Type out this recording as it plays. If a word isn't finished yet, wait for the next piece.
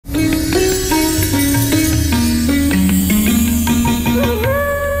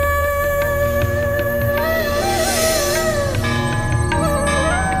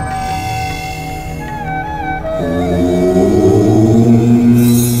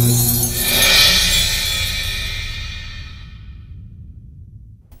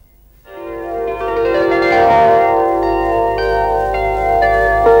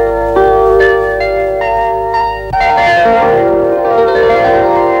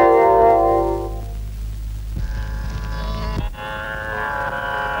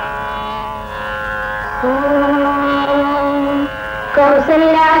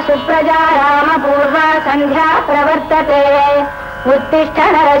सुप्रजा रामपूर्वा सन्ध्या प्रवर्तते उत्तिष्ठ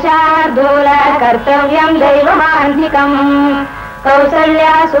नरशार्दूल कर्तव्यं दैवमान्तिकम्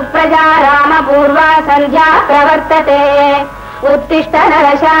कौसल्या सुप्रजा रामपूर्वा सन्ध्या प्रवर्तते उत्तिष्ठ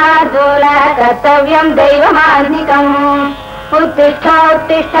नरशार्दूल कर्तव्यं दैवमान्तिकम् उत्तिष्ठ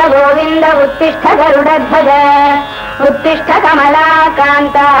उत्तिष्ठ गोविन्द उत्तिष्ठ गरुडध्वज उत्तिष्ठ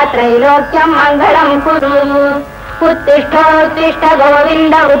कमलाकान्ता त्रैलोक्यं मङ्गलं कुरु उत्तिष्ठ उत्तिष्ठ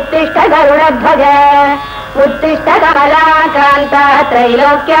गोविन्द उत्तिष्ठ गरुडध्वज उत्तिष्ठ कमलाकान्ता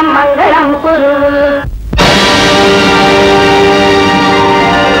त्रैलोक्यं मङ्गलं कुरु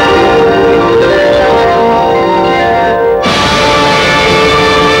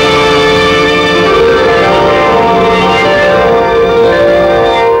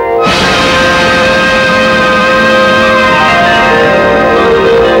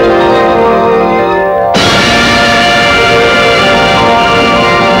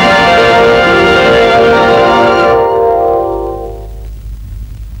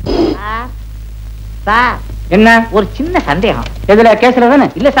என்ன ஒரு சின்ன சந்தேகம் எதுல கேஸ்ல தானே?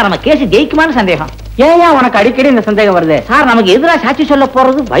 இல்ல சார், நம்ம கேஸ் ஜெயிக்குமான்னு சந்தேகம். ஏன் உனக்கு அடிக்கடி இந்த சந்தேகம் வருது? சார், நமக்கு எதிரா சாட்சி சொல்ல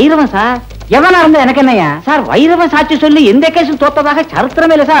போறது வைரவன் சார். எவனா இருந்தா எனக்கு என்னையா சார்? வைரவன் சாட்சி சொல்லி எந்த கேஸும் தோத்ததாக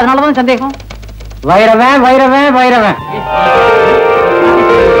சரித்திரமே இல்ல சார், அதனாலதான் சந்தேகம். வைரவன் வைரவன் வைரவன்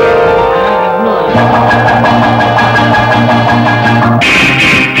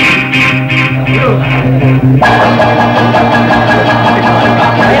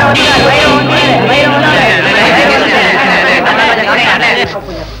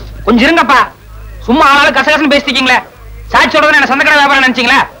கொஞ்சம் இருங்கப்பா, சும்மா ஆளாலும் கசகசன்னு பேசிட்டீங்களே. சாட்சி சொல்றது என்ன சொந்தக்கடை வியாபாரம்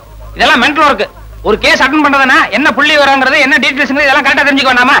நினைச்சீங்களா? இதெல்லாம் மென்டல் ஒர்க். ஒரு கேஸ் அட்டன் பண்றதுன்னா என்ன புள்ளி வரங்கிறது, என்ன டீடைல்ஸ் இதெல்லாம் கரெக்டா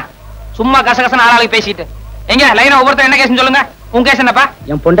தெரிஞ்சுக்க வேண்டாமா? சும்மா கசகசன்னு ஆளாளுக்கு பேசிட்டு எங்க லைனா ஒவ்வொருத்தர் என்ன கேஸ்னு சொல்லுங்க. உங்க கேஸ் என்னப்பா?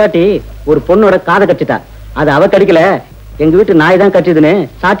 என் பொண்டாட்டி ஒரு பொண்ணோட காதை கட்டிட்டா. அது அவ கடிக்கல, எங்க வீட்டு நாய் தான் கட்டிதுன்னு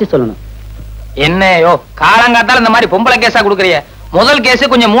சாட்சி சொல்லணும். என்னையோ காலங்காத்தால இந்த மாதிரி பொம்பளை கேஸா கொடுக்குறிய? முதல்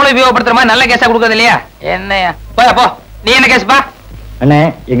கேஸ் கொஞ்சம் மூளை உபயோகப்படுத்துற மாதிரி நல்ல கேஸா கொடுக்கறது இல்லையா? என்னையா போ. நீ என்ன கேஸ்பா? அண்ணே,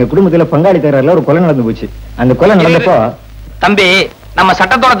 எங்க குடும்பத்துல பங்காளி தகராறுல ஒரு கொலை நடந்து போச்சு. அந்த கொலை நடந்தப்போ தம்பி, நம்ம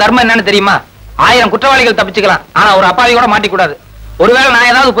சட்டத்தோட தர்மம் என்னன்னு தெரியுமா? 1000 குற்றவாளிகள் தப்பிச்சுக்கலாம், ஆனா ஒரு அப்பாவி கூட மாட்டிக்கூடாது. ஒருவேளை நான்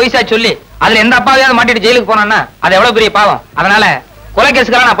ஏதாவது பொய் சாட்சி சொல்லி அதுல எந்த அப்பாவியாவது மாட்டிட்டு ஜெயிலுக்கு போனா அது எவ்வளவு பெரிய பாவம். அதனால கொலை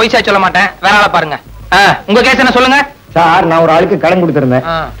கேஸுக்கெல்லாம் நான் பொய் சாட்சி சொல்ல மாட்டேன். வேற ஆளை பாருங்க. உங்க கேஸ் என்ன சொல்லுங்க சார். நான் ஒரு ஆளுக்கு கடன் கொடுத்திருந்தேன்.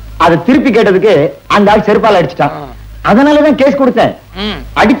 அதை திருப்பி கேட்டதுக்கு அந்த ஆள் செருப்பால் அடிச்சுட்டான். அதனாலதான் கேஸ் கொடுத்தேன்.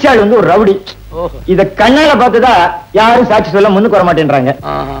 அடிச்சாள் ஒரு ரவுடி. இத கண்ணால பார்த்ததா யாரும் சாட்சி சொல்ல முன்னுக்கு வர மாட்டேன்றாங்க.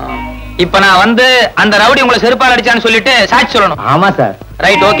 இப்ப நான் அந்த ரவுடி உங்களை செருப்பால் அடிச்சான்னு சொல்லிட்டு சாட்சி சொல்லணும். ஆமா சார்.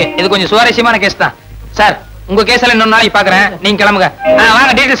 Right, okay. இது கொஞ்சம் சுவாரஸ்யமான கேஸ் தான் சார். உங்க கேஸ்ல இன்னொரு நாளைக்கு பாக்குறேன், நீங்க கிளம்புங்க.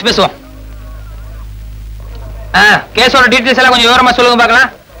 வாங்க டீடைல்ஸ் பேசுவோம். கேஸோட டீடைல்ஸ் எல்லாம் கொஞ்சம் விவரமா சொல்லுங்க பாக்கலாம்.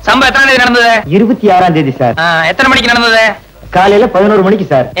 சம்பவம் எத்தனை தேதி நடந்தது? 26ஆம் தேதி சார். எத்தனை மணிக்கு நடந்தது? காலையில 11 மணிக்கு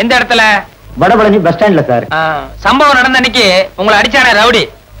சார். எந்த இடத்துல? வடபழனி பஸ் ஸ்டாண்ட்ல சார். சம்பவம் நடந்த அன்னைக்கு உங்களை அடிச்சானே ரவுடி,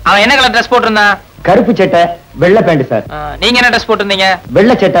 அவன் என்ன கலர் ட்ரெஸ் போட்டிருந்தான்? கருப்பு சட்டை வெள்ளை பேண்ட் சார். நீங்க என்ன ட்ரெஸ் போட்டிருந்தீங்க?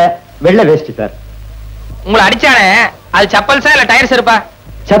 வெள்ளை சட்டை வெள்ளை வேஷ்டி சார். உங்களை அடிச்சானே அது சப்பல்ஸா இல்ல டயர்ஸ் இருப்பா?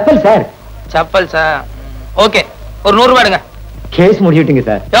 செப்பல் சார். சப்பல்ஸா? ஓகே, ஒரு 100 ரூபாய் எடுங்க. Case முடிச்சுட்டீங்க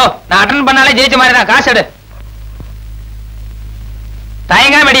sir. யோ, நான் அட்டெண்ட் பண்ணாலே ஜெயிச்ச மாதிரி தான். காசு எடு.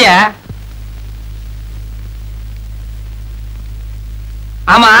 தயங்காம அடியா.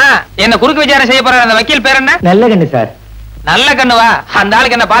 ஆமா, என்ன குறுக்கு விசாரணை செய்ய போற அந்த வக்கீல் பேர் என்ன? நல்ல கண்ணு சார். நல்ல கண்ணுவா? அந்த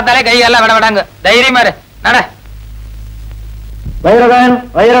ஆளுக்கு என்ன பார்த்தாலே கை எல்லாம் விட விடாங்க. தைரியமா இரு. நட. வைரவன்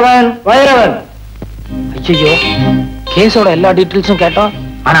வைரவன் வைரவன். ஐயோ, கேஸோட எல்லா டீடைல்ஸும் கேட்டோம்,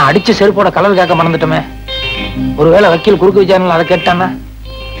 ஆனா அடிச்ச செருப்போட கலர் கேட்க மறந்துட்டோமே. ஒருவேளை வக்கீல் குறுக்கு விசாரணை அதை கேட்டானா?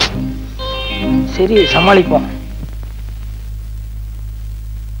 சரி, சமாளிப்போம்.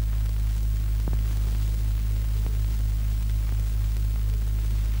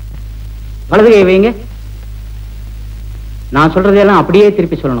 வலது கை வைங்க. நான் சொல்றதெல்லாம் அப்படியே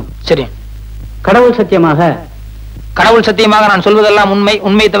திருப்பி சொல்லணும். சரி. கடவுள் சத்தியமாக. கடவுள் சத்தியமாக நான் சொல்வதெல்லாம் உண்மை,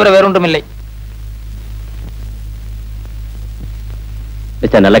 உண்மையை தவிர வேறொன்றும் இல்லை.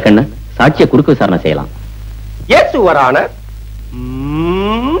 மிஸ்டர் நல்லக்கண்ணு, சாட்சியை குறுக்கு விசாரணை செய்யலாம். Yes your honour.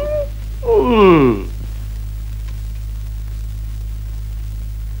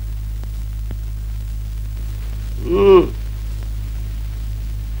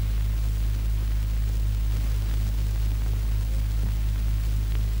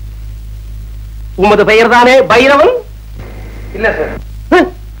 உமது பெயர் தானே பைரவன்? இல்ல சார்.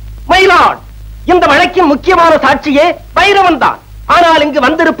 மயிலாட், இந்த வழக்கின் முக்கியமான சாட்சியே பைரவன் தான். ஆனால் இங்கு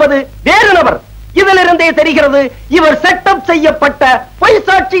வந்திருப்பது வேறு நபர். இதிலிருந்தே தெரிகிறது இவர் செட்டப் செய்யப்பட்ட பொய்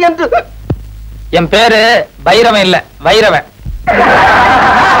சாட்சி என்று. என் பேரு பைரவன் இல்ல, வைரவன்.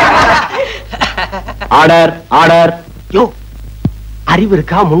 Order order. யோ, அறிவு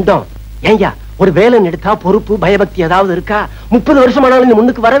இருக்கா முண்டம்? ஏய்யா, ஒரு வேலை எடுத்தா பொறுப்பு பயபக்தி ஏதாவது இருக்கா? 30 வருஷம் ஆனாலும் நீ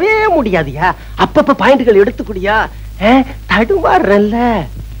முன்னுக்கு வரவே முடியாதியா. அப்பப்ப பாயிண்ட்கள் எடுத்துக்கூடியா? தடுமாறல்ல.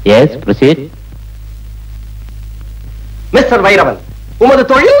 S, proceed. மிஸ்டர் வைரவன், உமது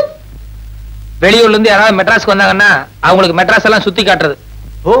தொழில்? வெளியூர்ல இருந்து யாராவது மெட்ராஸ்க்கு வந்தாங்கன்னா அவங்களுக்கு மெட்ராஸ் எல்லாம் சுத்தி காட்டுறது.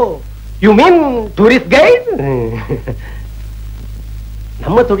 ஓ, யூ மீன் டூரிஸ்ட் கைட்?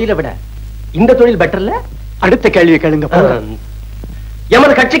 நம்ம தொழிலை விட இந்த தொழில் பெட்டர்ல? அடுத்த கேள்வி கேளுங்க.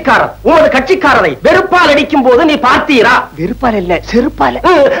 எமது கட்சிக்காரர் உமது கட்சிக்காரரை வெறுப்பால் அடிக்கும் போது நீ பார்த்தீரா? வெறுப்பால் இல்ல, செருப்பால்.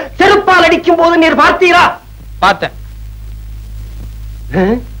 செருப்பால் அடிக்கும் போது நீர் பார்த்தீரா? பார்த்தேன்.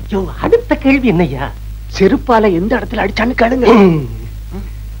 அடுத்த கேள்வி என்னையா? செருப்பால எந்த இடத்துல அடிச்சான்னு கேளுங்க.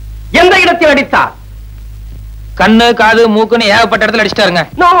 எந்த இடத்தில் அடித்தார்? கண்ணு, காது, மூக்குன்னு ஏகப்பட்ட இடத்துல அடிச்சிட்டாருங்க.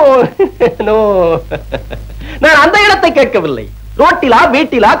 நோ நோ, நான் அந்த இடத்தை கேட்கவில்லை. ரோட்டிலா,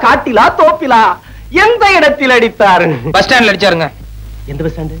 வீட்டிலா, காட்டிலா, தோப்பிலா, எந்த இடத்தில் அடித்தார்? பஸ் ஸ்டாண்ட்ல அடிச்சாருங்க. எந்த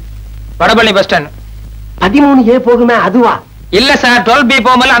bus stand? Vadapalani bus stand. 13A போகுமே அதுவா? இல்ல சார், 12B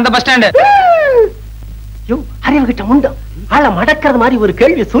போகும்போது அந்த பஸ் ஸ்டாண்டு. அறிவு கிட்ட முண்டம் ஆள மடக்கிறது மாதிரி ஒரு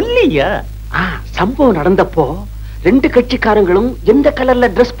கேள்வி சொல்லியா? சம்பவம் நடந்தப்போ 2 கட்சிக்காரங்களும் எந்த கலர்ல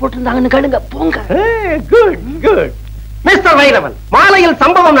டிரெஸ் போட்டிருந்தாங்கன்னு கேளுங்க. போங்க. Good good. மிஸ்டர் வைரவன், மாலையில்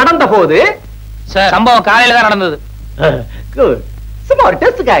சம்பவம் நடந்த போது? சார், சம்பவம் காலையில தான் நடந்தது. குட். சும்மா ஒரு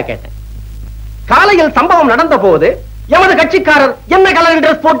டெஸ்டுக்காக கேட்டேன். காலையில் சம்பவம் நடந்த போது எமது கட்சிக்காரர் என்ன கலர்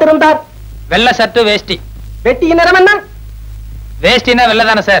டிரெஸ் போட்டிருந்தார்? வெள்ளை சட்டு, வேஷ்டி. வெட்டியின் நிறம் என்ன? வேஷ்டினா வெள்ளை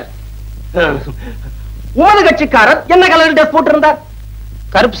தானே சார். உமது கட்சிக்காரர் என்ன கலர் டிரெஸ் போட்டிருந்தார்?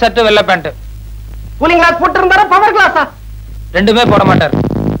 கருப்பு சட்டு, வெள்ளை பேண்ட். கூலிங் கிளாஸ் போட்டிருந்தாரா, பவர் கிளாஸா? ரெண்டுமே போட மாட்டார்.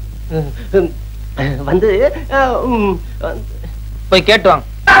 வந்து போய் கேட்டு வாங்க.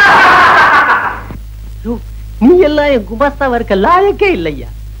 நீ எல்லாம் என் குமாஸ்தாவா இருக்க லாயக்கே இல்லையா.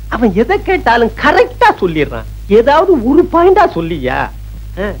 அவன் எதை கேட்டாலும் கரெக்டா சொல்லிடுறான். ஏதாவது ஒரு பாயிண்டா சொல்லியா?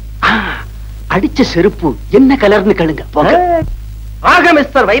 அடிச்ச செருப்பு என்ன கலர்னு கேளுங்க. போங்க. ஆக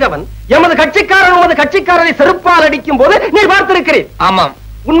மிஸ்டர் வைரவன், எமது கட்சிக்காரர் உமது கட்சிக்காரரை செருப்பால் அடிக்கும் போது நீ பார்த்திருக்கிறேன். ஆமாம்.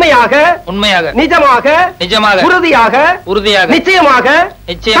 உண்மையாக? உண்மையாக. நிஜமாக? நிஜமாக. உறுதியாக? உறுதியாக. நிச்சயமாக?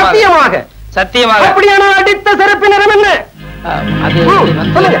 நிச்சயமாக. சத்தியமாக? சத்தியமாக. அப்படியான அடித்த செருப்பு நிறம் என்ன?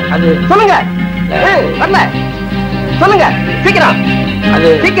 சொல்லுங்க. அது சொல்லுங்க. வரல, சொல்லுங்க சீக்கிரம். அது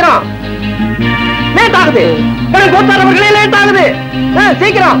சீக்கிரம். லேட் ஆகுது. கோத்தாரவர்களே லேட் ஆகுது.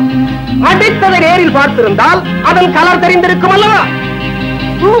 சீக்கிரம். அடித்ததை நேரில் பார்த்திருந்தால் அதன் கலர் தெரிந்திருக்கும் அல்லவா?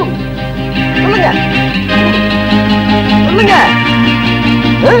 சொல்லுங்க சொல்லுங்க.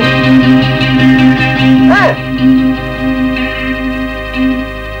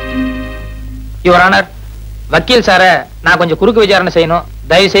 யுவர் ஆனர், வக்கீல் சார நான் கொஞ்சம் குறுக்கு விசாரணை செய்யணும்.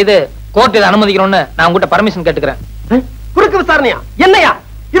 தயவு செய்து கோர்ட் இதை அனுமதிக்கணும்னு நான் உங்ககிட்ட பர்மிஷன் கேட்டுக்கிறேன். குறுக்கு விசாரணையா? என்னையா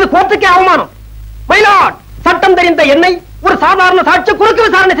இது? கோர்ட்டுக்கே அவமானம். மயிலாட், சட்டம் தெரிந்த என்னை ஒரு சாதாரண சாட்சி குறுக்கு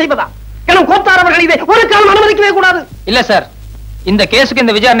விசாரணை செய்வதா? எனும் கோத்தாரவர்கள் இதை ஒரு காலம் அனுமதிக்கவே கூடாது. இல்ல சார், இந்த கேஸுக்கு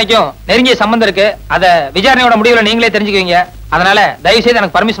இந்த விசாரணைக்கும் நெருங்கிய சம்பந்தம் இருக்கு. அத விசாரணையோட முடிவுல நீங்களே தெரிஞ்சுக்குவீங்க. அதனால தயவு செய்து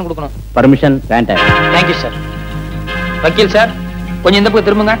எனக்கு பர்மிஷன் கொடுக்கணும். பர்மிஷன் வேண்டாம். Thank you sir. வக்கீல் சார், கொஞ்சம் இந்த பக்கம்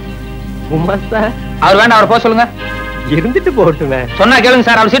திரும்புங்க. அவர் வேண்டாம், அவரை போக சொல்லுங்க. இருந்துட்டு போட்டுமே. சொன்னா கேளுங்க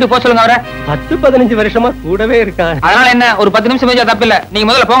சார், அவர் சீட்டு போக சொல்லுங்க. அவரை 10-15 வருஷமா கூடவே இருக்கான். அதனால என்ன, ஒரு 10 நிமிஷம் பேச தப்பு இல்ல. நீங்க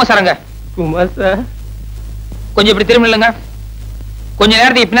முதல்ல போங்க சார். குமார் சார், கொஞ்சம் இப்படி திரும்ப இல்லைங்க. கொஞ்ச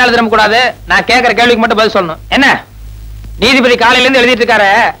நேரத்துக்கு பின்னால திரும்ப கூடாது. நான் கேட்கிற கேள்விக்கு மட்டும் பதில் சொல்லணும். என்ன நீதிபதி காலையில இருந்து எழுதிட்டு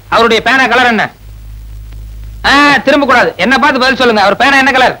இருக்காரு, அவருடைய பேனா கலர் என்ன? திரும்ப கூடாது. என்ன பார்த்து பதில் சொல்லுங்க. அவர் பேனா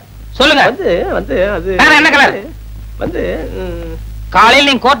என்ன கலர் சொல்லுங்க. பேனா என்ன கலர்? காலையில்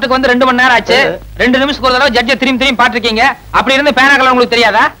நீங்க கோர்ட்டுக்கு வந்து 2 மணி நேரம் ஆச்சு. 2 நிமிஷத்துக்கு ஒரு தடவை ஜட்ஜை திரும்பி பாத்துருக்கீங்க. அப்படி இருந்து பேனா கலர் உங்களுக்கு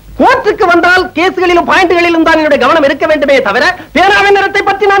தெரியாதா? கோர்ட்டுக்கு வந்தால் கேஸ்களிலும் பாயிண்ட்களிலும் தான் என்னுடைய கவனம் இருக்க வேண்டுமே தவிர பேனாவின் நிறத்தை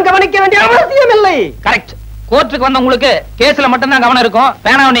பற்றி நான் கவனிக்க வேண்டிய அவசியம் இல்லை. கரெக்ட். கோர்ட்டுக்கு வந்த உங்களுக்கு கேஸ்ல மட்டும் தான் கவனம் இருக்கும்.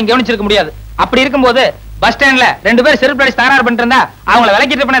 பேனாவை நீங்க கவனிச்சிருக்க முடியாது. அப்படி இருக்கும்போது பஸ் ஸ்டாண்ட்ல 2 பேர் செல்ஃப் அடிச்சு தகராறு பண்ணிட்டு இருந்தா அவங்கள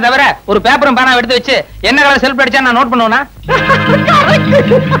விலக்கிட்டு இருப்பேனே தவிர ஒரு பேப்பரும் பேனாவை எடுத்து வச்சு என்ன கலர் செல்ஃப் அடிச்சா நான் நோட் பண்ணுவேனா?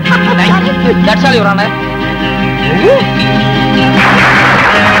 That's all your honour.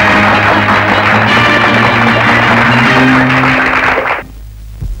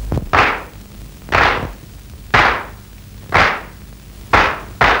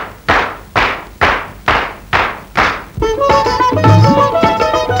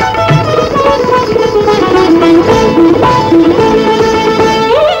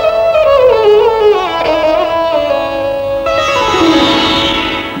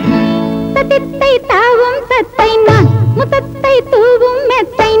 முத்தத்தை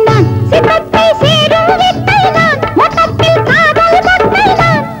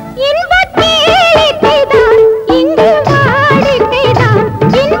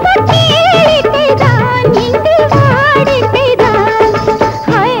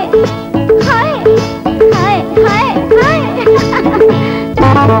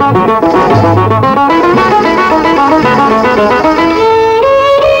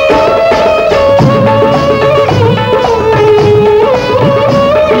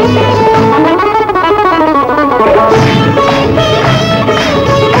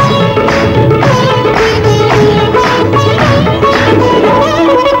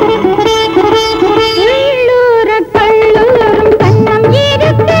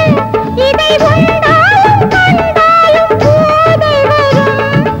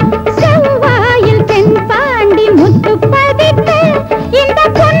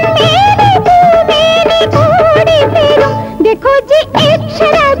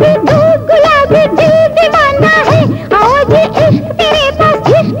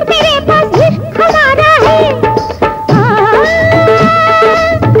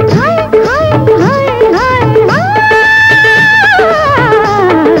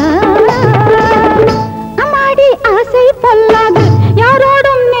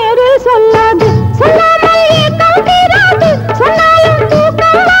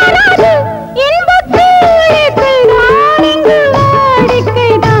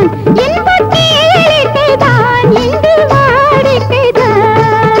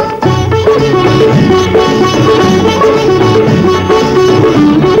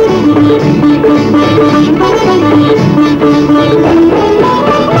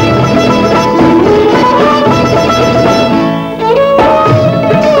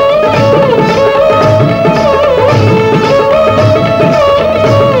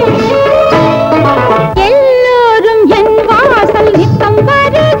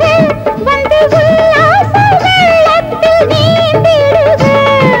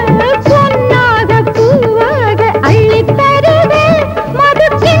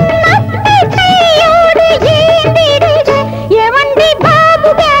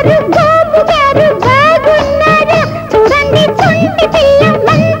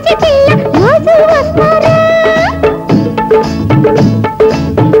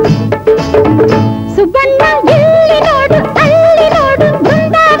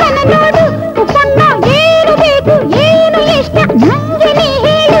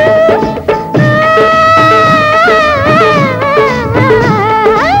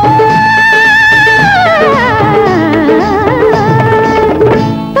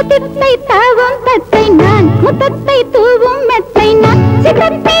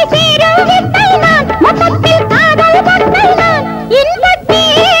சித்தத்தை சேரும் வித்தை நான் மொத்தத்தில் காதல் கொண்டை நான் இன்பக்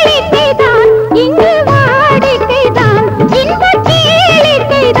கேளிக்கைதான் இங்கு வாடிக்கைதான் இன்பக்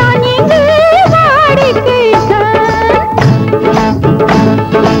கேளிக்கைதான் இங்கு வாடிக்கைதான்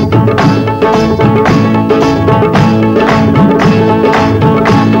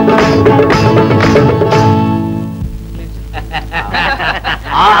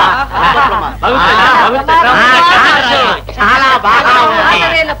చాలా బాగా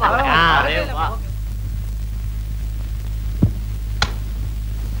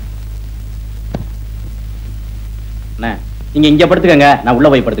நீங்க இங்க படுத்துக்கங்க, நான் உள்ள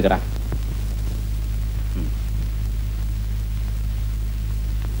போய் படுத்துக்கிறேன்.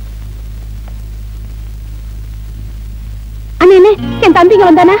 அண்ணே என் தம்பிங்க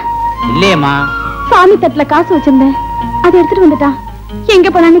வந்தானா? இல்லையம்மா. சாமி தட்டுல காசு வச்சிருந்தேன், அதை எடுத்துட்டு வந்துட்டான். எங்க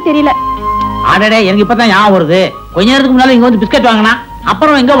போனான்னு தெரியல. ஆடடே, எனக்கு இப்பதான் ஞாபகம் வருது. கொஞ்ச நேரத்துக்கு முன்னால இங்க வந்து பிஸ்கட் வாங்கினா,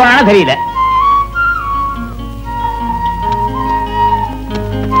 அப்புறம் எங்க போனானோ தெரியல.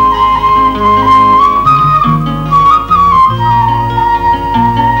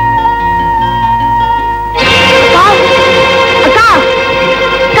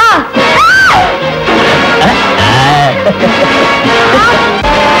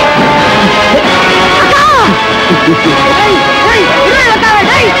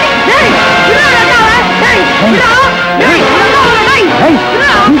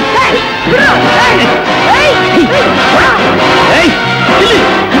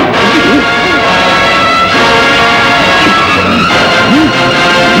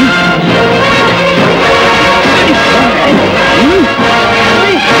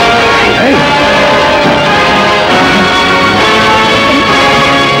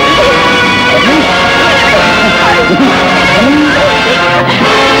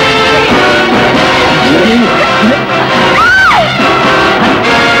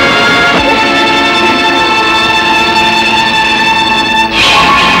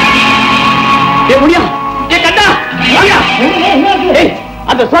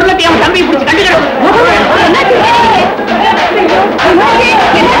 அந்த சொர்ணத்தை அவன் தம்பி பிடிச்சு கண்டுக்கிறான்.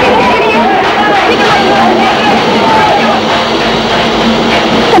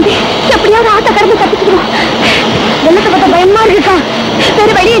 தம்பி, எப்படியாவது ஆட்ட கடந்து தப்பிச்சுக்கணும். வெள்ளத்தை பார்த்தா பயமா இருக்கா?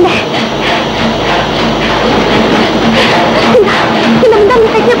 வேற வழி இல்லை. இந்த முந்தாங்க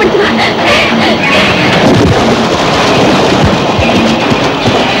கையை பிடிச்சிடும்.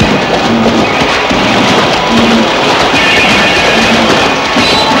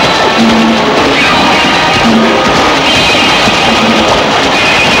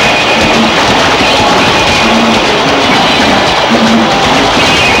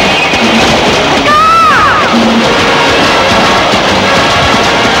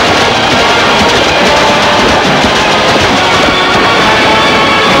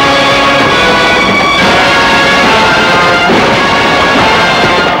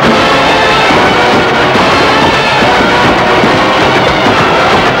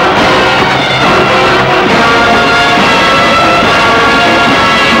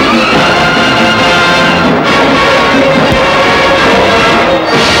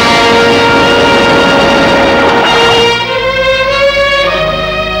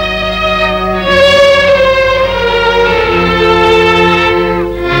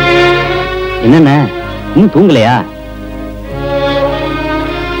 என்னண்ணே, இன்னும் தூங்கலையா?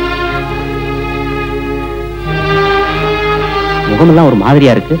 முகமெல்லாம் ஒரு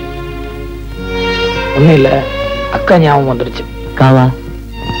மாதிரியா இருக்கு. ஒண்ணும் இல்ல, அக்கா ஞாபகம் வந்துருச்சு. அக்காவா?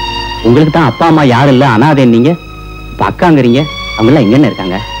 உங்களுக்கு தான் அப்பா அம்மா யாரும் இல்ல, அனாதை நீங்க. இப்ப அக்காங்கிறீங்க, அவங்க எல்லாம் எங்கன்னு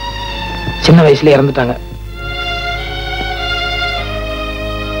இருக்காங்க? சின்ன வயசுல இறந்துட்டாங்க.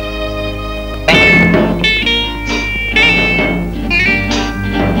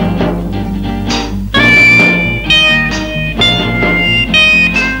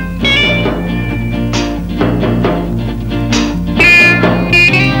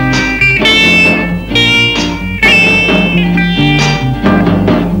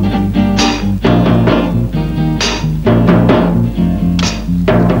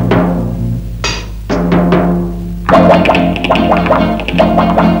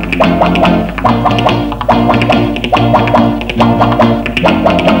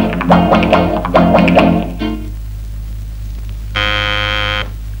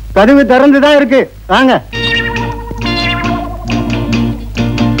 கதவு திறந்துதான் இருக்கு, வாங்க.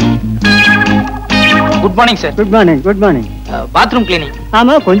 Good morning sir. Good morning. Good morning. Bathroom cleaning.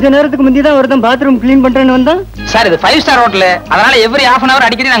 ஆமா, கொஞ்ச நேரத்துக்கு முந்தி தான் ஒருத்தன் பாத்ரூம் கிளீன் பண்றேன்னு வந்தான். சார் இது 5 ஸ்டார் ஹோட்டல், அதனால எவ்ரி half an hour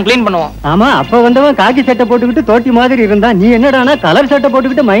அடிக்கடி நாங்க கிளீன் பண்ணுவோம். ஆமா, அப்ப வந்தவன் காக்கி சட்டை போட்டுக்கிட்டு தோட்டி மாதிரி இருந்தான். நீ என்னடானா கலர் சட்டை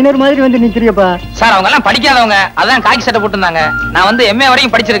போட்டுக்கிட்டு மைனர் மாதிரி வந்து நிக்கிறியப்பா. சார் அவங்க எல்லாம் படிக்காதவங்க, அதான் காக்கி சட்டை போட்டுருந்தாங்க. நான் வந்து MA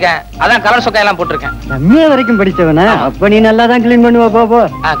வரைக்கும் படிச்சிருக்கேன், அதான் கலர் சொக்கா எல்லாம் போட்டிருக்கேன். MA வரைக்கும் படிச்சவனா? அப்ப நீ நல்லா தான் கிளீன் பண்ணுவ. போ.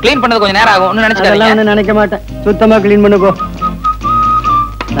 கிளீன் பண்ணது கொஞ்சம் நேரம் ஆகும், ஒன்னும் நினைச்சுக்காதீங்க. நினைக்க மாட்டேன், சுத்தமா கிளீன் பண்ணு போ.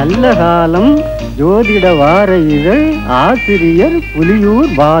 நல்ல காலம் ஜோதிட வார இதழ் ஆசிரியர்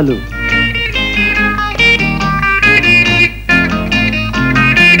புலியூர் பாலு.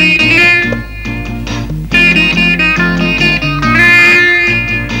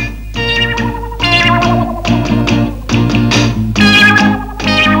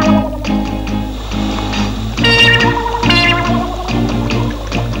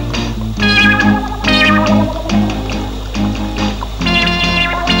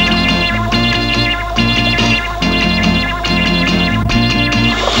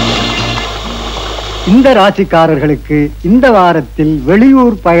 இந்த ராசிக்காரர்களுக்கு இந்த வாரத்தில்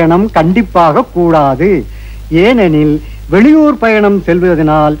வெளியூர் பயணம் கண்டிப்பாக கூடாது. ஏனெனில் வெளியூர் பயணம்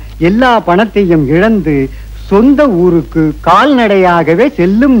செல்வதனால் எல்லா பணத்தையும் இழந்து சொந்த ஊருக்கு கால்நடையாகவே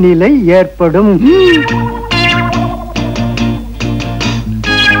செல்லும் நிலை ஏற்படும்.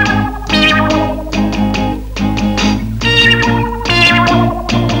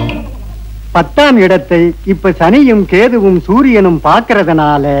 10ஆம் இடத்தை இப்ப சனியும் கேதுவும் சூரியனும்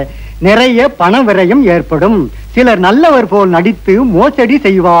பார்க்கறதுனால நிறைய பண விரயம் ஏற்படும். சிலர் நல்லவர் போல் நடித்து மோசடி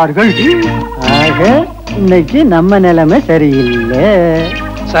செய்வார்கள். ஆக இன்னைக்கு நம்ம நிலைமை சரியில்லை.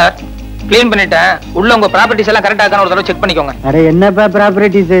 சார் கிளீன் பண்ணிட்டேன், உள்ள உங்க ப்ராப்பர்ட்டிஸ் எல்லாம் கரெக்டா இருக்கான்னு ஒரு தடவை செக் பண்ணிக்கோங்க. அட என்னப்பா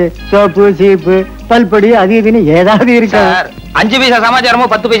ப்ராப்பர்ட்டிஸ், சோப்பு சீப்பு பல்படி அது இதுன்னு ஏதாவது இருக்கா? 5 பைசா சமாச்சாரமோ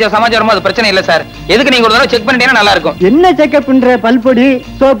 10 பைசா சமாச்சாரமோ அது பிரச்சனை இல்ல சார். எதுக்கு நீங்க ஒரு தடவை செக் பண்ணிட்டீங்கன்னா நல்லா இருக்கும். என்ன செக்அப் பண்ற? பல்பொடி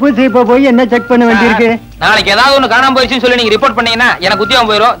சோப்பு சீப்பை போய் என்ன செக் பண்ண வேண்டியிருக்கு? நாளைக்கு ஏதாவது ஒண்ணு காணாம போயிடுச்சுன்னு சொல்லி நீங்க ரிப்போர்ட் பண்ணீங்கன்னா எனக்கு உத்தியோகம்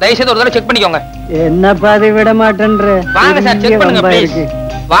போயிடும். தயவுசெய்து ஒரு தடவை செக் பண்ணிக்கோங்க. என்னப்பா அதை விட மாட்டேன்ற? வாங்க சார் செக் பண்ணுங்க ப்ளீஸ்.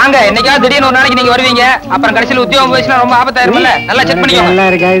 வாங்க, என்னைக்காவது திடீர்னு ஒரு நாளைக்கு நீங்க வருவீங்க, அப்புறம் கடைசியில் உத்தியோகம் போயிடுச்சுன்னா ரொம்ப ஆபத்தாயிரும்ல. நல்லா செக் பண்ணிக்கோங்க. நல்லா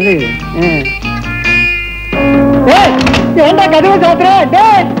இருக்கா இது? ஏண்டா கதவை சாத்துற?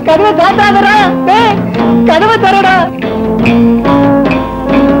 டேய் கதவை சாத்தாதடா. டேய் கதவை தரடா.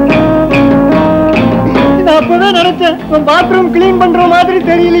 நான் அப்பவே நினைச்சேன் உன் பாத்ரூம் கிளீன் பண்ற மாதிரி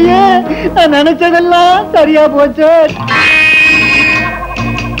தெரியலையே. நான் நினைச்சதெல்லாம் சரியா போச்சு.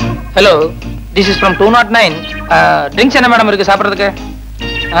 Hello, this is from 209. Drinks என்ன மேடம் இருக்கு சாப்பிடுறதுக்கு?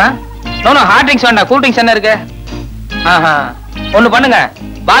 நோ ஹார்ட் ட்ரிங்க்ஸ் வேண்டாம், கூல் ட்ரிங்க்ஸ் என்ன இருக்கு? ஒண்ணு பண்ணுங்க,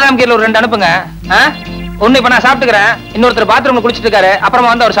 பாதாம் கீர்ல ஒரு 2 அனுப்புங்க. ஒண்ணு இப்ப நான் சாப்பிட்டுக்கிறேன், இன்னொருத்தர் பாத்ரூம்ல குளிச்சிட்டு இருக்காரு,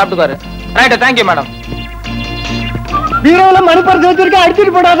 அப்புறமா வந்து அவர் சாப்பிட்டுக்காரு. Right, thank you madam. பீரோல மணி பர்ஸ் வச்சிருக்க,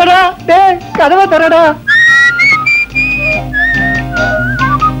 அடிச்சிட்டு போடாதடா. டேய் கதவை தரடா.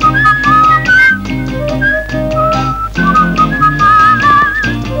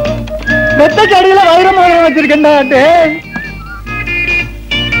 மெத்த அடியில வைரம் வச்சிருக்கேன்டா. டேய்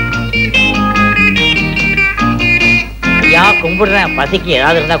யா கும்பிடுறேன், பசிக்கு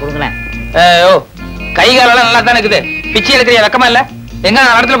ஏதாவது இருந்தா கொடுங்களேன். ஓ கை காலெல்லாம் நல்லா தானே இருக்குது, பிச்சை எடுக்கிறியா? வெக்கமா இல்ல? எங்க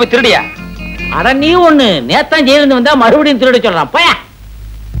நான் இடத்துல போய் திருடியா? அட நீ ஒண்ணு நேத்தான் ஜெயிலிருந்து வந்தா மறுபடியும் திருட சொல்றான். போயா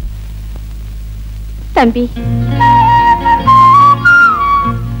தம்பி,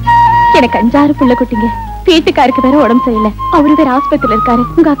 எனக்கு 5-6 புள்ள குட்டிங்க. வீட்டுக்காருக்கு வேற உடம்பு சரியில்லை, அவரு வேற ஆஸ்பத்திரியில இருக்காரு.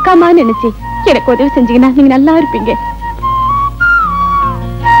 உங்க அக்கா அம்மா நினைச்சு எனக்கு உதவி செஞ்சீங்கன்னா நீங்க நல்லா இருப்பீங்க.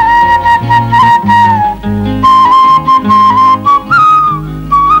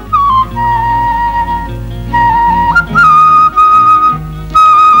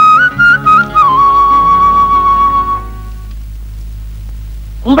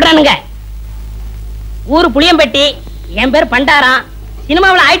 கும்பிடுறானுங்க. ஊரு புளியம்பட்டி, என் பேர் பண்டாரம்.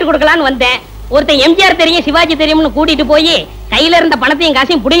 சினிமாவில் ஆயிட்டு கொடுக்கலான்னு வந்தேன். ஒருத்தன் எம்ஜிஆர் தெரியும் சிவாஜி தெரியும்னு கூட்டிட்டு போய் கையில இருந்த பணத்தையும்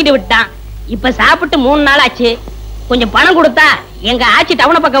காசையும் புடிங்கிட்டு விட்டான். இப்ப சாப்பிட்டு 3 நாள் ஆச்சு. கொஞ்சம் பணம் கொடுத்தா எங்க ஆட்சி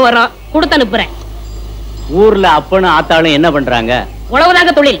டவுன பக்கம் வரும், கொடுத்து அனுப்புறேன். ஊர்ல அப்பனும் ஆத்தாளும் என்ன பண்றாங்க?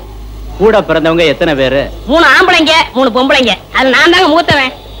 உழவுதாங்க தொழில். கூட பிறந்தவங்க எத்தனை பேரு? 3 ஆம்பளைங்க 3 பொம்பளைங்க. அது நான் தாங்க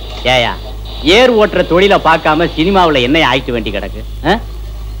மூத்தவன். ஏயா ஏர் ஓட்டுற தொழில பார்க்காம சினிமாவுல என்ன ஆயிட்டு வேண்டி கிடக்கு?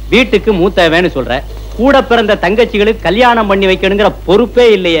 வீட்டுக்கு மூத்தவன்னு சொல்ற, கூட பிறந்த தங்கச்சிகளுக்கு கல்யாணம் பண்ணி வைக்கணுங்கிற பொறுப்பே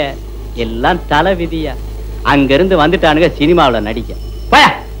இல்லையே. எல்லாம் தலை விதியா. அங்கிருந்து வந்துட்டானுங்க சினிமாவுல நடிக்க. போயா.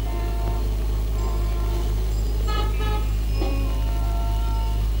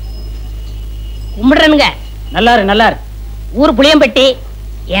 கும்பிடுறனுங்க. நல்லாரு நல்லாரு. ஊர் புளியம்பட்டி,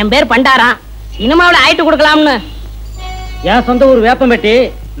 என் பேர் பண்டாரம். சினிமாவில் ஆயிட்டு கொடுக்கலாம்னு. என் சொந்த ஊர் வேப்பம்பட்டி.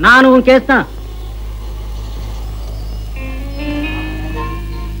 நானும் உன் கேஸ் தான்.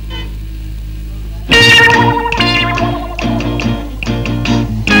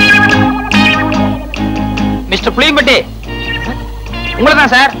 மிஸ்டர் புளியம்பட்டி, உங்களை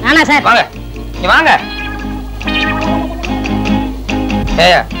தான் சார். நானா சார்? வாங்க, நீ வாங்க.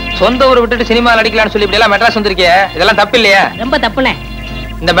 ஏயா, சொந்த ஊரை விட்டுட்டு சினிமாவில் நடிக்கலாம்னு சொல்லி இப்படி எல்லாம் மெட்ராஸ் வந்திருக்கிய, இதெல்லாம் தப்பு இல்லையா? ரொம்ப தப்புண்ணே.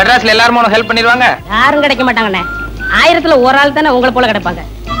 இந்த மெட்ராஸ்ல எல்லாரும் உனக்கு ஹெல்ப் பண்ணிடுவாங்க? யாரும் கிடைக்க மாட்டாங்கண்ணே. 1000த்துல ஒரு ஆள் தானே உங்களை போல கிடைப்பாங்க.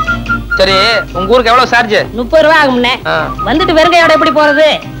 சரி, உங்க ஊருக்கு எவ்வளவு சார்ஜ்? 30 ரூபா ஆகும்ண்ணே. வந்துட்டு வெறுங்கையோட எப்படி போறது?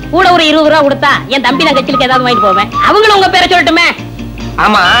 கூட ஒரு 20 ரூபா கொடுத்தா என் தம்பி நான் கட்சிலுக்கு ஏதாவது வாங்கிட்டு போவேன். அவங்களும் உங்க பேரை சொல்லட்டுமே.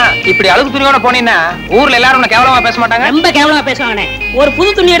 ஆமா, இப்படி அழுகு துணியோட போனீங்கன்னா ஊர்ல எல்லாரும் உன்னை கேவலமா பேச மாட்டாங்க? ரொம்ப கேவலமா பேசுவாங்கண்ணே. ஒரு புது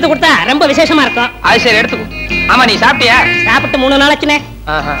துணி எடுத்து கொடுத்தா ரொம்ப விசேஷமா இருக்கும். அது சரி, எடுத்துக்கோ. ஆமா, நீ சாப்பிட்டியா? சாப்பிட்டு 3 நாள் ஆச்சுண்ணே.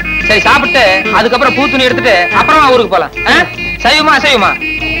 சரி, சாப்பிட்டு அதுக்கப்புறம் பூ துணி எடுத்துட்டு அப்புறமா ஊருக்கு போலாம். சைவமா அசைவமா?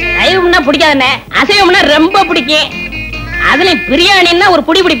 சைவம்னா பிடிக்காதுண்ணே, அசைவம்னா ரொம்ப பிடிக்கும். அதுல பிரியாணின்னா ஒரு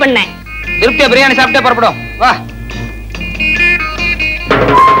புடி புடி பண்ணேன். திருப்தியா பிரியாணி சாப்பிட்டே புறப்படும். வா.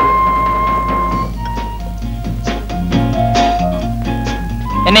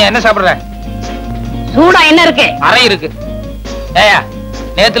 என்ன சாப்பிடுற? சூடா என்ன இருக்கு? அறை இருக்கு. ஏயா,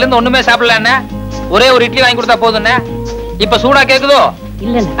 நேத்துல இருந்து ஒண்ணுமே சாப்பிடல. என்ன ஒரே ஒரு இட்லி வாங்கி கொடுத்தா போதும். இப்ப சூடா கேக்குதோ?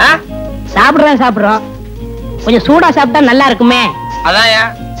 இல்ல, சாப்பிடுறோம். கொஞ்சம் சூடா சாப்பிட்டா நல்லா இருக்குமே.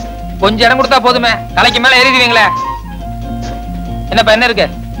 அதான் கொஞ்சம் இடம் கொடுத்தா போதுமே, தலைக்கு மேல ஏறிடுவீங்களே. என்னப்பா என்ன இருக்கு?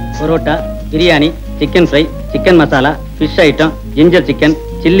 Parotta, biryani, chicken fry, chicken masala, fish item, ginger chicken,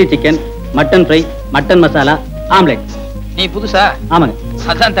 chilli chicken, mutton fry, mutton masala, omelette. நீ புதுசா? ஆமாங்க.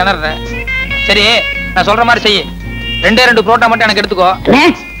 அதான் திணறேன். சரி, நான் சொல்ற மாதிரி செய்ய. 2 புரோட்டா மட்டும் எனக்கு எடுத்துக்கோ.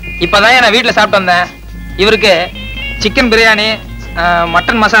 இப்பதான் நான் வீட்டுல சாப்பிட்டு வந்தேன். இவருக்கு சிக்கன் பிரியாணி,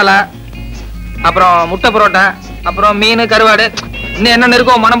 மட்டன் மசாலா, அப்புறம் முட்டை பரோட்டா, அப்புறம் மீன், கருவாடு, இன்னும் என்ன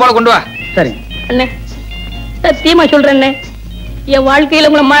இருக்கோ மனம் போல கொண்டு வா. சரி அண்ணே, சத்தியமா சொல்றேன், என் வாழ்க்கையில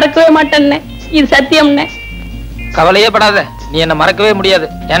உங்களை மறக்கவே மாட்டேன். இது சத்தியம்ண்ணே. கவலையே படாத, நீ என்ன மறக்கவே முடியாது.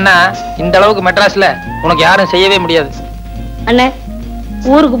 ஏன்னா இந்த அளவுக்கு மெட்ராஸ்ல உனக்கு யாரும் செய்யவே முடியாது. அண்ணே,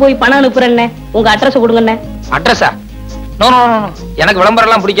 ஊருக்கு போய் பணம் அனுப்புறேன். உங்க அட்ரஸ் கொடுங்கண்ணே. அட்ரஸா? நோ, எனக்கு விளம்பரம்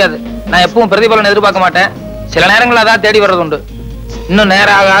எல்லாம் பிடிக்காது. நான் எப்பவும் பிரதிபலன் எதிர்பார்க்க மாட்டேன். சில நேரங்கள் அதான் தேடி வர்றது உண்டு. இன்னும்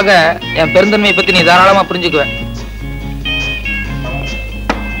நேரம் ஆக ஆக என் பெருந்தன்மையை பத்தி நீ தாராளமா புரிஞ்சுக்குவேன்.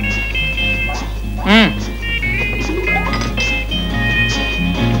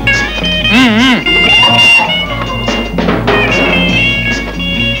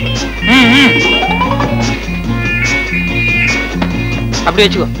 அப்படி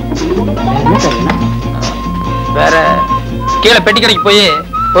வச்சுக்கோ. வேற கீழே பெட்டி கடைக்கு போய்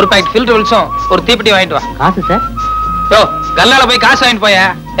ஒரு பாக்கெட் ஃபில்டர் வில்ஸும் ஒரு தீப்பெட்டி வாங்கிட்டு வா. காசு சார்? யோ, கல்லால போய் காசு வாங்கிட்டு போய,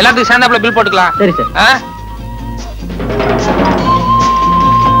 எல்லாத்துக்கும் சேர்ந்தாப்புல பில் போட்டுக்கலாம். சரி சார்.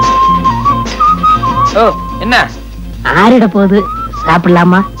 ஓ, என்ன ஆறிட போகுது,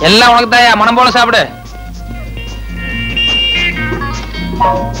 சாப்பிடலாமா? எல்லாம் உனக்கு தாயா, மனம் போல சாப்பிடு.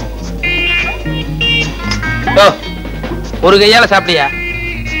 ஒரு கையால சாப்பிடியா?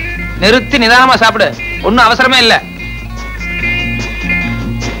 நிறுத்தி நிதானமா சாப்பிடு, ஒன்னும் அவசரமே இல்ல.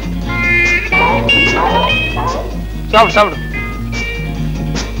 சாப்பிடு சாப்பிடு.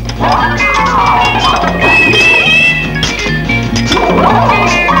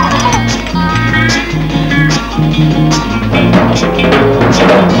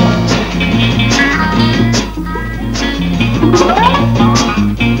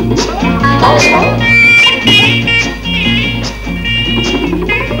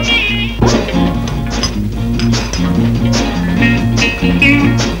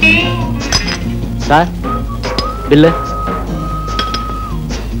 Sir, bill.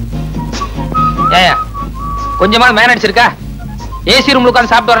 ஏயா, கொஞ்சமாவது மேனேஜ் இருக்கா? ஏசி ரூம்ல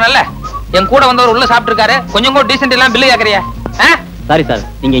உட்கார்ந்து சாப்பிட்டு வரணும்ல. என் கூட வந்தவர் உள்ள சாப்பிட்டு இருக்காரு, கொஞ்சம் கூட டீசென்ட் எல்லாம் பில்லு கேக்குறியா? சாரி சார்,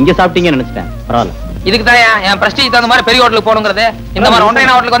 நீங்க எங்க சாப்பிட்டீங்கன்னு நினைச்சிட்டேன். பரவாயில்ல. இதுக்கு தான் என் பிரஸ்டீஜ் தகுந்த மாதிரி பெரிய ஹோட்டலுக்கு போகணுங்கிறது. இந்த மாதிரி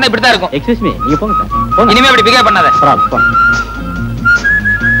ஒன்றைய ஹோட்டலுக்கு வந்து இப்படிதான் இருக்கும். எக்ஸ்கியூஸ் மீ, நீங்க போங்க சார், போங்க. இனிமே இப்படி பிகேவ் பண்ணாத. பரவாயில்ல, போங்க.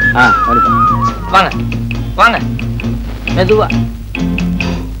 வாங்க வாங்க, மெதுவா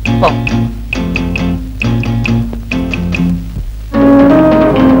போ.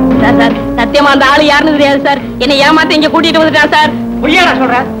 சார், சத்தியமா அந்த ஆளு யாருன்னு தெரியாது சார். என்னை ஏமாத்த இங்க கூட்டிட்டு வந்துட்டான் சார். பொய்யாடா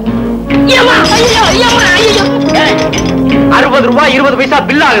சொல்றேன். 60 ரூபாய் 20 பைசா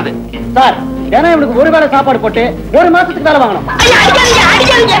பில் ஆகுது சார். ஏன்னா இவனுக்கு ஒரு வேளை சாப்பாடு போட்டு 1 மாசத்துக்கு மேல வாங்கணும்.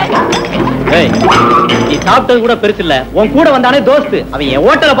 நீ சாப்பிட்டது கூட பெருசு இல்ல, உன் கூட வந்தானே தோஸ்து, அவன் என்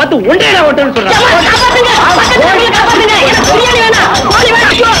ஹோட்டலை பார்த்து ஒன்றே ஹோட்டல்னு சொல்றான்.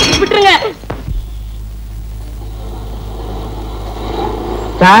 விட்டுருங்க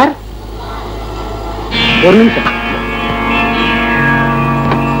சார். ஒரு நிமிஷம்,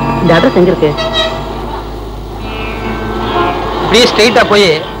 இந்த அட்ரஸ் எங்க இருக்கு? அப்படியே ஸ்ட்ரைட்டா போய்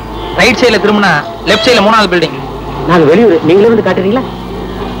ரைட் சைடுல திரும்பினா லெஃப்ட் சைடுல 3வது பில்டிங். நாங்க வெளியூர், நீங்களே வந்து காட்டுறீங்களா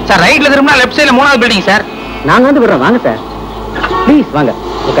சார்? ரைட்ல திரும்பினா லெஃப்ட் சைடுல 3வது பில்டிங் சார். நாங்க வந்து விடுறோம், வாங்க சார். ப்ளீஸ் வாங்க,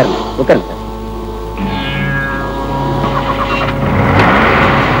 உட்காருங்க உட்காருங்க சார்.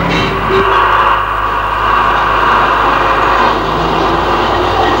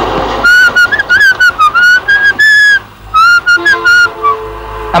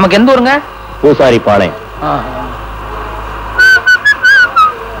 நமக்கு எந்த ஊருங்க? பூசாரி பாளையம்.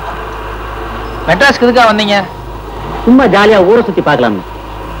 மெட்ராஸ்க்கு எதுக்கா வந்தீங்க? சும்மா ஜாலியா ஊரை சுத்தி பார்க்கலாம்.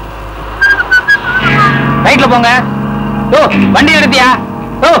 ரைட்ல போங்க. யோ வண்டி எடுத்தியா?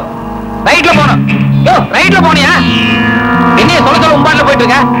 யோ ரைட்ல போணும். யோ ரைட்ல போனியா? என்னைய சொல்ல உம்பாட்ல போயிட்டு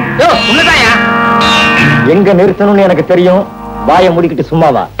இருக்க? யோ உள்ளதாயா? எங்க நிறுத்தணும்னு எனக்கு தெரியும். வாயை முடிக்கிட்டு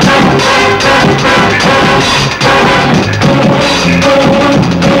சும்மாவா?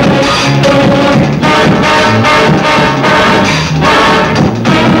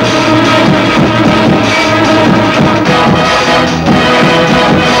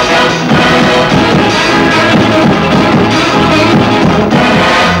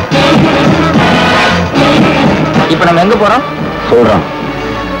 இப்ப நம்ம எங்க போறோம்? சொல்றோம்.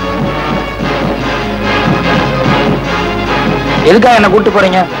 எதுக்காக என்ன கூட்டு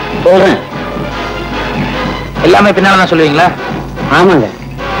போறீங்க? சொல்றேன். எல்லாமே பின்னால தான் சொல்லுவீங்களா? ஆமாங்க.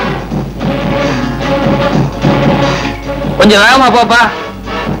 கொஞ்சம் வேகமா போப்பா.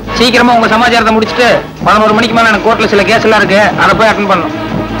 சீக்கிரமா உங்க சமாச்சாரத்தை முடிச்சுட்டு 11 மணிக்கு மேல எனக்கு கோர்ட்ல சில கேஸ் எல்லாம் இருக்கு. அதை போய் அட்டெண்ட் பண்ணணும்.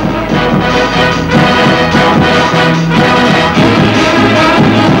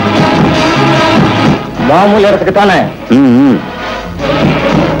 மாமூல் இடத்துக்கு தானே?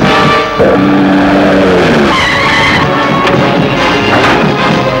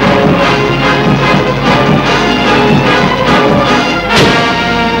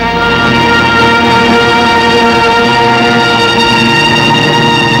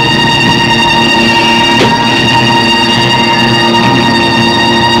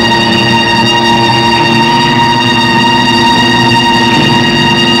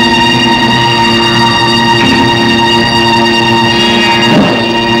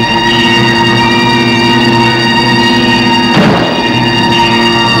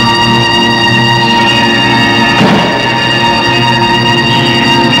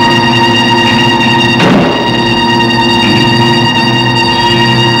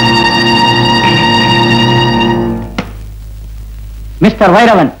 மிஸ்டர்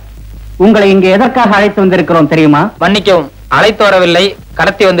வைரவன், உங்களை இங்கே எதற்காக அழைத்து வந்திருக்கிறோம் தெரியுமா? மன்னிக்கவும், அழைத்து வரவில்லை,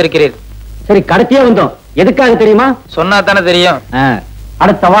 கடத்தி வந்திருக்கிறீர். சரி, கடத்தியே வந்தோம். எதுக்காக தெரியுமா? சொன்னா தானே தெரியும்.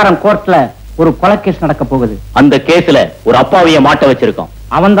 அடுத்த வாரம் கோர்ட்ல ஒரு கொலை கேஸ் நடக்க போகுது. அந்த கேஸ்ல ஒரு அப்பாவிய மாட்ட வச்சிருக்கோம்.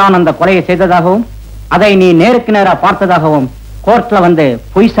 அவன்தான் அந்த கொலையை செய்ததாகவும் அதை நீ நேருக்கு நேரா பார்த்ததாகவும் கோர்ட்ல வந்து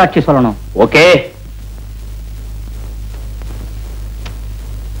பொய் சாட்சி சொல்லணும். ஓகே.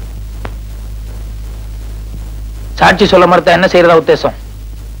 சாட்சி சொல்ல மறுத்தா என்ன செய்யறதா உத்தேசம்?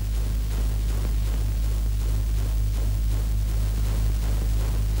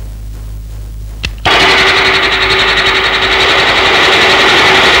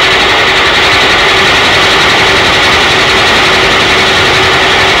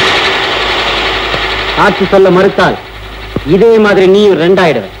 சாட்சி சொல்ல மறுத்தால் இதே மாதிரி நீயும் 2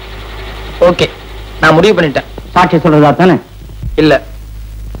 ஆயிடுவேன். ஓகே, நான் முடிவு பண்ணிட்டேன். சாட்சி சொல்றதா தானே? இல்ல,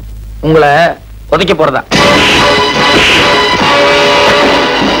 உங்களை உதைக்க போறதா.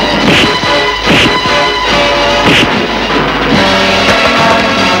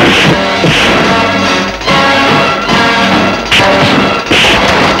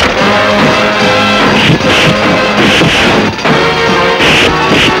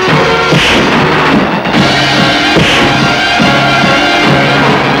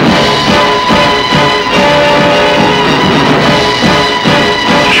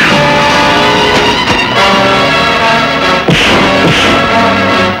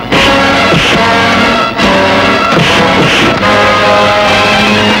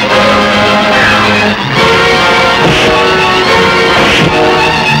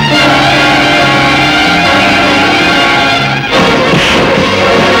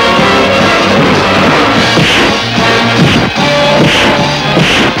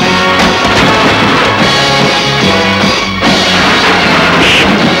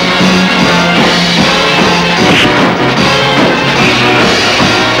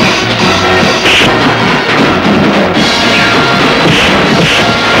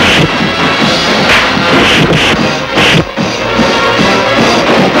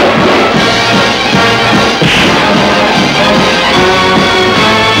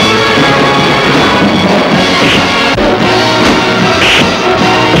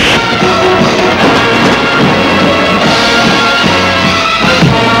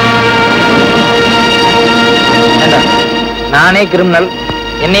 நானே கிரிமினல்,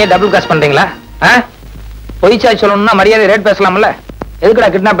 என்னையே டபுள் காஸ் பண்றீங்களா? பொய் சாட்சி சொல்லணும்னா மரியாதை ரேட் பேசலாம்ல. எதுக்குடா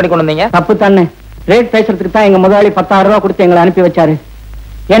கிட்னாப் பண்ணி கொண்டு வந்தீங்க? தப்பு தானே. ரேட் பேசுறதுக்கு தான் எங்க முதலாளி 10,000 ரூபாய் கொடுத்து எங்களை அனுப்பி வச்சாரு.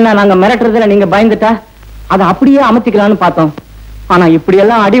 ஏன்னா நாங்க மிரட்டுறதுல நீங்க பயந்துட்டா அதை அப்படியே அமர்த்திக்கலாம்னு பார்த்தோம். ஆனா இப்படி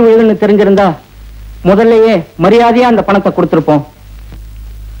எல்லாம் அடி விழுதுன்னு தெரிஞ்சிருந்தா முதல்லயே மரியாதையா அந்த பணத்தை கொடுத்திருப்போம்.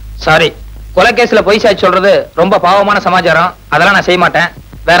 சாரி, கொலை கேஸ்ல பொய் சாட்சி சொல்றது ரொம்ப பாவமான சமாச்சாரம். அதெல்லாம் நான் செய்ய மாட்டேன்.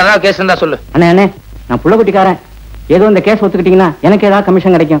 வேற ஏதாவது கேஸ் இருந்தா சொல்லு. அண்ணே அண்ணே, நான் புள்ள குட்டிக்காரன். ஏதோ இந்த கேஸ் ஒத்துக்கிட்டீங்கன்னா எனக்கு ஏதாவது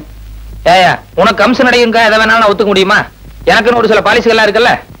கமிஷன் கிடைக்கும். ஏயா, உனக்கு கமிஷன் அடையுங்க, எதை வேணாலும் நான் ஒத்துக்க முடியுமா? எனக்குன்னு ஒரு சில பாலிசிகள்லாம்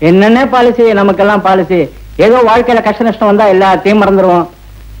இருக்குல்ல. என்னென்ன பாலிசி? நமக்கெல்லாம் பாலிசி. ஏதோ வாழ்க்கையில கஷ்ட நஷ்டம் வந்தா எல்லாத்தையும் மறந்துடுவோம்.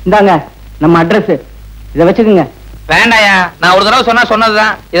 இந்தாங்க நம்ம அட்ரஸ், இதை வச்சுக்கோங்க. வேண்டாயா, நான் ஒரு தடவை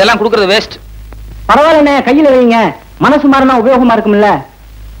சொன்னதுதான். இதெல்லாம் கொடுக்கறது வேஸ்ட். பரவாயில்லண்ணே, கையில வைங்க. மனசு மாறினா உபயோகமா இருக்கும்ல.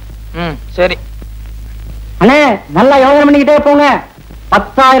 சரி அண்ணே, நல்லா யோசனை பண்ணிக்கிட்டே போங்க.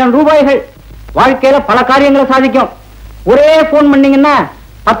 10,000 ரூபாய்கள் வாழ்க்கையில பல காரியங்களை சாதிக்கும். ஒரே போன் பண்ணீங்கன்னா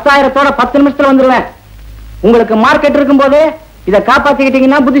 10,000-தோட 10 நிமிஷத்துல வந்துருவேன். உங்களுக்கு மார்க்கெட் இருக்கும் போதே இதை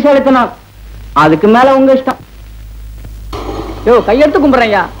காப்பாத்திக்கிட்டீங்கன்னா புத்திசாலித்தனம். அதுக்கு மேல உங்க இஷ்டம். யோ, கையெடுத்து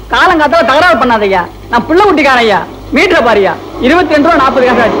கும்பிடுறேன். காலங்காத்தால தகராறு பண்ணாதையா. நான் புள்ள குட்டிக்காரையா. மீட்டரை பாரியா. 22 ரூபா 40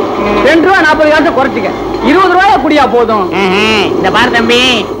 காசு ஆச்சு. 2 ரூபா 40 காசு குறைச்சிக்க. 20 ரூபாயா குடியா போதும். இந்த பாரு தம்பி,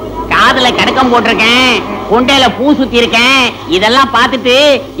 காதுல கடக்கம் போட்டிருக்கேன், கொண்டையில பூ சுத்தி இருக்கேன். இதெல்லாம் பார்த்துட்டு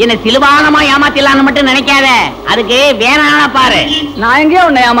என்ன சிலுவானமா ஏமாத்திடலான்னு மட்டும் நினைக்காத. அதுக்கு வேணானா பாரு. நான் எங்கேயோ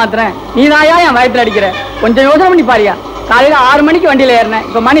உன்னை ஏமாத்துறேன், நீ தாயா என் வயத்துல அடிக்கிற. கொஞ்சம் யோசனை பண்ணி பாரியா. காலையில 6 மணிக்கு வண்டியில ஏறினேன்,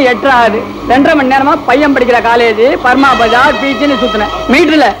 இப்ப மணி 8 ஆகுது. 2.5 மணி நேரமா பையன் படிக்கிற காலேஜ், பர்மா பஜார், பீச்சுன்னு சுத்தினேன்.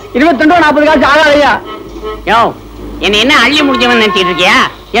 மீட்டர்ல 22 ரூபா 40 காசு ஆகாதையா. யோ, என்ன அள்ளி முடிஞ்சவன் நினைச்சிட்டு இருக்கியா?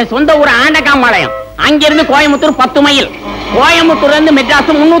 என் சொந்த ஊர் ஆண்டகாம்பாளையம். அங்கிருந்து கோயம்புத்தூர் 10 மைல். கோயம்புத்தூர்ல இருந்து மெட்ராஸ்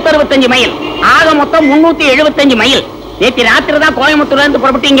 365 மைல். ஆக மொத்தம் 375 மைல். நேற்று ராத்திரி தான் கோயம்புத்தூர்ல இருந்து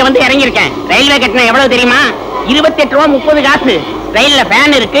புறப்பட்டு இங்க வந்து இறங்கியிருக்கேன். ரயில்வே கட்டணம் எவ்வளவு தெரியுமா? 28 ரூபா 30 காசு. ரயில்ல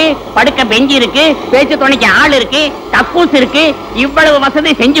ஃபேன் இருக்கு, படுக்க பெஞ்சு இருக்கு, பேச்சு துணைக்கு ஆள் இருக்கு, கக்கூஸ் இருக்கு. இவ்வளவு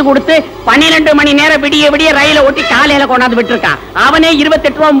வசதி செஞ்சு கொடுத்து 12 மணி நேரம் விடிய விடிய ரயில ஓட்டி காலையில கொண்டாந்து விட்டுருக்கான். அவனே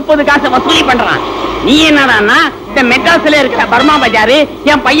 28 ரூபா 30 காசு வசூலி பண்றான். நீ என்னடான்னா இந்த மெட்ராஸ்ல இருக்கிற பர்மா பஜாரு,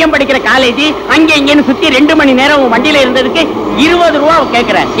 என் பையன் படிக்கிற காலேஜ், அங்க இங்கன்னு சுத்தி 2 மணி நேரம் வண்டியில இருந்ததுக்கு 20 ரூபா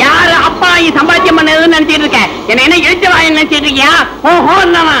கேக்குற. யாரு அப்பா சம்பாத்தியம் பண்ணதுன்னு நினைச்சிட்டு இருக்க? என்ன இழுத்து வாங்க நினைச்சிட்டு இருக்கியா? ஓஹோ,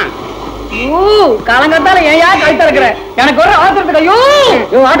 காலங்கத்தால ஏயா கழுத்த இருக்கிற? எனக்கு ஒரு அவசரத்துக்கு.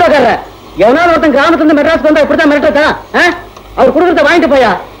 ஐயோ ஆட்டோக்காரர், எவனாவது ஒருத்தன் கிராமத்துல இருந்து மெட்ராஸ் வந்தா இப்படித்தான் மிரட்டா? அவர் குடுக்கறத வாங்கிட்டு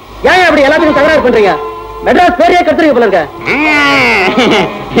போயா. ஏன் அப்படி எல்லாத்தையும் தகராறு பண்றீங்க? மெட்ராஸ் பேரையே கத்துறீங்க போல இருக்க.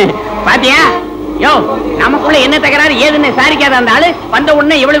 பாத்தியா? யோ, நமக்குள்ள என்ன தகராறு ஏதுன்னு சாரிக்காத அந்த ஆளு வந்த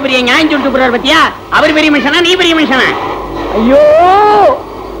உடனே எவ்வளவு பெரிய நியாயம் சொல்லிட்டு போறாரு பாத்தியா? அவர் பெரிய மனுஷனா, நீ பெரிய மனுஷனா? ஐயோ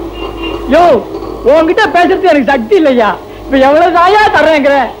யோ, உன்கிட்ட பேசுறது எனக்கு சக்தி இல்லையா. இப்ப எவ்வளவு தாயா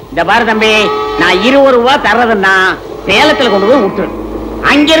தர்றேங்கிற? இந்த பாரு தம்பி, நான் 20 ரூபா தர்றதுன்னா சேலத்துல கொண்டு போய் விட்டுரு.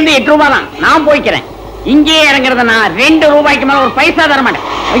 அங்கிருந்து 8 ரூபா தான் நான் போய்க்கிறேன். இங்கே இறங்குறதுன்னா 2 ரூபாய்க்கு மேல ஒரு பைசா தர மாட்டேன்.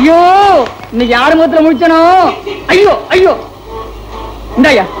 ஐயோ, இன்னைக்கு யாரு முகத்துல முடிச்சனோ? ஐயோ ஐயோ,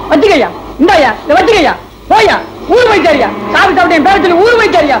 இந்தாயா வச்சுக்கையா, இந்தாயா இத வச்சுக்கையா. போயா, ஊரு போயிட்டாரியா. சாப்பிட்டு சாப்பிட்டு என் பேர சொல்லி ஊரு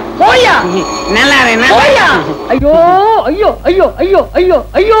போயிட்டாரியா. போயா, நல்லா போயா. ஐயோ ஐயோ ஐயோ ஐயோ ஐயோ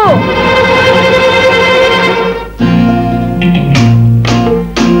ஐயோ.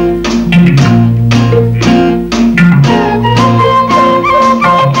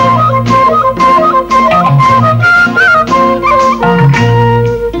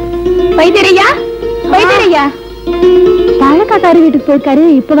 வைத்தியரையா, வைத்தியரையா, தாழக்காட்டாரு வீட்டுக்கு போயிருக்காரு,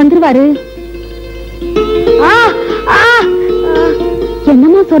 இப்ப வந்துருவாரு.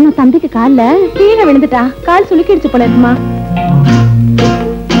 என்னமா சொன்ன? தம்பிக்கு கால்ல கீழே விழுந்துட்டா, கால் சுளுக்கிடுச்சு போல இருக்குமா.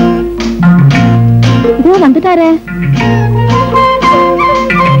 இதோ வந்துட்டாரு.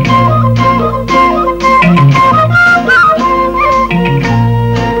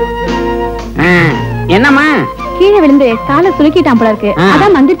 என்னம்மா? கீழே விழுந்து காலை சுளுக்கிட்டான் போல இருக்கு,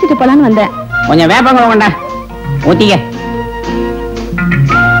 அதான் மந்திரிச்சிட்டு போலான்னு வந்தேன். கொஞ்சம் வேப்பங்க கொண்டா ஊத்திக்க.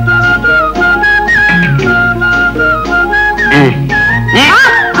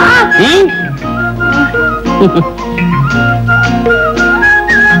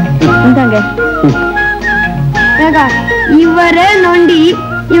 இவரே நொண்டி,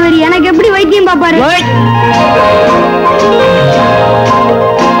 இவர் எனக்கு எப்படி வைத்தியம் பாப்பாரு?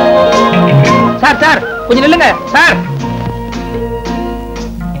 சார் சார் கொஞ்சம் நில்லுங்க சார்.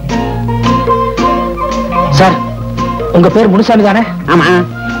 சார், உங்க பேர் முனுசாமி தானே? ஆமா.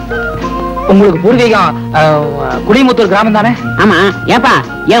 உங்களுக்கு பூர்வீகம் குடிமுத்தூர் கிராமம் தானே? ஆமா. ஏப்பா,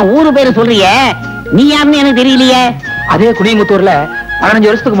 என் ஊரு பேரு சொல்றிய, நீ யாருன்னு எனக்கு தெரியலையே. அதே குடிமுத்தூர்ல 15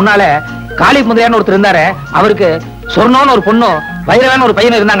 வருஷத்துக்கு முன்னால காளி முதலியார்னு ஒருத்தர் இருந்தாரு. அவருக்கு சொர்ணம்னு ஒரு பொண்ணும் வைரவன் ஒரு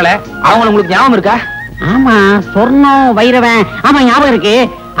பையன் இருந்தாங்களே, அவங்க உங்களுக்கு ஞாபகம் இருக்கா? ஆமா, சொர்ணம் வைரவன், ஆமா ஞாபகம் இருக்கு.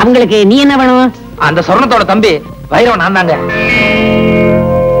 அவங்களுக்கு நீ என்ன வேணும்? அந்த சொர்ணத்தோட தம்பி வைரவன் நான் தாங்க.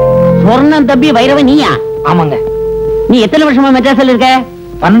 சொர்ணம் தம்பி வைரவன் நீயா? ஆமாங்க. நீ எத்தனை வருஷமா மெட்ராஸ்ல இருக்க?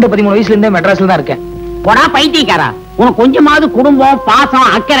 12-13 வயசுல இருந்தே மெட்ராஸ்ல தான் இருக்கேன். போடா பைத்தியக்காரா, உனக்கு கொஞ்சமாவது குடும்பம்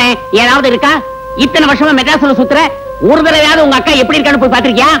பாசம் அக்கறை ஏதாவது இருக்கா? இத்தனை வருஷமா மெட்ராஸ்ல சுத்துற, ஒரு தடவையாவது உங்க அக்கா எப்படி இருக்கான்னு போய்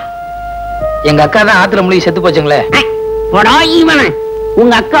பாத்திருக்கியா? எங்க அக்கா தான் ஆத்துல மூழ்கி செத்து போச்சுங்களே.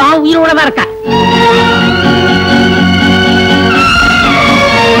 உங்க அக்கா உயிரோட தான் இருக்கா.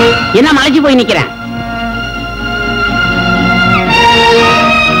 என்ன மலைச்சு போய் நிக்கிறேன்?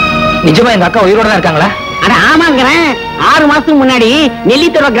 நிஜமா எங்க அக்கா உயிரோட தான் இருக்காங்களா? அட ஆமாங்கிறேன். 6 மாசத்துக்கு முன்னாடி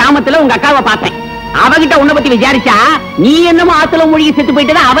நெல்லித்தோட கிராமத்துல உங்க அக்காவை பார்த்தேன். அவகிட்ட உன்னை பத்தி விசாரிச்சா நீ என்னமோ ஆத்துல மூழ்கி செத்து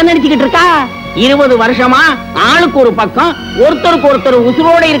போயிட்டு அவன் நினைச்சுக்கிட்டு இருக்கா. 20 வருஷமா ஆளுக்கு ஒரு பக்கம் ஒருத்தருக்கு ஒருத்தர்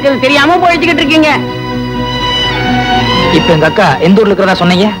உசுரோட இருக்கிறது தெரியாம போயிச்சுக்கிட்டு இருக்கீங்க. இப்ப எங்க அக்கா எந்த ஊர்ல இருக்கிறதா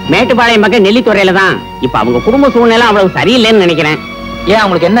சொன்னீங்க? மேட்டுப்பாளையம் பக்கம் நெல்லித்துறையில தான். இப்ப அவங்க குடும்ப சூழ்நிலை அவ்வளவு சரியில்லைன்னு நினைக்கிறேன். ஏன்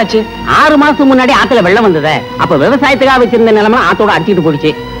அவங்களுக்கு என்னாச்சு? 6 மாசம் முன்னாடி ஆத்துல வெள்ளம் வந்தது. அப்ப விவசாயத்துக்காக வச்சிருந்த நிலைமை ஆத்தோட அடிச்சுட்டு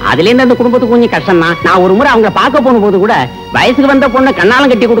போயிடுச்சு. அதுல இருந்து அந்த குடும்பத்துக்கு கொஞ்சம் கஷ்டம் தான். நான் ஒரு முறை அவங்க பார்க்க போன போது கூட வயசுக்கு வந்த பொண்ணை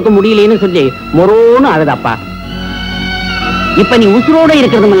கண்ணாலம் கட்டி கொடுக்க முடியலன்னு சொல்லி மொரோன்னு அழுதப்பா. இப்ப நீ உசுரோட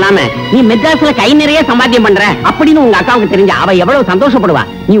இருக்கிறதும் இல்லாம நீ மெட்ராஸ்ல கை நிறைய சம்பாத்தியம் பண்ற அப்படின்னு உங்க அக்காவுக்கு தெரிஞ்ச அவ எவ்வளவு சந்தோஷப்படுவா.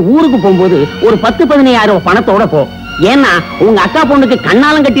 நீ ஊருக்கு போகும்போது ஒரு 10-15,000 பணத்தோட போ. ஏன்னா உங்க அக்கா பொண்ணுக்கு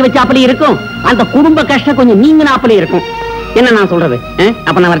கண்ணாலம் கட்டி வச்சாப்படி இருக்கும். அந்த குடும்ப கஷ்டம் கொஞ்சம் நீங்கினாப்படி இருக்கும். என்ன நான் சொல்றது?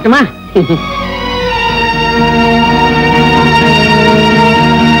 அப்ப நான் வரட்டுமா?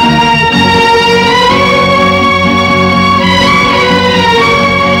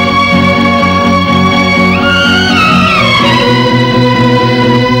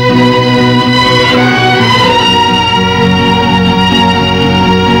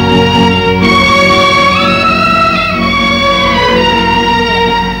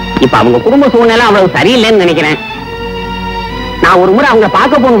 இப்ப அவங்க குடும்ப சூழ்நிலை அவ்வளவு சரியில்லைன்னு நினைக்கிறேன். நான் ஒரு முறை அவங்க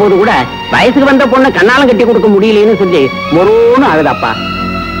பார்க்க போகும்போது கூட வயசுக்கு வந்த பொண்ணை கண்ணாலம் கட்டி கொடுக்க முடியலன்னு சொல்லி மொரோன்னு அழுதப்பா.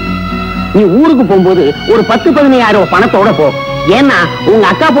 நீ ஊருக்கு போகும்போது ஒரு 10-15,000 பணத்தோட போ. ஏன்னா உங்க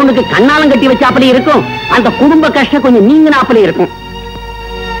அக்கா பொண்ணுக்கு கண்ணாலம் கட்டி வச்சாப்படி இருக்கும். அந்த குடும்ப கஷ்டம் கொஞ்சம் நீங்கினாப்படி இருக்கும்.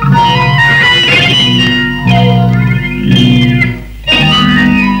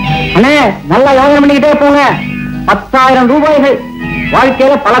 அண்ணே நல்லா யோசனை பண்ணிக்கிட்டே போங்க. 10,000 ரூபாய்கள்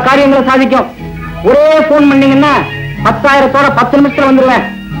வாழ்க்கையில பல காரியங்களை சாதிக்கும். ஒரே போன் பண்ணீங்கன்னா 10,000தோட 10 நிமிஷத்துல வந்துருவேன்.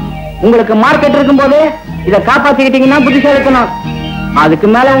 உங்களுக்கு மார்க்கெட் இருக்கும் போது இதை காப்பாத்திக்கிட்டீங்கன்னா புத்திசாலித்தனம். அதுக்கு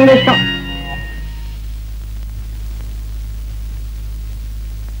மேல உங்க இஷ்டம்.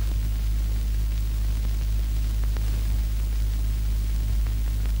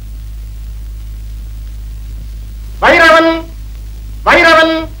 வைரவன்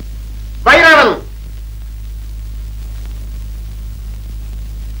வைரவன் வைரவன்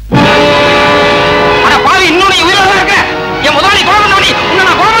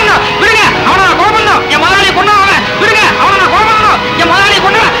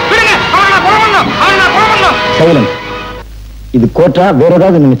இது கோட்டா வேற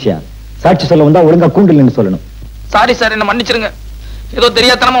ஏதாவது நினைச்சியா? சாட்சி சொல்ல வந்தா ஒழுங்கா கூண்டில் சொல்லணும். சாரி சார், என்ன மன்னிச்சிருங்க. ஏதோ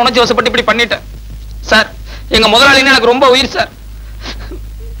தெரியாதனமா உணர்ச்சி வசப்பட்டு இப்படி பண்ணிட்டேன் சார். எங்க முதலாளின்னு எனக்கு ரொம்ப உயிர் சார்.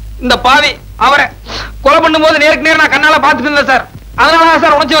 இந்த பாவி அவரை கொலை பண்ணும் போது நேருக்கு நேரம் நான் கண்ணால பாத்துட்டு இருந்தேன் சார். அதனாலதான்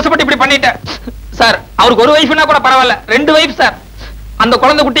சார் உணர்ச்சி வசப்பட்டு இப்படி பண்ணிட்டேன் சார். அவருக்கு ஒரு வைஃப்னா கூட பரவாயில்ல, 2 வைஃப் சார். அந்த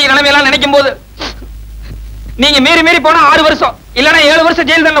குழந்தை குட்டி நிலைமையெல்லாம் நினைக்கும் போது நீங்க மீறி மீறி போனா 6 வருஷம் இல்லன்னா 7 வருஷம்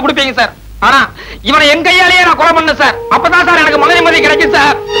ஜெயில் தண்டனை கொடுப்பீங்க சார். ஆனா இவனை என் கையாலேயே நான் கொலை பண்ண சார். அப்பதான் சார் எனக்கு மன நிம்மதி கிடைக்கும்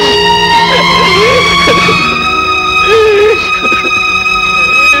சார்.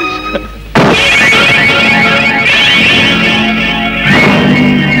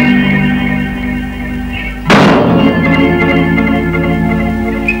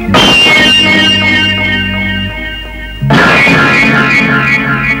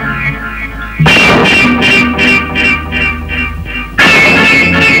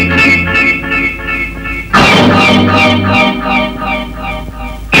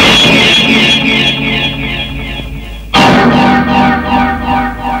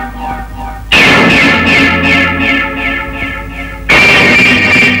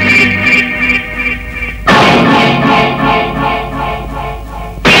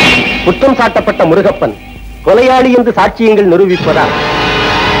 குற்றம் சாட்டப்பட்ட முருகப்பன் கொலையாளி என்று சாட்சியங்கள் நிரூபிப்பதால்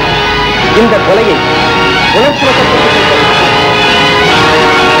இந்த கொலையை உணர்ச்சி வசப்பட்டு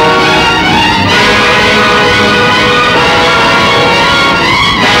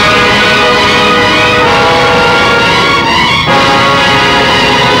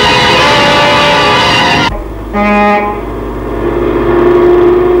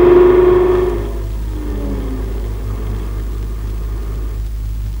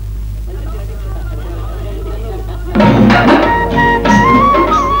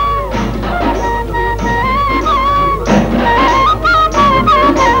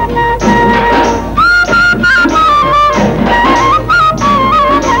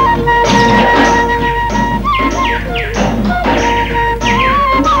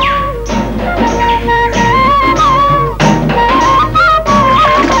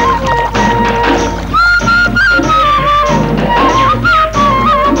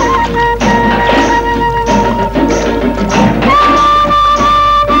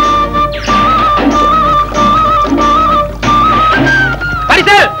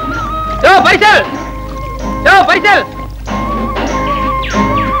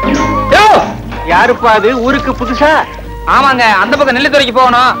யாருப்பா அது? ஊருக்கு புதுசா? ஆமாங்க, அந்த பக்கம் நெல்லித்துறைக்கு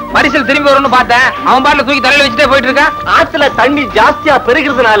போகணும், பரிசல் திரும்பி வரும்னு பார்த்தேன். அவன் பாட்டுல தூக்கி தலையில வச்சுட்டே போயிட்டு இருக்கான். ஆத்துல தண்ணி ஜாஸ்தியா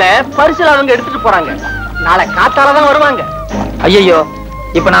பெருகிறதுனால பரிசல் அவங்க எடுத்துட்டு போறாங்க. நாளை காத்தாலதான் வருவாங்க. ஐயோ,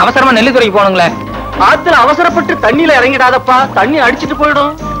 இப்ப நான் அவசரமா நெல்லித்துறைக்கு போகணுங்களே. ஆத்துல அவசரப்பட்டு தண்ணியில இறங்கிடாதப்பா, தண்ணி அடிச்சிட்டு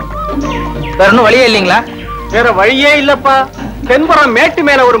போயிடும். வேற ஒன்னும் வழியே இல்லைங்களா? வேற வழியே இல்லப்பா. தென்புறம் மேட்டு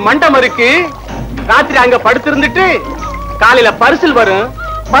மேல ஒரு மண்டபம் இருக்கு. ராத்திரி அங்க படுத்திருந்துட்டு காலையில பரிசல் வரும்,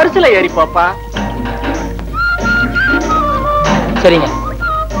 பரிசல ஏறிப்பாப்பா. சரிங்க.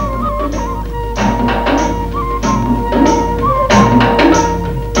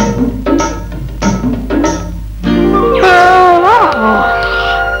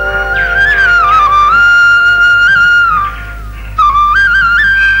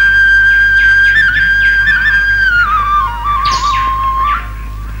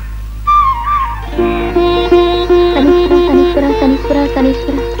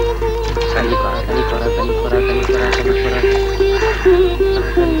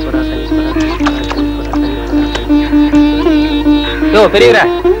 பெரியவரா,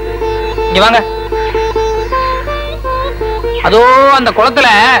 இங்க வாங்க. அதோ அந்த குளத்துல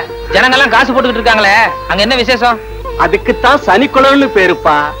ஜனங்கெல்லாம் காசு போட்டுக்கிட்டு இருக்காங்களே, அங்க என்ன விசேஷம்? அதுக்குத்தான் சனிக்குளம்னு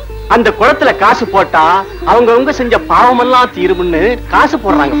பேருப்பா. அந்த குளத்துல காசு போட்டா அவங்க செஞ்ச பாவமெல்லாம் தீரும்னு காசு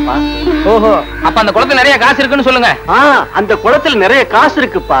போடுறாங்கப்பா. ஓஹோ, அப்ப அந்த குளத்துல நிறைய காசு இருக்குன்னு சொல்லுங்க. அந்த குளத்துல நிறைய காசு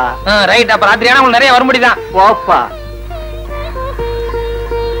இருக்குப்பா. ரைட், அப்ப ராத்திரியான உங்களுக்கு நிறைய வரும்படிதான். போப்பா.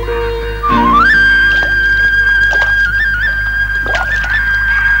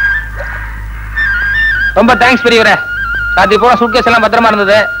 ரொம்ப தேங்க்ஸ் பெரியவரே. ராத்திரி போல சூட்கேஸ் எல்லாம் பத்திரமா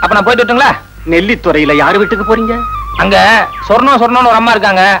இருந்தது. அப்ப நான் போயிட்டு வரட்டுங்களா? நெல்லித்துறையில யாரு வீட்டுக்கு போறீங்க? அங்க சொர்ணம்னு ஒரு அம்மா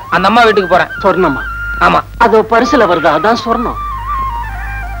இருக்காங்க, அந்த அம்மா வீட்டுக்கு போறேன். சொர்ணமா? ஆமா. அது பரிசுல வருதா? அதான் சொர்ணம்.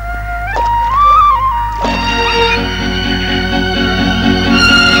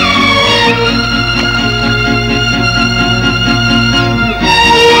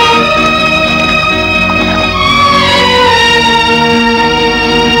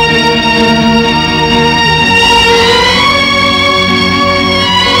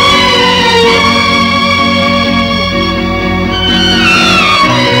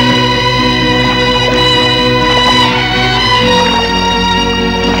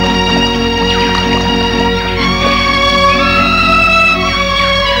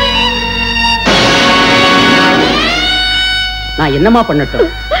 நான் என்னமா பண்ணட்டும்?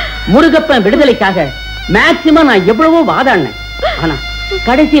 முருகப்பன் விடுதலைக்காக மேக்சிமம் நான் எவ்வளவோ வாதாடினேன். ஆனா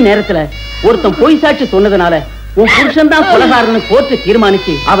கடைசி நேரத்துல ஒருத்தன் பொய் சாட்சி சொன்னதுனால உன் புருஷன் தான் கொலைகாரன்னு கோர்ட்டு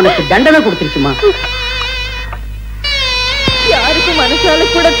தீர்மானிச்சு அவனுக்கு தண்டனை கொடுத்துருச்சுமா. யாருக்கும் மனசால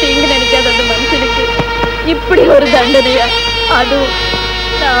கூட தீங்கு நினைக்காத அந்த மனுஷனுக்கு இப்படி ஒரு தண்டனையா? அதுவும்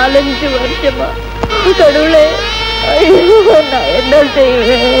 4-5 வருஷமா? கடவுளே, ஐயோ, நான் என்ன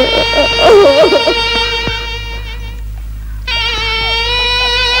செய்வேன்?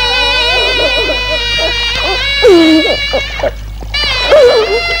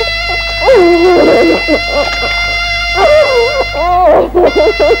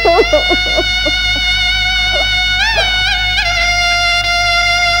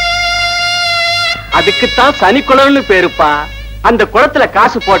 அதுக்குத்தான் சனிக்குளம்னு பேருப்பா. அந்த குளத்துல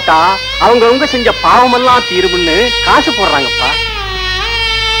காசு போட்டா அவங்க செஞ்ச பாவமெல்லாம் தீரும்னு காசு போடுறாங்கப்பா.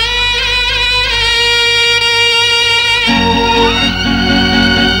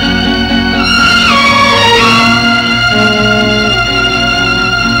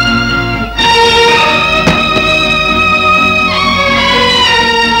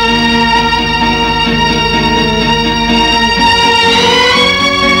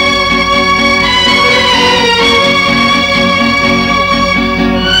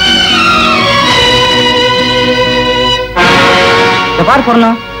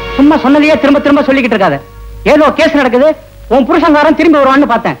 சொன்னோம், சும்மா சொன்னதையே திரும்ப திரும்ப சொல்லிக்கிட்டு இருக்காத. ஏதோ கேஸ் நடக்குது, உன் புருஷங்காரன் திரும்பி வருவான்னு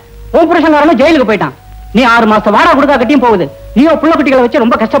பார்த்தேன். உன் புருஷங்காரனும் ஜெயிலுக்கு போயிட்டான். நீ 6 மாசம் வாடகை கொடுத்தா கட்டியும் போகுது. நீயோ புள்ள குட்டிகளை வச்சு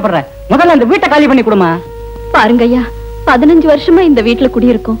ரொம்ப கஷ்டப்படுற. முதல்ல இந்த வீட்டை காலி பண்ணி கொடுமா. பாருங்க ஐயா, 15 வருஷமா இந்த வீட்டுல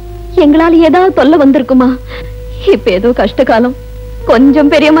குடியிருக்கோம். எங்களால ஏதாவது தொல்லை வந்திருக்குமா? இப்ப ஏதோ கஷ்ட காலம்,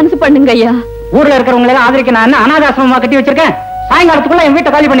 கொஞ்சம் பெரிய மனசு பண்ணுங்க ஐயா. ஊர்ல இருக்கிறவங்க எல்லாம் ஆதரிக்க நான் என்ன அனாதாசிரமமா கட்டி வச்சிருக்கேன்? சாயங்காலத்துக்குள்ள என்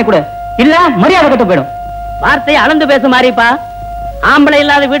வீட்டை காலி பண்ணி கொடு, இல்ல மரியாதை கட்டு போயிடும். வார்த்தையை அளந்து பேச மாறிப்பா. ஆம்பளை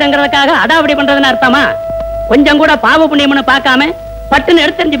இல்லாத வீடுங்கிறதுக்காக அடாவடி பண்றதுன்னு அர்த்தமா? கொஞ்சம் கூட பாவ புண்ணியம்னு பார்க்காம பட்டுன்னு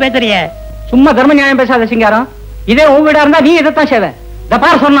எடுத்தறிஞ்சு பேசுறிய. சும்மா தர்ம நியாயம் பேசாத சிங்காரம். இதே உன் வீடா இருந்தா நீ இதைத்தான் செய்வ. இந்த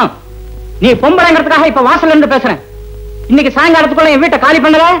பாரு சொன்னோம், நீ பொம்பளைங்கிறதுக்காக இப்ப வாசல்ல இருந்து பேசுறேன். இன்னைக்கு சாயங்காலத்துக்குள்ள என் வீட்டை காலி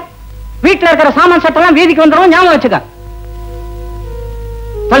பண்ணல, வீட்டுல இருக்கிற சாமான் சட்டெல்லாம் வீதிக்கு வந்துடும், ஞாபகம் வச்சுக்க.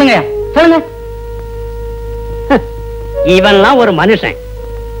 சொல்லுங்க சொல்லுங்க. இவன்லாம் ஒரு மனுஷன்.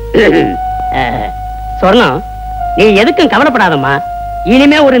 சொர்ணம், நீ எதுக்கும் கவலைப்படாதம்மா.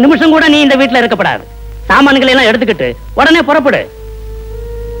 இனிமே ஒரு நிமிஷம் கூட நீ இந்த வீட்டுல இருக்கப்படாது. சாமான்களை எல்லாம் எடுத்துக்கிட்டு உடனே புறப்படு.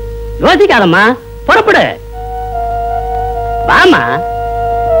 யோசிக்காதம்மா, புறப்படு. வாமா.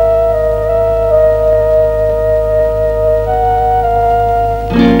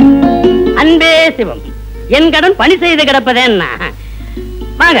 அன்பே சிவம், என் கடன் பணி செய்து கிடப்பதேன்னா.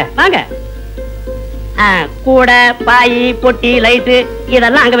 வாங்க வாங்க. கூட பாய் பொட்டி லைட்டு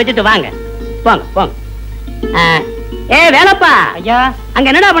இதெல்லாம் அங்க வச்சுட்டு வாங்க. போங்க போங்க. வேலப்பா, ஐயா அங்க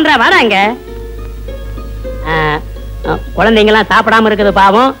என்னடா பண்ற? வராங்க. குழந்தைங்க எல்லாம் சாப்பிடாம இருக்குது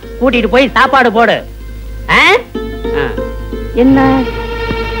பாவம், கூட்டிட்டு போய் சாப்பாடு போடு. என்ன?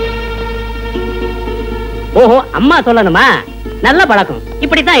 ஓஹோ, அம்மா சொல்லணுமா? நல்ல பழக்கம்,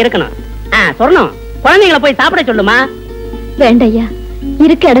 இப்படித்தான் இருக்கணும். சொல்லணும், குழந்தைங்களை போய் சாப்பிட சொல்லுமா. வேண்டையா,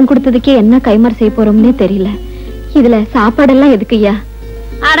 இருக்க இடம் கொடுத்ததுக்கே என்ன கைமாறு செய்ய போறோம்னே தெரியல. இதுல சாப்பாடெல்லாம் எதுக்குய்யா?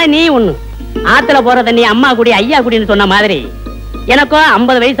 ஆட நீ ஒண்ணு, ஆத்துல போற தண்ணி அம்மா குடி ஐயா குடின்னு சொன்ன மாதிரி எனக்கும்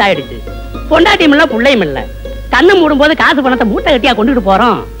 50 வயசு ஆயிடுச்சு. பொண்டாட்டியும் இல்ல புள்ளையும் இல்ல. கண்ணு மூடும் போது காசு பணத்தை மூட்டை கட்டியா கொண்டுட்டு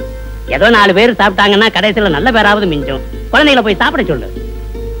போறோம். ஏதோ 4 பேர் சாப்பிட்டாங்கன்னா கடைசியில நல்ல பேராவது மிஞ்சும். குழந்தைகளை போய் சாப்பிட சொல்லு.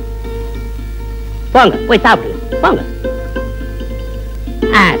 போங்க போய் சாப்பிடு போங்க.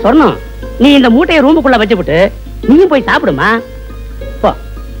 சொன்னோம், நீ இந்த மூட்டையை ரூமுக்குள்ள வச்சுவிட்டு நீயும் போய் சாப்பிடுமா. போ.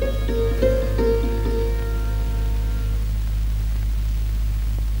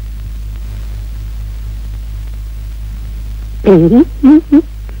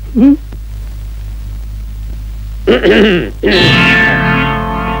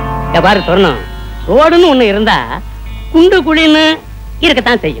 பாரு சொன்னோம், ரோடுன்னு ஒண்ணு இருந்தா குண்டு குழின்னு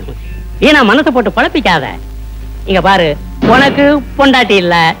இருக்கத்தான் செய்யும். ஏன்னா மனசை போட்டு பழப்பிக்காத. இங்க பாரு, உனக்கு பொண்டாட்டி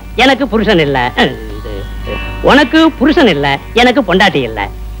இல்ல, எனக்கு புருஷன் இல்ல. உனக்கு புருஷன் இல்ல, எனக்கு பொண்டாட்டி இல்ல.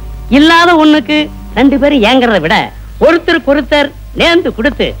 இல்லாத ஒண்ணுக்கு 2 பேரும் ஏங்கறத விட ஒருத்தருக்கு ஒருத்தர் நேர்ந்து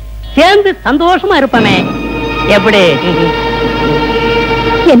கொடுத்து சேர்ந்து சந்தோஷமா இருப்பமே. எப்படி?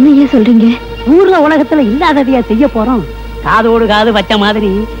 என்னையா சொல்றீங்க? ஊர்ல உலகத்துல இல்லாததையா செய்ய போறோம். காதோடு காது வச்ச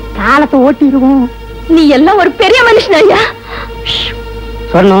மாதிரி காலத்தை ஓட்டிடுவோம். நீ எல்லாம் ஒரு பெரிய மனுஷன் ஐயா.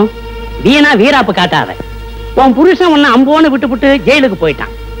 சொன்னோம், வீணா வீராப்பு காட்டாத. உன் புருஷன் உன்னை அம்போன்னு விட்டு ஜெயிலுக்கு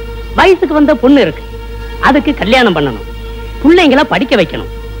போயிட்டான். வயசுக்கு வந்த பொண்ணு இருக்கு, அதுக்கு கல்யாணம் பண்ணணும், பிள்ளைங்களை படிக்க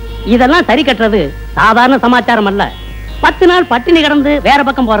வைக்கணும். இதெல்லாம் சரி கட்டுறது சாதாரண சமாச்சாரம் அல்ல. 10 நாள் பட்டினி கிடந்து வேற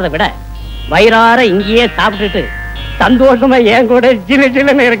பக்கம் போறதை விட வயிறார இங்கேயே சாப்பிட்டுட்டு சந்தோஷமா என் கூட ஜிலு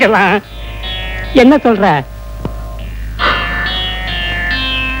ஜிலுன்னு இருக்கலாம். என்ன சொல்ற?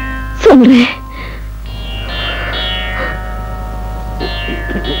 சொல்றேன்.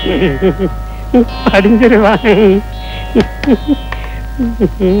 படிஞ்சிருவான்.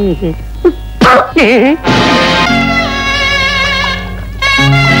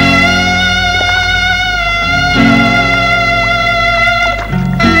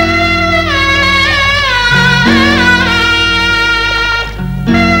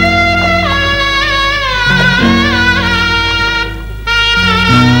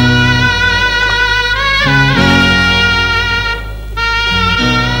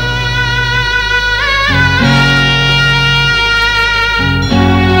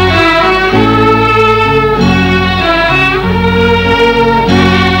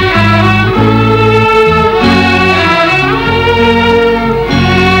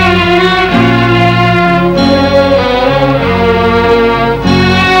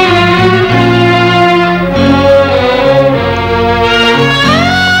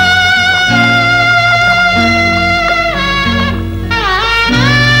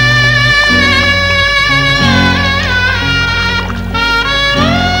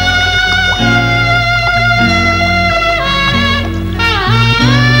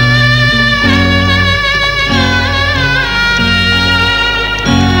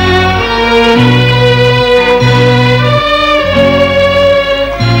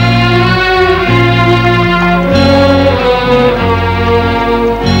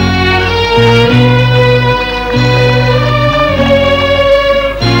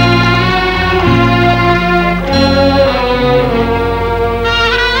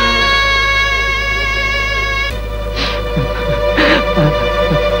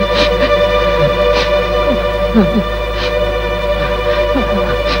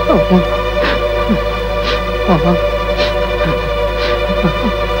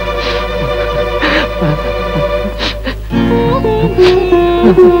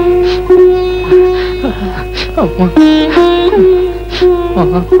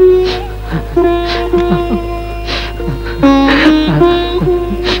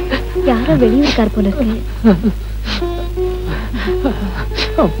 யாரோ வெளியூர்கார் போல இருக்கு.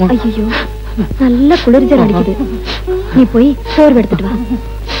 ஐயோ, நல்ல குளிர்ஜல் அடிக்குது. நீ போய் சோறு எடுத்துட்டு வா.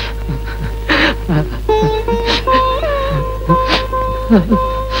 கொஞ்சம்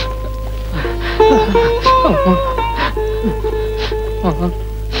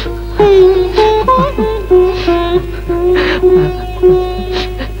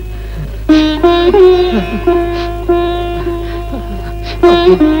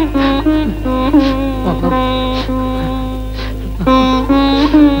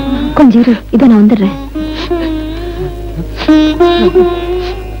இரு, இதை நான் வந்துடுறேன்.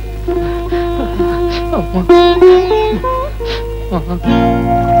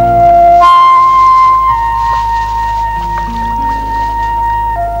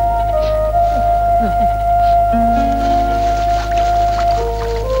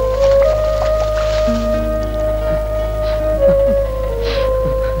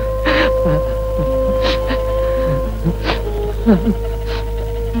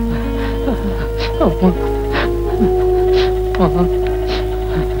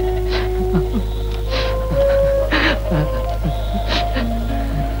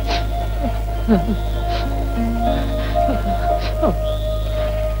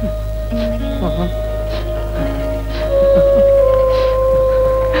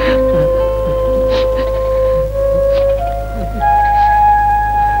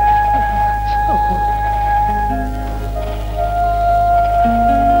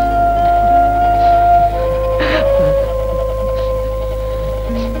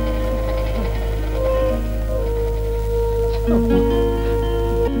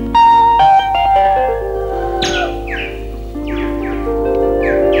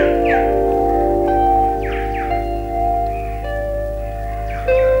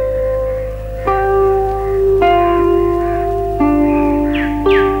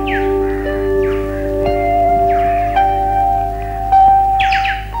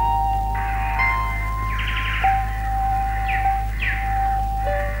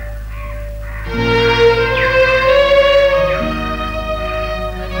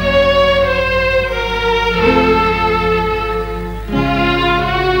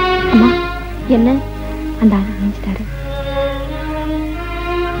 என்ன அந்த ஆளு நினைச்சிட்டாரு.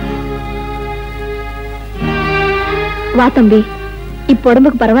 வா தம்பி, இப்ப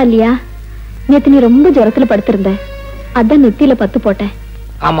உடம்புக்கு பரவாயில்லையா? நேத்து நீ ரொம்ப ஜுரத்துல படுத்திருந்த, அதான் நெத்தியில பத்து போட்டேன்.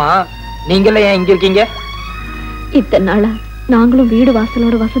 ஆமா, நீங்களே ஏன் இங்க இருக்கீங்க? இத்தனை நாளா நாங்களும் வீடு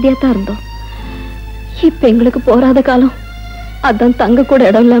வாசலோட வசதியா தான் இருந்தோம். இப்ப எங்களுக்கு போராத காலம், அதான் தங்க கூட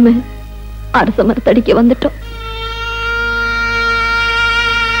இடம் இல்லாம அரச மரத்தடிக்க வந்துட்டோம்.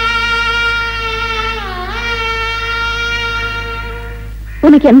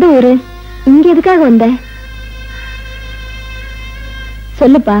 உனக்கு எந்த ஊரு? இங்க எதுக்காக வந்த?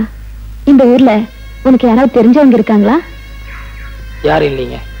 சொல்லுப்பா. இந்த ஊர்ல உனக்கு யாராவது தெரிஞ்சவங்க இருக்காங்களா? யாரும்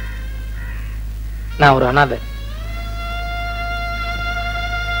இல்லைங்க, நான் ஒரு அனாதை.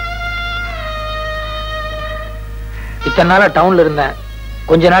 இத்தனை நாளா டவுன்ல இருந்தேன்,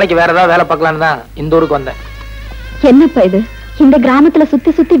 கொஞ்ச நாளைக்கு வேற ஏதாவது வேலை பார்க்கலான்னு தான் இந்த ஊருக்கு வந்தேன். என்னப்பா இது? இந்த கிராமத்துல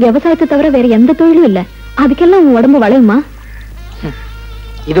சுத்தி சுத்தி விவசாயத்தை தவிர வேற எந்த தொழிலும் இல்ல, அதுக்கெல்லாம் உன் உடம்பு வளையுமா?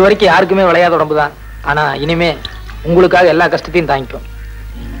 இது வரைக்கும் யாருக்குமே விளையாத உடம்புதான், ஆனா இனிமே உங்களுக்காக எல்லா கஷ்டத்தையும் தாங்கிக்கும்.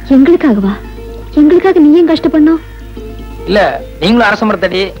 எங்களுக்காகவா? எங்களுக்காக நீ ஏன் கஷ்டப்படணும்? இல்ல, நீங்களும் அரச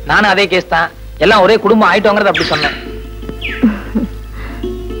மரத்தடி, நானும் அதே கேஸ் தான், எல்லாம் ஒரே குடும்பம் ஆயிட்டோங்கிறது அப்படி சொன்னேன்.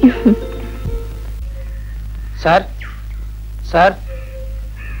 Sir sir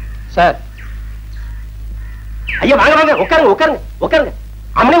sir. ஐயா வாங்க வாங்க, உட்காருங்க உட்காருங்க உட்காருங்க.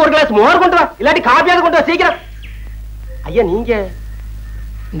 அம்மனே ஒரு கிளாஸ் மோர் கொண்டு வா, இல்லாட்டி காப்பியாவது கொண்டு வா சீக்கிரம். ஐயா நீங்க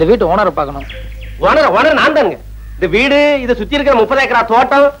இந்த வீட்டு ஓனரை பார்க்கணும். ஓனர் நான் தானுங்க. இந்த வீடு, இதை சுத்தி இருக்கிற 30 ஏக்கரா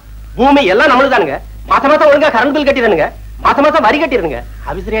தோட்டம், பூமி எல்லாம் நம்மளுக்கு தானுங்க. மாசம் மாசம் ஒழுங்கா கரண்ட் பில் கட்டிடுங்க, மாசம் மாசம் வரி கட்டிடுங்க.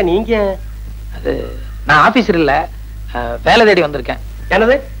 ஆபீசரியா நீங்க? அது நான் ஆபீசர் இல்ல, வேலை தேடி வந்திருக்கேன்.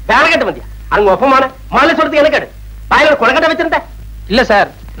 என்னது வேலை கட்ட வந்தியா? அங்க ஒப்பமான மாலை சொல்றதுக்கு எனக்கு வாயில கொலக்கட்டை வச்சிருந்தேன். இல்ல சார்,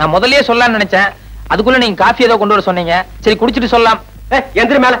 நான் முதல்லயே சொல்லலாம்னு நினைச்சேன், அதுக்குள்ள நீங்க காஃபி ஏதோ கொண்டு வர சொன்னீங்க, சரி குடிச்சிட்டு சொல்லலாம்.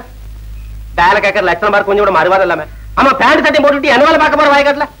 எந்திரி மேல. வேலை கேட்கற லட்சணம் பாரு, கொஞ்சம் கூட மறுவாதம் இல்லாம. ஆமா, பேண்ட் சட்டையும் போட்டுட்டு என்ன வேலை பார்க்க போற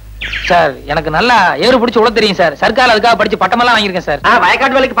வயக்காட்டுல? சார் எனக்கு நல்லா ஏறு பிடிச்சு உள்ள தெரியும் சார், சர்க்கார் அதுக்காக படிச்சு பட்டமெல்லாம் வாங்கியிருக்கேன் சார்.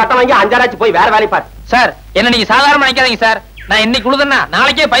 வயக்காட்டு வேலைக்கு பட்டம் வாங்கி 5 ஆச்சு, போய் வேற வேலை பாரு. சார் என்ன நீங்க சாதாரணமா நினைக்காதீங்க சார், நான் இன்னைக்கு உழுதுன்னா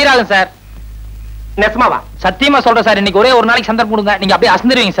நாளைக்கே பயிராகும் சார். நெசமாவா? சத்தியமா சொல்றேன் சார், இன்னைக்கு ஒரே ஒரு நாளைக்கு சந்தர்ப்பம் கொடுங்க, நீங்க அப்படியே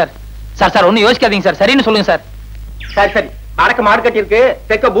அசந்துருவீங்க சார். சார் சார் ஒன்னும் யோசிக்காதீங்க சார், சரின்னு சொல்லுங்க சார். சரி சரி, வடக்கு மாடு கட்டி இருக்கு,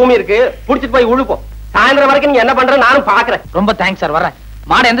 தெற்க பூமி இருக்கு, புடிச்சிட்டு போய் உழுப்போம். சாயந்தரம் வரைக்கும் நீங்க என்ன பண்ற நானும் பாக்குறேன். ரொம்ப தேங்க்ஸ் சார், வரேன்.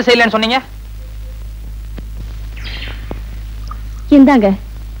 மாடு எந்த சைடுலன்னு சொன்னீங்க? இந்தாங்க.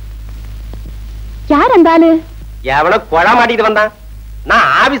 யார் அந்த ஆளு? எவனோ கொலை மாட்டிட்டு வந்தான். நான்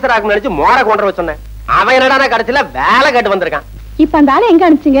ஆபீசர் ஆகும் நினைச்சு மோர கொண்டு வர சொன்னேன். அவன் என்னடா கடைசியில வேலை கேட்டு வந்திருக்கான். இப்ப அந்த ஆளு எங்க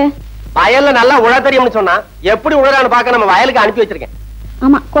அனுப்பிச்சீங்க? வயல்ல நல்லா உழ தெரியும்னு சொன்னா, எப்படி உழறான்னு பாக்க நம்ம வயலுக்கு அனுப்பி வச்சிருக்கேன்.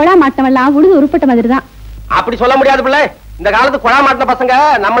 ஆமா, கொழா மாட்டவெல்லாம் உழுது உருப்பட்ட மாதிரி தான். அப்படி சொல்ல முடியாது பிள்ளை. இந்த காலத்து குழா மாட்டின பசங்க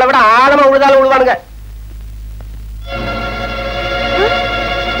நம்மளை விட ஆழமா உழுதாலும் உழுவானுங்க.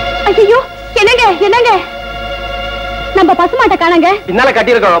 ஐயோ, என்னங்க என்னங்க, நம்ம பசுமாட்டை காணங்க. பின்னால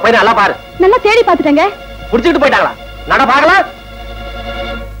கட்டி இருக்கோம், போய் நல்லா பாரு. நல்லா தேடி பாத்துட்டேங்க. குடிச்சுட்டு போயிட்டாங்களா? நட பாக்கலாம்.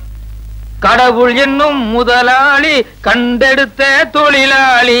 கடவுள் என்னும் முதலாளி, கண்டெடுத்த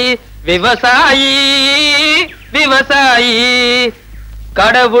தொழிலாளி, விவசாயி விவசாயி.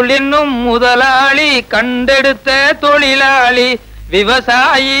 கடவுள் என்னும் முதலாளி, கண்டெடுத்த தொழிலாளி,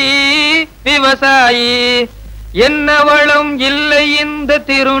 விவசாயி விவசாயி. என்ன வளம் இல்லை இந்த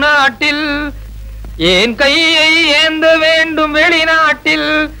திருநாட்டில், ஏன் கையை ஏந்த வேண்டும் வெளிநாட்டில்.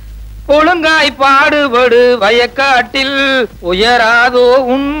 ஒழுங்காய் பாடுபடு வயக்காட்டில், உயராதோ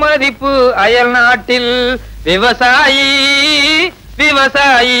உன்மதிப்பு அயல் நாட்டில். விவசாயி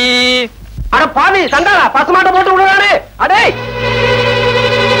விவசாயி. அட பாவி சண்டாளா, பசுமாட்டை போட்டு விடுறாரு. அடே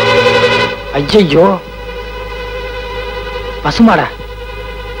ஐயோ, பசுமாடா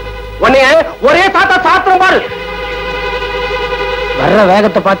உன்னைய ஒரே தாத்தா சாத்திரம் பாரு. வர்ற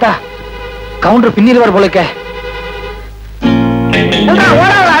வேகத்தை பார்த்தா கவுண்டர் பின்னில் வர போலக்க.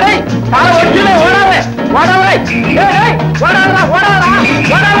 ஓடாத அடே, பால ஒடிச்சுல ஓடாத ஓடாத. ஏய் ஓடாதடா ஓடாதடா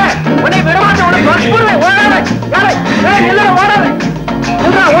ஓடாத. உன்னை விடமாட்டேன், உன்னை கொல்லுவேன். ஓடாத ஏய் ஏய் இல்ல ஓடாத.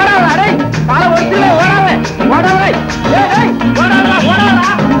 இல்லடா ஓடாத அடே, பால ஒடிச்சுல ஓடாத ஓடாத. ஏய் ஓடாதடா ஓடாதடா.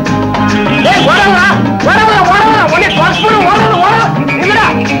 ஏய் ஓடாதடா ஓடாத ஓடாத. உன்னை கொல்லுவேன். ஓடாத ஓடாத. இல்லடா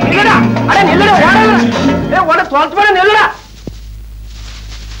இல்லடா அடே இல்லடா ஓடாத. ஏய் உன்னை கொல்லுவேன். இல்லடா.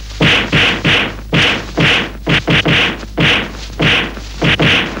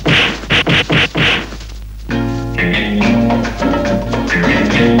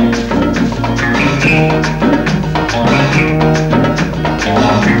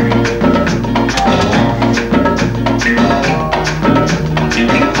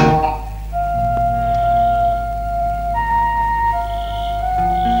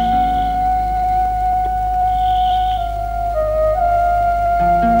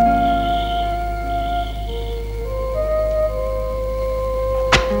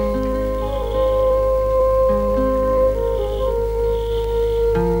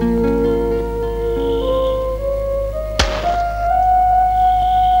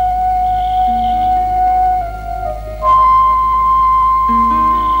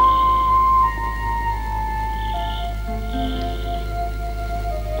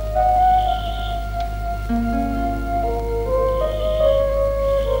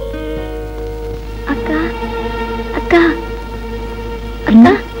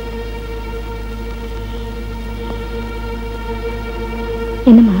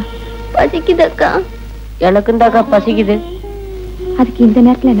 என்னம்மா பசிக்குது அக்கா? எனக்கு தாக்கா பசிக்குது. அதுக்கு இந்த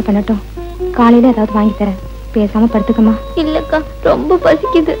நேரத்துல என்ன பண்ணட்டும்? காலையில ஏதாவது வாங்கி தரேன், பேசாம படுத்துக்கமா. இல்லக்கா, ரொம்ப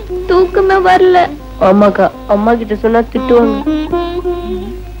பசிக்குது, தூக்கமே வரல. ஆமாக்கா, அம்மா கிட்ட சொன்னா திட்டுவாங்க.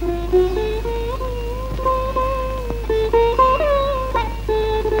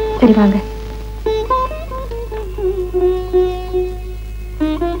 சரி வாங்க.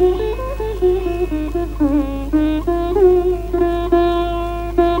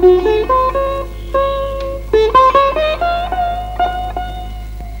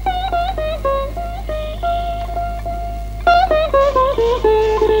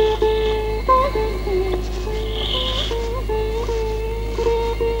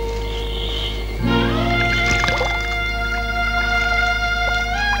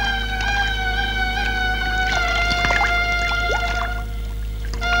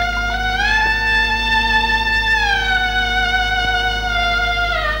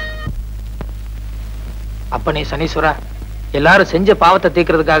 அப்பனே சனீஸ்வரா, எல்லாரும் செஞ்ச பாவத்தை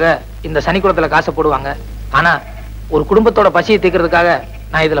தீர்க்கிறதுக்காக இந்த சனிக்குளத்துல காசை போடுவாங்க. ஆனா ஒரு குடும்பத்தோட பசியை தீர்க்கிறதுக்காக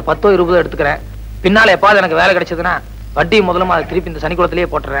நான் இதுல 10 20 எடுத்துக்கிறேன். பின்னால எப்பாவது எனக்கு வேலை கிடைச்சதுன்னா வட்டி முதலமா அதை திருப்பி இந்த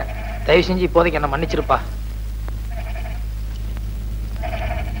சனிக்குளத்திலேயே போட்டுறேன். தயவு செஞ்சு இப்போதைக்கு என்ன மன்னிச்சிருப்பா.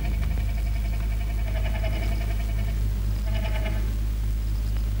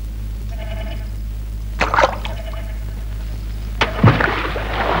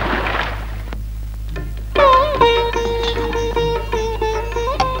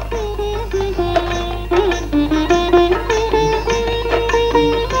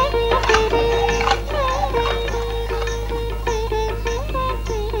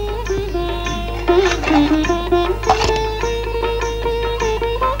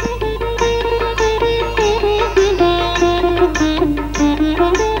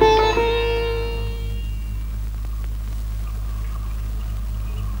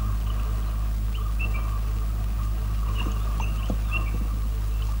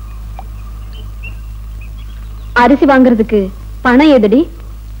 அரிசி வாங்குறதுக்கு பணம் எதடி?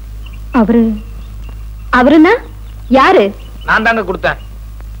 அவருன்னா யாரு? நான் தாங்க கொடுத்தேன்.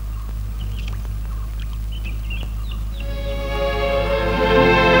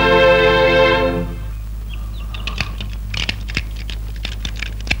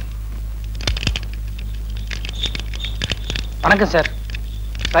 வணக்கம் சார்.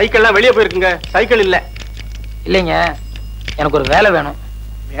 சைக்கிள்லாம் வெளியே போயிருக்குங்க. சைக்கிள் இல்ல. இல்லைங்க, எனக்கு ஒரு வேலை வேணும்.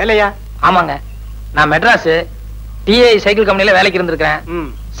 வேலையா? ஆமாங்க, நான் மெட்ராஸ் டிஐ சைக்கிள் கம்பெனில வேலைக்கு இருந்திருக்கிறேன்.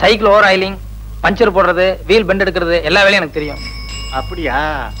 சைக்கிள் ஓவர் ஆயிலிங், பஞ்சர் போடுறது, வீல் பெண்ட் எடுக்கிறது எல்லா வேலையும் எனக்கு தெரியும். அப்படியா?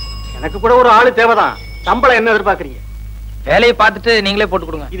 எனக்கு கூட ஒரு ஆளு தேவைதான். சம்பளம் என்ன எதிர்பார்க்கறீங்க? வேலையை பார்த்துட்டு நீங்களே போட்டு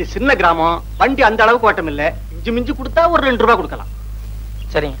கொடுங்க. இது சின்ன கிராமம், வண்டி அந்த அளவுக்கு ஓட்டம் இல்ல. மிஞ்சி மிஞ்சி கொடுத்தா ஒரு 2 ரூபாய் கொடுக்கலாம்.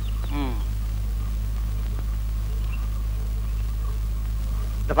 சரிங்க.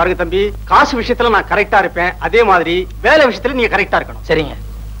 இந்த பாருங்க தம்பி, காசு விஷயத்துல நான் கரெக்டா இருப்பேன். அதே மாதிரி வேலை விஷயத்துல நீங்க கரெக்டா இருக்கணும். சரிங்க,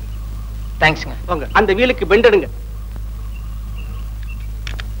 தேங்க்ஸ்ங்க. போங்க, அந்த வீலுக்கு பெண்ட் எடுங்க.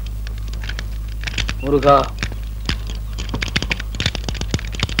 முருகா,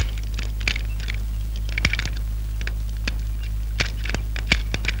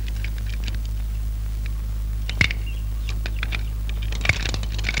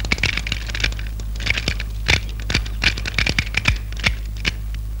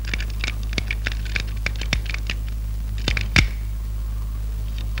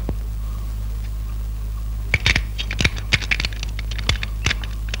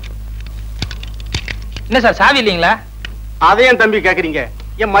 என்ன சார் சாவி இல்லீங்களா? அதையும் தம்பி கேக்குறீங்க?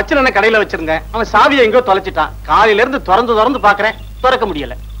 என் மச்சன கடையில வச்சிருந்தேன். அவன் சாவியை எங்கோ தொலைச்சிட்டான். காலையில இருந்து திறந்து பாக்குறேன், திறக்க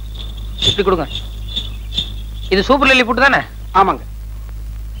முடியல. இப்படி கொடுங்க. இது சூப்பர் லில்லி பூட்டு தானே? ஆமாங்க.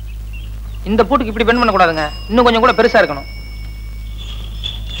 இந்த பூட்டுக்கு இப்படி பெண்ட் பண்ண கூடாதுங்க, இன்னும் கொஞ்சம் கூட பெருசா இருக்கணும்.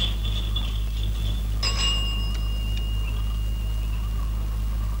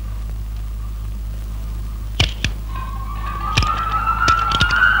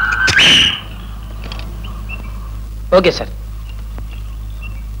 Okay sir.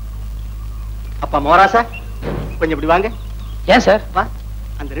 அப்பா மோராசா, கொஞ்சம் இப்படி வாங்க. ஏன் சார்? வா,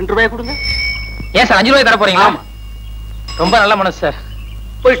 அந்த 2 ரூபாய் கொடுங்க. ஏன் சார் 5 ரூபாய் தர போறீங்களா? ரொம்ப நல்ல மனசு சார்.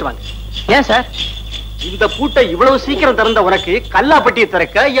 போயிட்டு வாங்க. ஏன் சார்? இந்த பூட்டை இவ்வளவு சீக்கிரம் திறந்த உனக்கு கல்லாப்பட்டியை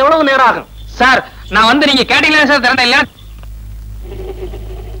திறக்க எவ்வளவு நேரம் ஆகும்? சார், நான் வந்து நீங்க கேட்டீங்களா சார் திறந்த இல்ல?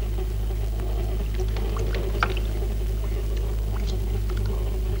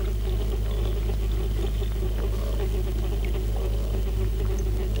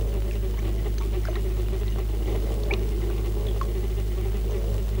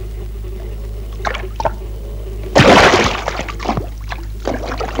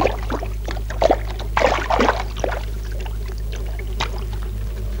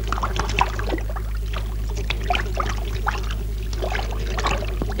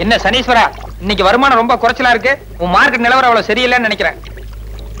 என்ன சனீஸ்வரா, இன்னைக்கு வருமானம் ரொம்ப குறைச்சலா இருக்கு. உன் மார்க்கெட் நிலவரம் அவ்வளவு சரியில்லைன்னு நினைக்கிறேன்.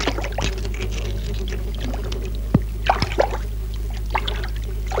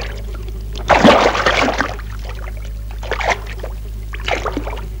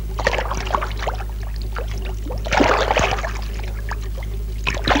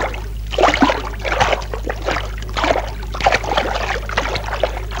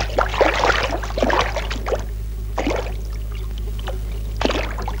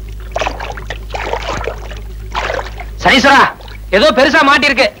 சனீஸ்வரா, ஏதோ பெருசா மாட்டி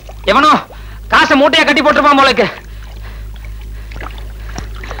இருக்கு. எவனோ காசை மூட்டையா கட்டி போட்டுருப்பான் போலக்கு.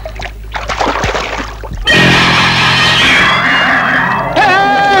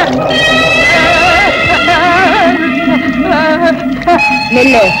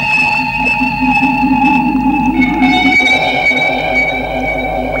 நெல்லு.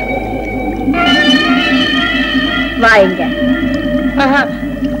 வாங்க.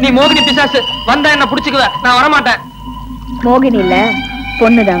 நீ மோகினி பிசாசு, வந்தா என்ன புடிச்சுக்குவ, நான் வரமாட்டேன். மோகினி இல்ல,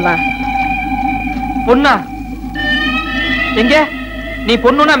 பொண்ணுதான். வா. பொண்ணா? எங்க? நீ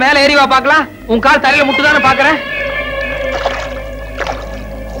பொண்ணுன்னா மேல ஏறி வா பாக்கலாம். உன் கால் தலையில முட்டுதானே பாக்குறேன்.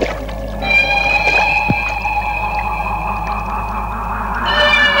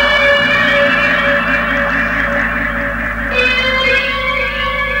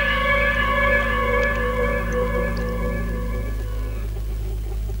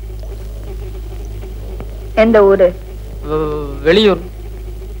 எந்த ஊரு? வெளியூர்.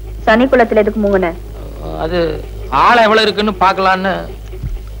 சனிக்குளத்துல எதுக்கு மூங்கன? அது ஆள் எவ்வளவு இருக்குன்னு பாக்கலான்னு.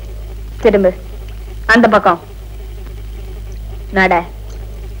 திரும்ப அந்த பக்கம் நட.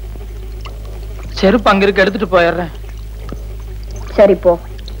 செருப்பு அங்க இருக்கு, எடுத்துட்டு போயிடுறேன். சரி போ.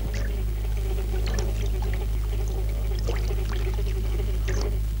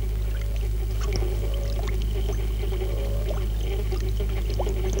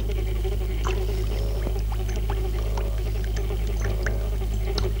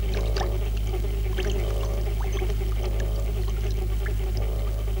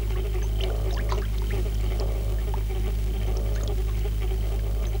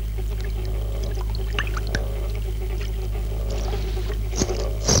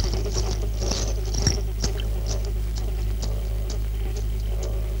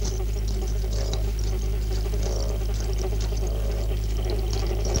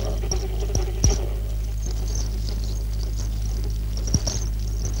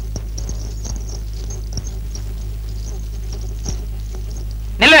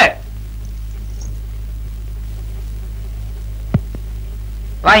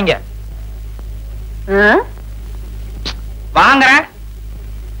 வாங்க வாங்குறேன்.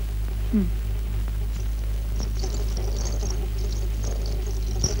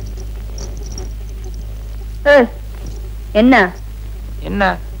 என்ன என்ன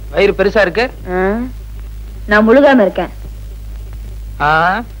வயிறு பெருசா இருக்கு? நான் முழுகாம இருக்கேன்.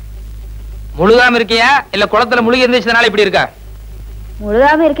 முழுகாம இருக்கியா இல்ல குளத்துல முழுகி இருந்துச்சதுனால இப்படி இருக்கா?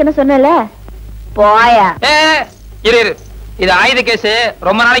 முழுகாம இருக்கேன்னு சொன்னல. போயா. இரு இரு, இது ஆயுத கேஸ்.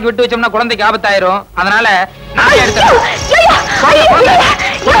 ரொம்ப நாளைக்கு விட்டு வச்சோம்னா குழந்தைக்கு ஆபத்தாயிரும். அதனால நான் எடுத்துறேன்.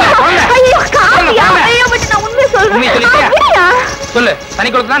 சொல்லு, தனி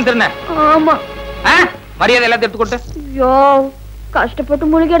குளத்துல தான் திருநேன். ஆமா. மரியாதை எல்லாத்தையும் எடுத்து கொட்டு. ஐயோ, கஷ்டப்பட்டு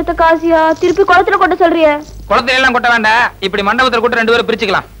மூழ்கி எடுத்த காசியா திருப்பி குளத்துல கொட்ட சொல்றிய? குளத்துல எல்லாம் கொட்ட வேண்டாம், இப்படி மண்டபத்துல கொட்ட 2 பேரும்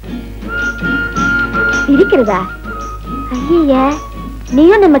பிரிச்சுக்கலாம். இருக்கிறதா? ஐயா,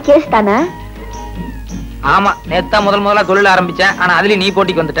 நீயும் நம்ம கேஸ் தானே? ஆமா, நேத்தா முதல்ல தொழில் ஆரம்பிச்சேன். ஆனா அதுலயும் நீ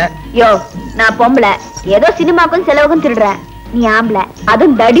போட்டிக்கு வந்துட்ட. யோ, நான் பொம்பளை, ஏதோ சினிமாக்கும் செலவுக்கும் திருடுறேன். நீ ஆம்பளை,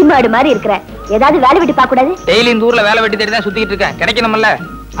 அதுவும் தடிமாடு மாதிரி இருக்கிற. ஏதாவது வேலை வெட்டி பார்க்க கூடாது? டெய்லி இந்த ஊர்ல வேலை வெட்டி தேடி தான் சுத்திட்டு இருக்கேன். கிடைக்கணும்ல,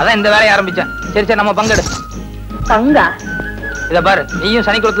 அதான் இந்த வேலையை ஆரம்பிச்சேன். சரி சரி, நம்ம பங்கெடு. பங்கா? இத பாரு, நீயும்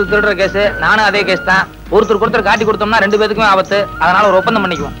சனிக்குளத்துல திருடுற கேஸ், நானும் அதே கேஸ் தான். ஒருத்தர் காட்டி கொடுத்தோம்னா 2 பேருக்குமே ஆபத்து. அதனால ஒரு ஒப்பந்தம்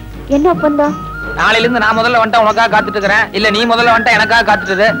பண்ணிக்குவோம். என்ன ஒப்பந்தம்? நாளையில இருந்து நான் முதல்ல வந்துட்டா உனக்காக காத்துட்டு இருக்கிறேன், இல்ல நீ முதல்ல வந்துட்டா எனக்காக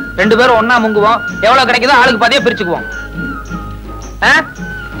காத்துட்டு. 2 பேரும் ஒன்னா முங்குவோம். எவ்வளவு கிடைக்குதோ ஆளுக்கு பாதியா பிரிச்சுக்குவோம்.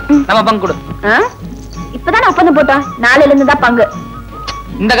 நம்ம பங்கு கொடு. இப்பதான் ஒப்பந்தம் போட்டோம், நாளையில இருந்து தான் பங்கு.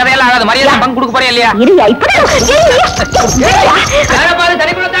 இந்த கதையெல்லாம் ஆகாது. மரியாதை பங்கு கொடுக்க போறேன் இல்லையா?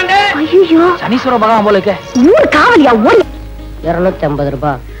 சனீஸ்வர பகவான் போல இருக்க. காவலியா? 250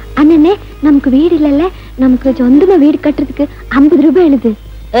 ரூபாய். அண்ணனே, நமக்கு வீடு இல்லல்ல, நமக்கு சொந்தமா வீடு கட்டுறதுக்கு 50 ரூபாய் எழுது.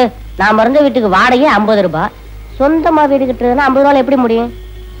 நான் மறந்த வீட்டுக்கு வாடகை 50 ரூபாய். சொந்தமா வீடு கட்டுறதுன்னா 50 ரூபாய் எப்படி முடியும்?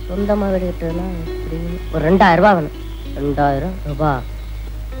 சொந்தமா வீடு கட்டுறதுன்னா ஒரு 2000 ரூபாய் வேணும். 2000 ரூபாய்.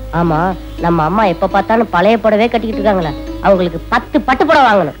 ஆமா, நம்ம அம்மா எப்ப பார்த்தாலும் பழைய புடவே கட்டிக்கிட்டு இருக்காங்களே, அவங்களுக்கு 10 பட்டு புடவை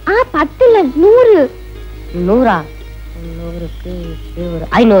வாங்கணும். 10 இல்ல 100. 100ஆ? 100க்கு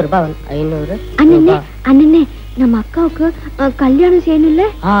 500 ரூபாய் வேணும். 500. அண்ணனே, நம்ம அக்காவுக்கு கல்யாணம் செய்யணும்ல?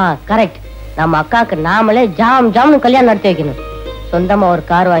 கரெக்ட். நம்ம அக்காவுக்கு நாமளே ஜாம்னு கல்யாணம் நடத்தி வைக்கணும். சொந்தமா ஒரு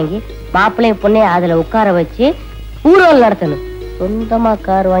கார் வாங்கி மாப்பிள்ளையும் பொண்ணே அதுல உட்கார வச்சு ஊர்வலம் நடத்தணும். சொந்தமா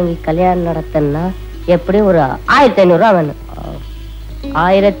கார் வாங்கி கல்யாணம் நடத்தணும்னா எப்படி ஒரு 1500 ரூபாய் வேணும்.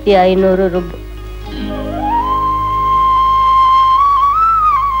 1500 ரூபாய்.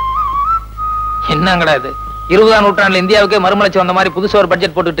 என்னங்கடா இது? 20ஆம் நூற்றாண்டுல இந்தியாவுக்கே மறுமலர்ச்சி வந்த மாதிரி புதுசா ஒரு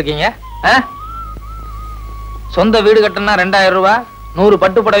பட்ஜெட் போட்டுட்டு இருக்கீங்க. சொந்த வீடு கட்டணும்னா 2000 ரூபாய், 100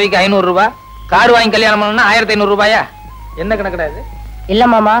 பட்டு புடவைக்கு 500 ரூபாய், கார் வாங்கி கல்யாணம் பண்ணணும்னா 1500 ரூபாயா? என்ன கணக்குடா இது? இல்ல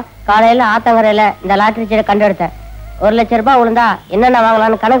மாமா, காலையில ஆத்தங்கரையில இந்த லாட்டரி சீட்டை கண்டு எடுத்தேன். 1 லட்சம் ரூபாய் விழுந்தா என்னென்ன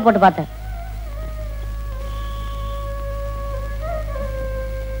வாங்கலாம்னு கணக்கு போட்டு பார்த்தேன்.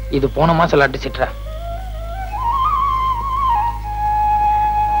 இது போன மாசம் லாட்டரி சீட்டா?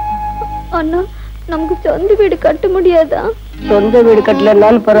 அண்ணா, நமக்கு சொந்த வீடு கட்ட முடியாதா? சொந்த வீடு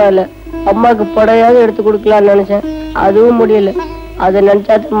கட்டலன்னாலும் பரவாயில்ல, அம்மாக்கு புடவையாவது எடுத்து கொடுக்கலாம்னு நினைச்சேன். அதுவும் முடியல. அதை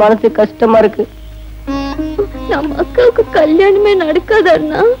நினைச்சா மனசு கஷ்டமா இருக்கு. நம்ம அக்காவுக்கு கல்யாணமே நடக்காத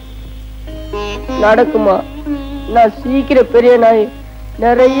அண்ணா? நடக்குமா? நான் சீக்கிரம் பெரிய நாய்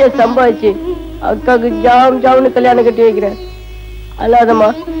நிறைய சம்பாதிச்சு அக்காவுக்கு ஜாம்னு கல்யாணம் கட்டி வைக்கிறேன்.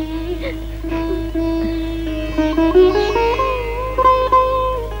 அல்லாதம்மா.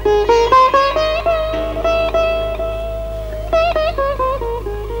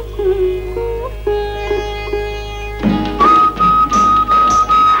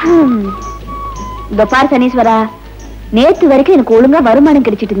 பார் சனீஸ்வரா, நேத்து வரைக்கும் எனக்கு ஒழுங்கா வருமானம்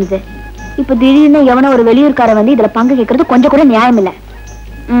கிடைச்சிட்டு இருந்தது. இப்ப திடீர்னு எவனோ ஒரு வெளியூர்கார வந்து இதுல பங்கு கேட்கறது கொஞ்சம் கூட நியாயம் இல்ல.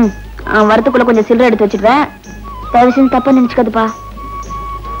 வரத்துக்குள்ள கொஞ்சம் சில்லறை எடுத்து வச்சிருவேன். தயவு செஞ்சு தப்பா நினைச்சுக்காதுப்பா.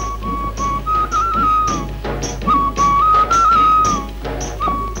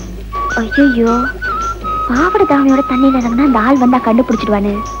 ஐயோ, பாவட தாவணியோட தண்ணியில இறங்கினா அந்த ஆள் வந்தா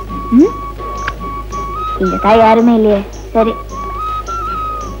கண்டுபிடிச்சிடுவானு. இங்க தான் யாருமே இல்லையே. சரி,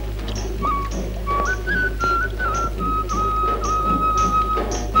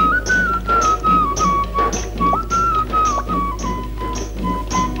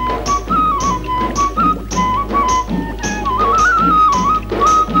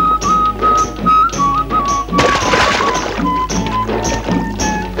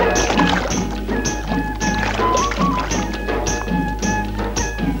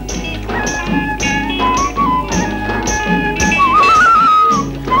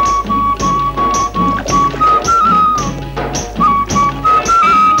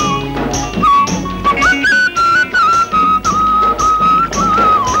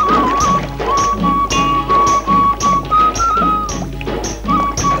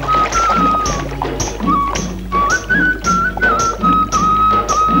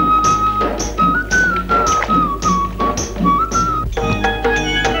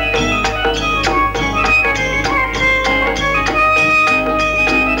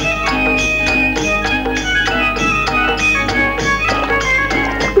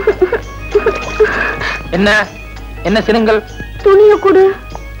 என்ன என்ன சினுங்கள்? துணிய கொடு.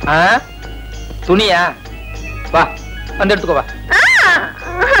 துணியா? வா வந்து எடுத்துக்கோ வா.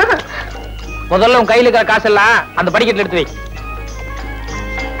 முதல்ல உன் கையில இருக்கிற காசெல்லாம் அந்த படிக்கட்டுல எடுத்து வை.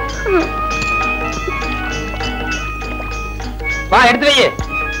 வா எடுத்து வை.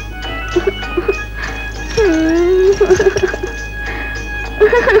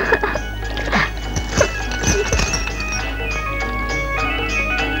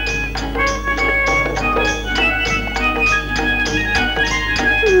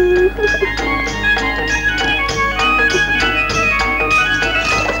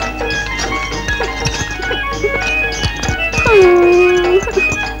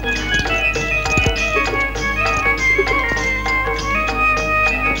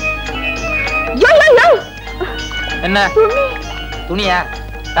 என்ன துணியா?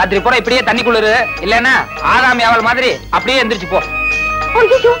 ராத்திரி பூரா இப்படியே தண்ணி குளிரு, இல்லன்னா ஆதாமி அவள் மாதிரி அப்படியே எந்திரிச்சு போ.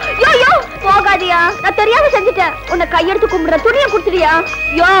 போகாதியா, நான் தெரியாம செஞ்சுட்டேன். உன்னை கையெடுத்து கும்பிடுற, துணியை கொடுத்துறியா?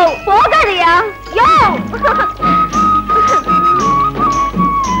 யோ போகாதியா. யோ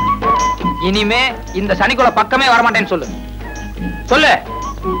இனிமே இந்த சனிக்குள்ள பக்கமே வரமாட்டேன்னு சொல்லு. சொல்லு.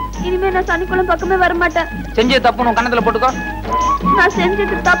 இனிமே நான் சனிக்குள்ள பக்கமே வரமாட்டேன். செஞ்சது தப்பு உன் கண்ணத்துல போட்டுக்கோ. நான்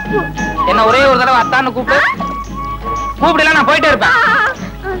செஞ்சது தப்பு. என்ன ஒரே ஒரு தடவை அத்தான்னு கூப்பிடு. கூப்பிடல நான் போயிட்டே இருப்பேன்.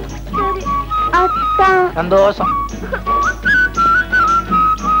 சரி அத்தா. சந்தோஷம்.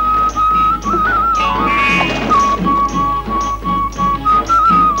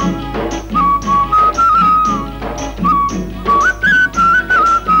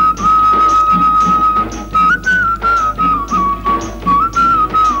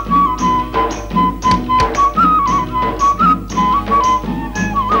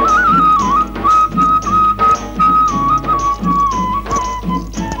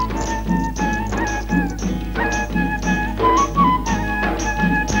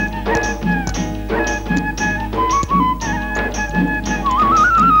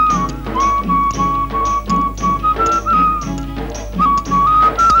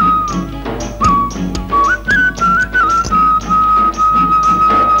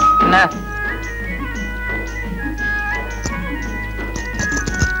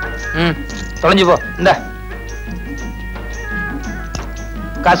 தொலைஞ்சு போ. இந்த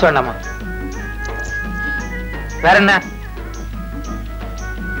காசு வேண்டாமா? வேற என்ன?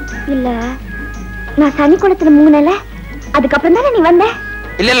 இல்ல நான் சனி குளத்துல முங்கினல, அதுக்கப்புறம் தானே நீ வந்த.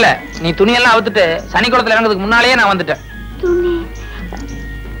 இல்ல இல்ல, நீ துணியெல்லாம் அவுத்துட்டு சனி குளத்துல இறங்குறதுக்கு முன்னாலேயே நான் வந்துட்டேன். துணி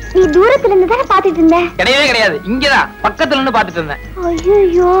நீ தூரத்துல இருந்து தானே பாத்துட்டு இருந்த? கிடையவே கிடையாது, இங்கதான் பக்கத்துல இருந்து பாத்துட்டு இருந்தேன்.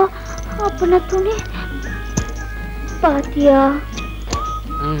 ஐயோ, அப்ப நான் துணி பாத்தியா?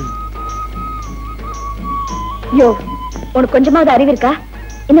 யோ, உனக்கு கொஞ்சமாவது அறிவு இருக்கா?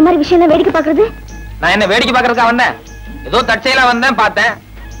 இந்த மாதிரி விஷயம் எல்லாம் வேடிக்கை பாக்குறது? நான் என்ன வேடிக்கை பாக்குறதுக்கா வந்தேன்? ஏதோ தற்செயலா வந்தேன், பார்த்தேன்.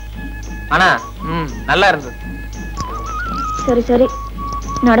 ஆனா நல்லா இருந்தது. சரி சரி,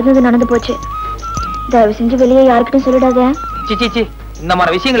 நடந்தது நடந்து போச்சு. தயவு செஞ்சு வெளியே யாருக்கிட்டும் சொல்லிடாத. சி, இந்த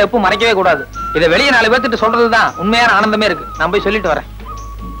மாதிரி விஷயங்களை எப்பவும் மறைக்கவே கூடாது. இதை வெளியே 4 பேர்த்திட்டு சொல்றதுதான் உண்மையான ஆனந்தமே இருக்கு. நான் போய் சொல்லிட்டு வரேன்.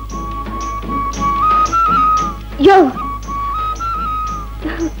 யோ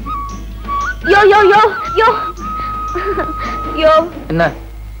யோ யோ யோ யோ யோ, என்ன?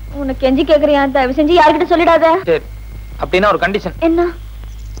 உன்னை கெஞ்சி கேக்குறியா? தயவு செஞ்சு யார்கிட்ட சொல்லிடாத. சரி, அப்படின்னா ஒரு கண்டிஷன். என்ன?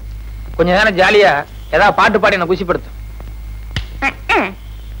 கொஞ்ச நேரம் ஜாலியா ஏதாவது பாட்டு பாடி என்ன குஷிப்படுத்து.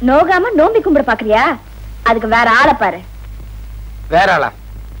 நோகாம நோம்பி கும்பிட பாக்குறியா? அதுக்கு வேற ஆளை பாரு. வேற ஆளா?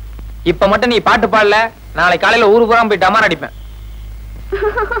 இப்ப மட்டும் நீ பாட்டு பாடல, நாளை காலையில ஊரு பூரா போய் டமார் அடிப்பேன்.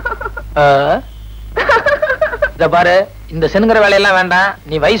 இத பாரு, இந்த செனுங்கிற வேலையெல்லாம் வேண்டாம்.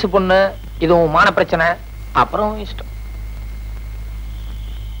 நீ வயசு பொண்ணு, இதுவும் மான பிரச்சனை. அப்புறம் இஷ்டம்.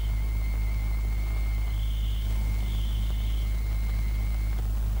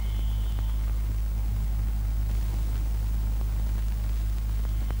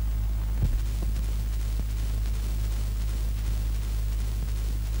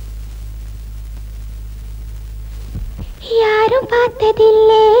 யாரும்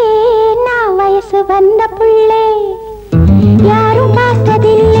பார்த்ததில்லே நான் வயசு வந்த புள்ளே, யாரும்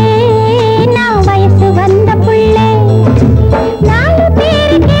பார்த்ததில்லே நான் வயசு வந்த புள்ளே. 4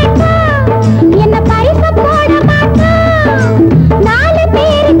 பேரு கேட்டா என்ன பரிசு போட மாட்டா, 4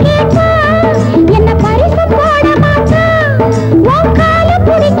 பேரு கேட்டா என்ன பரிசு போட மாட்டா. உன் கால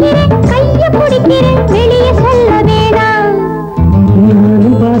பிடிக்கிறேன், கைய பிடிக்கிறேன், வெளியே சொல்ல வேணாம்.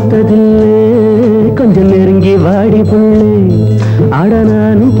 நானும் பார்த்ததில்லே கொஞ்சம் நெருங்கி வாடி புள்ளே, அட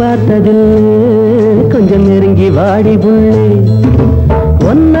நானும் பார்த்ததில்லே கொஞ்சம் நெருங்கி வாடி புள்ளே.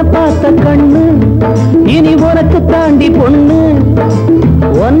 ஒன்ன பார்த்த கண்ணு இனி உனக்கு தாண்டி பொண்ணு,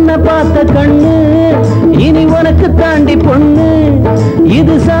 ஒன்ன பார்த்த கண்ணு இனி உனக்கு தாண்டி பொண்ணு.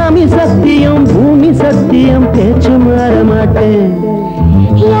 இது சாமி சத்தியம், பூமி சத்தியம் பேச்சு மாற மாட்டேன்.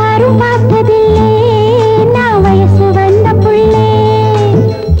 யாரும் பார்த்ததில்லை நான் வயசு வந்த புள்ளே.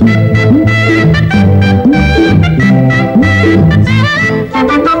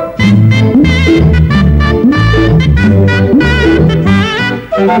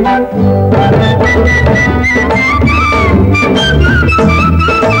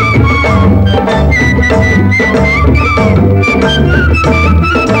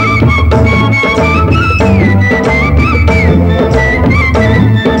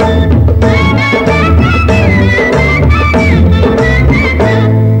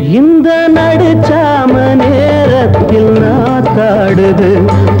 இந்த நடுச்சாம நேரத்தில் நாத்தாடுது,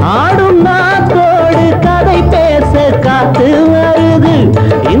 ஆடும் நாத்தோடு கதை பேச காத்து வருது.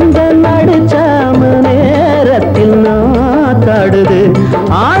 இந்த நடுச்சாம நேரத்தில் நாத்தாடுது,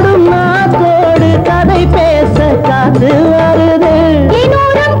 ஆடும் நாத்தோடு கதை பேச காத்து வருது.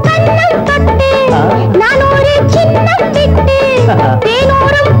 தேனோரம் கண்ணம் தொட்டு நான் ஒரு சின்னம் விட்டு,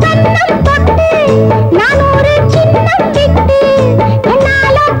 தேனோரம் கண்ணம் தொட்டு நான் ஒரு சின்னம் விட்டு,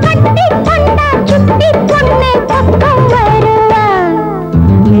 என்னால கட்டி கொண்டா சுட்டி பொண்ணு பக்கம் வருவா.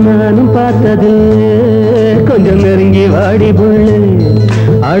 நானும் பார்த்ததில்லை கொஞ்சம் நெருங்கி வாடி புள்ளே.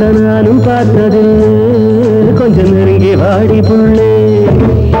 அட நானும் பார்த்ததில்லை கொஞ்சம் நெருங்கி வாடி புள்ளே.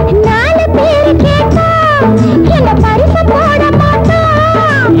 4 பேரு கேட்டா என்ன பரிசு போட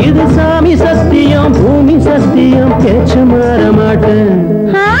மாட்டோம். இது சாமி சத்தியம் பூமி சத்தியம் பேச்சு மாற மாட்டேன்.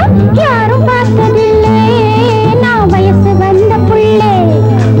 யாரும் பார்த்ததில்லை நான் வயசு வந்த புள்ளே.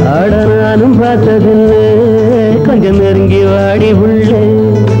 அட நானும் பார்த்ததில்லை கொஞ்சம் நெருங்கி வாடி புள்ளே.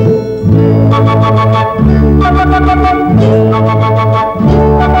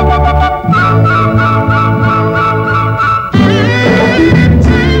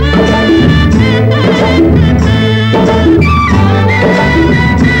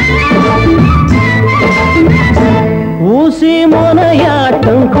 ஊசி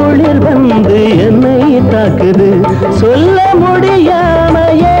முனையாட்டம் குளிர் வந்து என்னை தாக்குது, சொல்ல முடியாம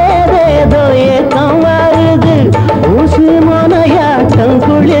ஏதேதோ ஏக்கம் வருது. ஊசி முனையாட்டம்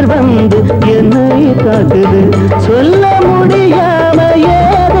குளிர் வந்து என்னை தாக்குது, சொல்ல முடியாம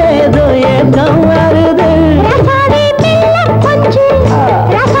ஏதேதோ ஏக்கம் வருது. ரசாவே மெல்ல கொஞ்சு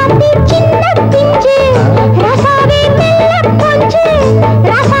ரசாத்தி சின்ன பிஞ்சு, ரசாவே மெல்ல கொஞ்சு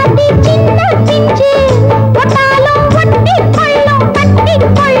ரசாத்தி சின்ன பிஞ்சு, ஒட்டாலும் ஒட்டி கொள்ளும் கட்டி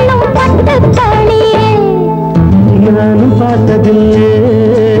கொள்ளும் பட்டு தாளியே. நானும் பார்த்ததில்லை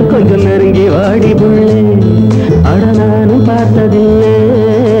கொஞ்சம் நெருங்கி வாடி புள்ளே. அட நானும் பார்த்ததில்லை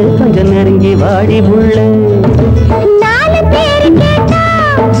கொஞ்சம் நெருங்கி வாடி புள்ளே. 4 பேரு கேட்டா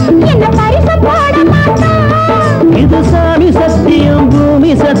என்ன பரிசு போட மாட்டோம். இது சாமி சத்தியம்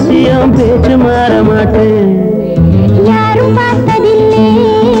பூமி சத்தியம் பேச்சு மாற மாட்டேன். யாரும் பார்த்ததில்லை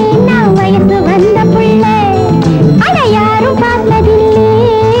நான் வயசு வந்த புள்ளே. அட யாரும் பார்த்ததில்லை.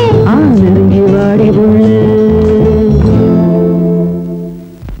 நெருங்கி வாடி புள்ளே.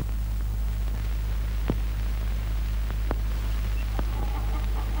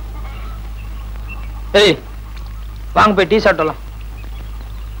 ஏய் வாங்க போய் டீ சாப்பிடலாம்.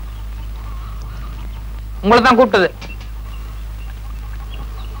 உங்களை தான் கூப்பிட்டது.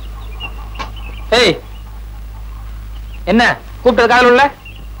 ஏய் என்ன கூப்பிட்டது காதல் உள்ள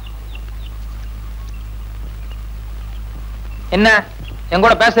என்ன என்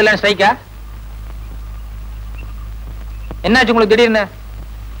கூட பேசல ஸ்ட்ரைக்கா? என்னாச்சு உங்களுக்கு திடீர்னு?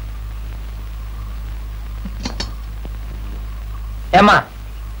 ஏமா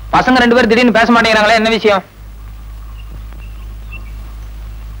பசங்க 2 பேரும் திடீர்னு பேச மாட்டேங்கிறாங்களே, என்ன விஷயம்?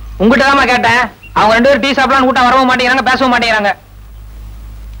 உங்ககிட்ட தான் கேட்டேன். அவங்க 2 பேரும் டீ சாப்பிடலான்னு கூட்டம் வரவும் மாட்டேங்கிறாங்க, பேசவும் மாட்டேங்கிறாங்க.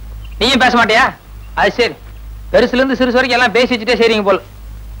 நீயும் பேச மாட்டியா? அது சரி, பெருசுல இருந்து சிறுசு வரைக்கும் எல்லாம் பேசி வச்சுட்டே சரிங்க போல.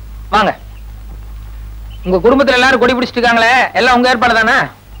 வாங்க. உங்க குடும்பத்துல எல்லாரும் கொடி பிடிச்சிட்டு இருக்காங்களே, எல்லாம் உங்க ஏற்பாடு தானே?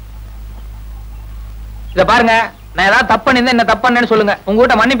 இத பாருங்க, நான் ஏதாவது தப்பு பண்ணிருந்தேன், என்ன தப்பு பண்ணேன்னு சொல்லுங்க.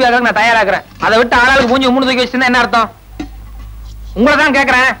 உங்ககிட்ட மன்னிப்பு கேட்க நான் தயாராகிறேன். அதை விட்டு ஆளாளுக்கு மூஞ்சி 3 தூக்கி வச்சிருந்தா என்ன அர்த்தம்? உங்களை தான்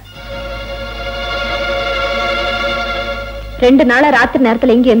கேட்கிறேன். 2 நாளா ராத்திரி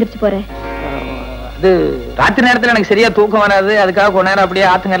நேரத்துல எங்க எந்திரிச்சு போறேன்? அது ராத்திரி நேரத்துல எனக்கு சரியா தூக்கம் வராது. அதுக்காக கொஞ்ச நேரம் அப்படியே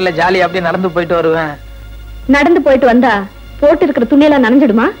ஆத்துங்கரையில ஜாலியா அப்படியே நடந்து போயிட்டு வருவேன். நடந்து போயிட்டு வந்தா போட்டு இருக்கிற துணியெல்லாம்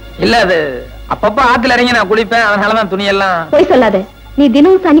நனைஞ்சிடுமா? இல்ல, அது அப்பப்ப ஆத்துல இறங்கி நான் குளிப்பேன், அதனாலதான் துணியெல்லாம். போய் சொல்லாத. நீ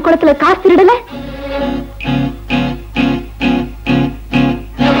தினமும் சனி குளத்துல காசு திருடல?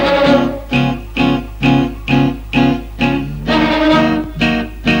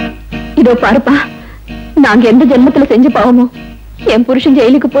 இதோ பாருப்பா, நாங்க எந்த ஜென்மத்துல செஞ்ச பாவமோ என் புருஷன்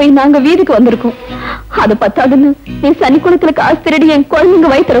ஜெயிலுக்கு போய் நாங்க வீதிக்கு வந்திருக்கோம். அது பத்தாதுன்னு நீ சனிக்குளத்துல காசு திருடி என் குழந்தைங்க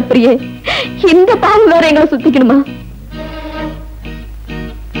வயிற்றுறப்பிரியே, இந்த பாவம் வேற எங்களை சுத்திக்கணுமா?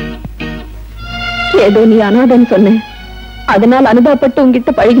 ஏதோ நீ அனாதன்னு சொன்ன, அதனால் அனுபவப்பட்டு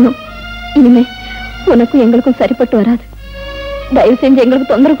உங்ககிட்ட பழகினோம். இனிமே உனக்கும் எங்களுக்கும் சரிப்பட்டு வராது. தயவு செஞ்சு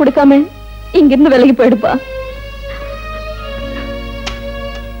எங்களுக்கு தொந்தரவு கொடுக்காம இங்கிருந்து விலகி போயிடுப்பா.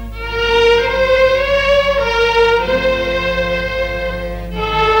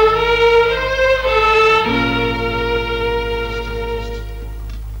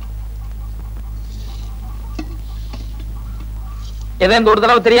 ஏதோ இந்த ஒரு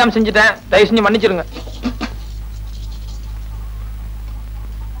தடவை தெரியாம செஞ்சுட்டேன், தயவு செஞ்சு மன்னிச்சிருங்க.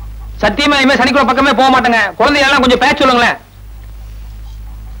 சத்தியமா இனிமே சனிக்கிழமை பக்கமே போக மாட்டேங்க. குழந்தைங்க எல்லாம் கொஞ்சம் பேச சொல்லுங்களேன்.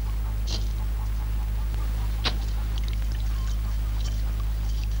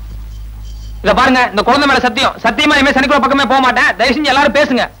 இத பாருங்க, இந்த குழந்தை மேல சத்தியம், சத்தியமா இனிமே சனிக்கிழமை பக்கமே போக மாட்டேன். தயவு செஞ்சு எல்லாரும்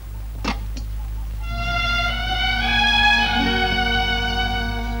பேசுங்க.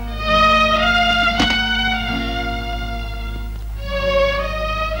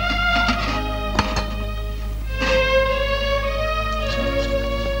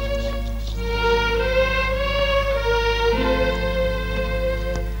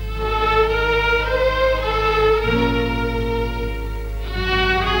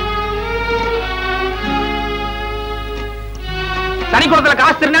 சனிக்குளத்துல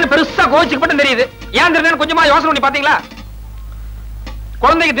காசு திருநேன்னு பெருசா கோச்சுக்கு மட்டும் தெரியுது. ஏன் திருநேன்னு கொஞ்சமா யோசனை பண்ணி பாத்தீங்களா?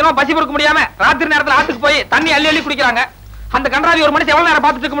 குழந்தைக்கு தினம் பசி பொறுக்க முடியாம ராத்திரி நேரத்துல ஆத்துக்கு போய் தண்ணி அள்ளி அள்ளி குடிக்கிறாங்க. அந்த கன்றாவி ஒரு மனுஷன் எவ்வளவு நேரம்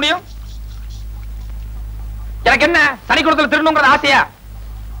பார்த்துட்டு இருக்க முடியும்? எனக்கு என்ன சனிக்குளத்துல திருடணுங்கிற ஆசையா?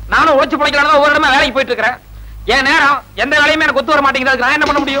 நானும் உழைச்சு பிழைக்கலாம் ஒவ்வொரு இடமா வேலைக்கு போயிட்டு இருக்கிறேன். என் நேரம் எந்த வேலையுமே எனக்கு ஒத்து வர மாட்டேங்குது. நான் என்ன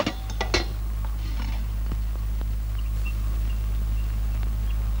பண்ண முடியும்?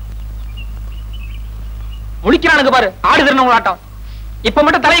 முழிக்கிறானுங்க பாரு, ஆடு திருநவங்க ஆட்டம். இப்ப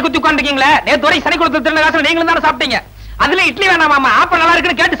மட்டும் தலையை குத்தி உட்காந்துருக்கீங்களே, நேத்து வரை சனிக்குளத்துல திருந காசு நீங்களும் தானே சாப்பிட்டீங்க. அதுல இட்லி வேணாமா, ஆப்ப நல்லா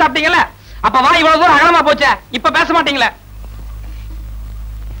இருக்குன்னு கேட்டு சாப்பிட்டீங்கல்ல, அப்ப வா இவ்வளவு தூரம் அகலமா போச்சே, இப்ப பேச மாட்டீங்களே.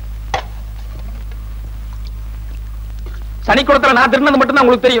 சனிக்குளத்துல நான் திருநது மட்டும் தான்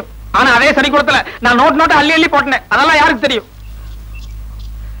உங்களுக்கு தெரியும். ஆனா அதே சனிக்குளத்துல நான் நோட்டு அள்ளி அள்ளி போட்டேன், அதெல்லாம் யாருக்கு தெரியும்?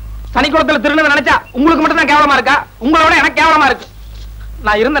 சனிக்குளத்துல திருநது நினைச்சா உங்களுக்கு மட்டும் தான் கேவலமா இருக்கா? உங்களோட எனக்கு கேவலமா இருக்கு.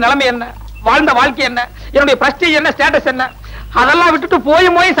 நான் இருந்த நிலைமை என்ன, வாழ்ந்த வாழ்க்கை என்ன, என்னுடைய பிரஸ்டீஜ் என்ன, ஸ்டேட்டஸ் என்ன, அதெல்லாம் விட்டுட்டு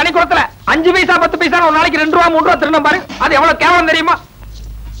போய் சனிக்குளத்துல 5 பைசா 10 பைசா ஒரு நாளைக்கு 2 ரூபா 3 ரூபா திருநம் பாரு. அது எவ்வளவு கேவலம் தெரியுமா?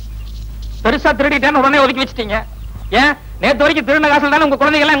 பெருசா திருடிட்டேன்னு உடனே ஒதுக்கி வச்சுட்டீங்க. ஏன் நேத்து வரைக்கும் திருந காசுல தானே உங்க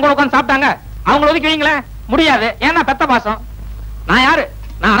குழந்தைங்க எல்லாம் உங்க உட்காந்து சாப்பிட்டாங்க. அவங்களை ஒதுக்கி வைங்களேன். முடியாது. ஏன்னா பெத்த பாசம். நான் யாரு?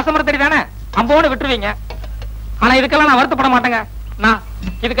 நான் அரசமரத்தடி தானே, அம்போடு விட்டுருவீங்க. ஆனா இதுக்கெல்லாம் நான் வருத்தப்பட மாட்டேங்க.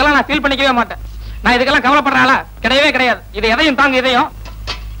 இதுக்கெல்லாம் நான் ஃபீல் பண்ணிக்கவே மாட்டேன். நான் இதுக்கெல்லாம் கவலைப்படுறாளா? கிடையவே கிடையாது. இது எதையும் தாங்க, இதையும்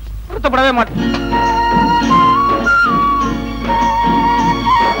வருத்தப்படவே மாட்டேன்.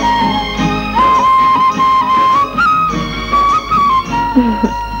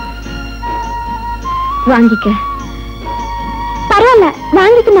 வாங்கிக்க. பரவாயில்ல,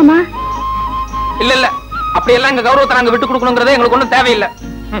 வாங்கிக்க மாமா. இல்ல இல்ல, அப்படி எல்லாம் எங்க கௌரவத்தை நாங்க விட்டு கொடுக்கணுங்கிறதே எங்களுக்கு ஒண்ணும் தேவையில்லை.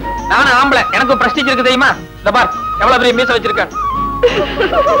 நானும் ஆம்பளை, எனக்கு பிரஸ்டீஜ் இருக்கு தெரியுமா? இந்த பார் எவ்வளவு பெரிய மீச வச்சிருக்கேன்.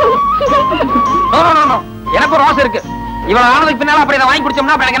 எனக்கு ஒரு ஆசை இருக்கு. இவ்வளவு ஆனதுக்கு பின்னால அப்படி வாங்கி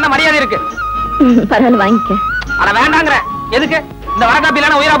குடிச்சோம்னா எனக்கு என்ன மரியாதை இருக்கு? பரவாயில்ல, வாங்கிக்க. ஆனா வேண்டாங்கிறேன். எதுக்கு? இந்த வரக்காப்பி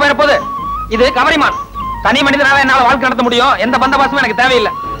இல்லைன்னா உயிரா போயிட போகுது. இது கவரிமான். தனி மனிதனால என்னால வாழ்க்கை நடத்த முடியும். எந்த பந்தபாசமும் எனக்கு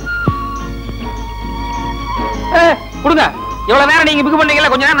தேவையில்லை. கொடுங்க. இவ்வளவு நேரம் நீங்க பிகு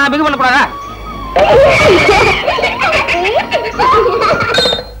பண்ணீங்கல்ல, கொஞ்ச நேரம் நான் பிகு பண்ண கூடாதா?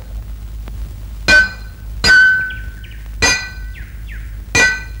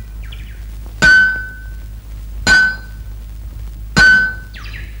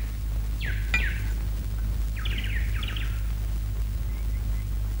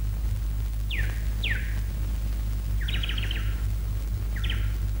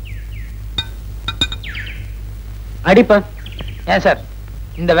 அடிப்பா. ஏன் சார்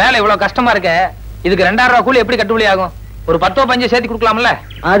இந்த வேலை இவ்வளவு கஷ்டமா இருக்க? இதுக்கு 2000 ரூபாய் கூலி எப்படி கட்டுப்படி ஆகும்? ஒரு 10 15 சேர்த்து கொடுக்கலாம்ல?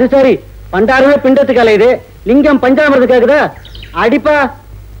 அது சரி, 2000 பிண்டத்துக்கு அலையுது, லிங்கம் பஞ்சாமிரத்து கேக்குதா? அடிப்பா.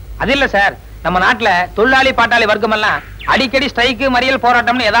 அது இல்ல சார், நம்ம நாட்டுல தொழிலாளி பாட்டாளி வர்க்கம் எல்லாம் அடிக்கடி ஸ்ட்ரைக்கு மறியல்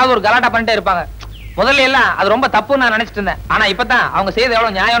போராட்டம்னு ஏதாவது ஒரு கலாட்டா பண்ணிட்டே இருப்பாங்க. முதல்ல எல்லாம் அது ரொம்ப தப்புன்னு நான் நினைச்சிட்டு இருந்தேன். ஆனா இப்பதான் அவங்க செய்து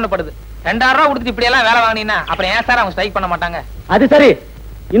எவ்வளவு நியாயம்னு படுது. 2000 ரூபாய் கொடுத்துட்டு இப்படி எல்லாம் வேலை வாங்கினீங்கன்னா அப்புறம் ஏன் சார் அவங்க ஸ்ட்ரைக் பண்ண மாட்டாங்க? அது சரி,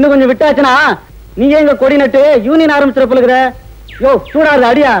 இன்னும் கொஞ்சம் விட்டாச்சுன்னா நீங்க எங்க கொடி நட்டு யூனியன் ஆரம்பிச்சிட போலுக்குற. யோ சூடாது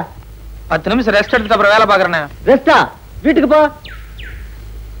அடியா. 10 நிமிஷம் ரெஸ்ட் எடுத்துட்டு அப்புறம் வேலை பாக்குறேன். ரெஸ்டா? வீட்டுக்கு போ.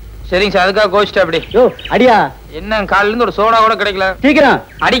 சரிங்க சார், அதுக்காக கோச்சிட்டு அப்படி. யோ அடியா. என்ன காலையில இருந்து ஒரு சோடா கூட கிடைக்கல. சீக்கிரம்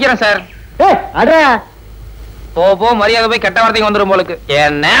அடிக்கிறேன் சார். அட்ரா. போ மரியாதை போய் கெட்ட வார்த்தைக்கு வந்துடும் போலுக்கு.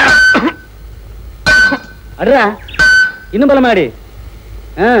 என்ன அட்ரா. இன்னும் பலமாடி.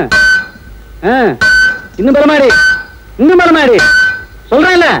 இன்னும் பலமாடி. இன்னும் பலமாடி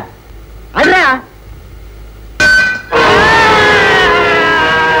சொல்றேன்ல. அட்ரா.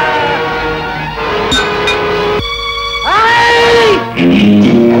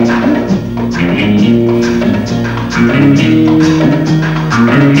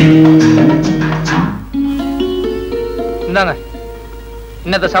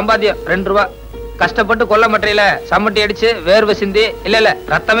 நேத்து சம்பாத்தியம் 2 ரூபா. கஷ்டப்பட்டு கொல்ல மட்டையில சம்மட்டி அடிச்சு வேர்வை சிந்தி இல்ல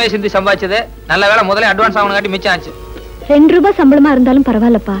ரத்தமே சிந்தி சம்பாதிச்சது. நல்ல வேலை முதல்ல அட்வான்ஸ் ஆகணுங்காட்டி மிச்சம் ஆச்சு. 2 ரூபாய் சம்பளமா இருந்தாலும்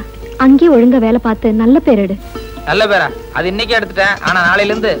பரவாயில்லப்பா. அங்கேயே ஒழுங்கா வேலை பார்த்து நல்ல பேர் எடு. நல்ல பேரா? அது இன்னைக்கே எடுத்துட்டேன். ஆனா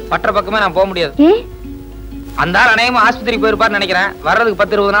நாளையில இருந்து பற்ற பக்கமே நான் போக முடியாது. அந்த ஆள் அநேகமா ஆஸ்பத்திரிக்கு போயிருப்பாருன்னு நினைக்கிறேன். வர்றதுக்கு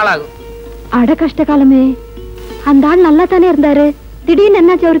 10-20 நாள் ஆகும். அட கஷ்ட காலமே. அந்த ஆள் நல்லா தானே இருந்தாரு, திடீர்னு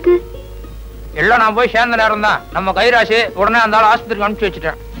என்னாச்சு அவருக்கு? எல்லாம் நான் போய் சேர்ந்த நேரம் தான் நம்ம கைராசி உடனே அந்த ஆள் ஆஸ்பத்திரிக்கு அனுப்பிச்சு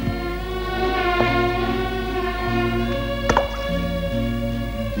வச்சுட்டேன்.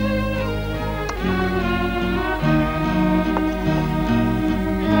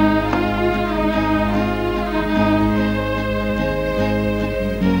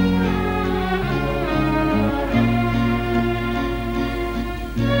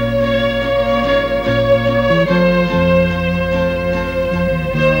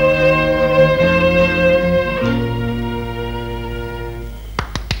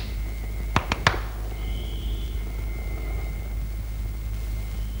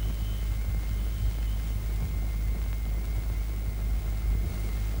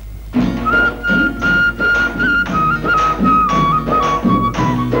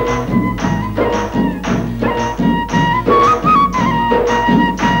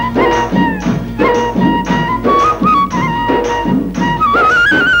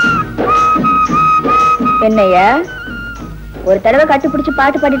 என்னையா ஒரு தடவை கட்டுப்பிடிச்சு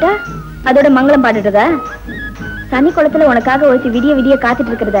பாட்டு பாடிட்டா அதோட மங்களம் பாட்டுட்டதா? சனி குளத்துல உனக்காக ஒருத்தி விடிய விடிய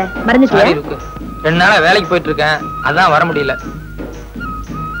காத்துட்டு இருக்கிறத மறந்துட்டியா? 2 நாளா வேலைக்கு போயிட்டு இருக்கேன், அதான் வர முடியல.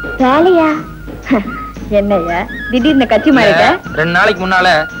 வேலையா? என்னையா திடீர்னு கட்சி மாறிட்ட? 2 நாளைக்கு முன்னால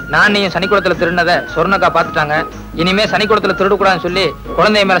நானையும் சனி குளத்துல திருடினதை சொர்ணக்கா பாத்துட்டாங்க. இனிமே சனி குளத்துல திருடக்கூடாதுன்னு சொல்லி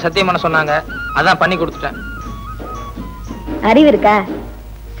குழந்தைய மேல சத்தியம் பண்ண சொன்னாங்க. அதான் பண்ணி கொடுத்துட்டேன். அறிவு இருக்கா?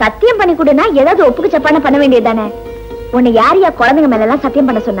 சத்தியம் பண்ணி கொடுனா ஏதாவது ஒப்புக்கு சப்பான பண்ண வேண்டியதுதானே? உன்னை யாரையா குழந்தைங்க மேல எல்லாம் சத்தியம்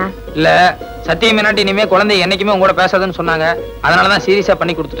பண்ண சொன்னா? இல்ல சத்தியம் என்னாட்டி இனிமே குழந்தை என்னைக்குமே உங்களோட பேசாதுன்னு சொன்னாங்க. அதனாலதான் சீரியஸா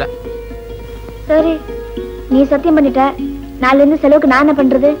பண்ணி கொடுத்துட்டேன். சரி நீ சத்தியம் பண்ணிட்ட, நாளைல இருந்து செலவுக்கு நான் என்ன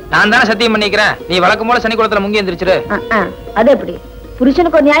பண்றது? நான் தானே சத்தியம் பண்ணிக்கிறேன். நீ வழக்கம் போல சனி குளத்துல முங்கி எந்திரிச்சிரு. அது எப்படி?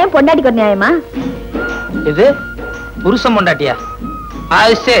 புருஷனுக்கு ஒரு நியாயம், பொண்டாட்டிக்கு ஒரு நியாயமா? இது புருஷன் பொண்டாட்டியா?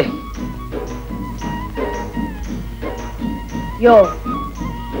 ஆயிஷே யோ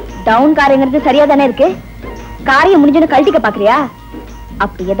டவுன் காரியங்கிறது சரியா தானே இருக்கு. காரியம் முடிஞ்சு கழட்டிக்க பாக்குறியா?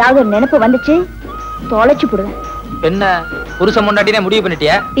 அப்படி ஏதாவது ஒரு நினைப்பு வந்துச்சு தொலைச்சு போடுவேன். என்ன புருஷன் பொண்டாட்டினே முடிவு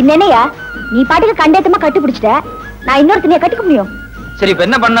பண்ணிட்டியா? என்னையா நீ பாட்டுக்கு கண்டேத்தமா கட்டு பிடிச்சிட்ட, நான் இன்னொரு துணியை கட்டுக்க முடியும்? சரி இப்ப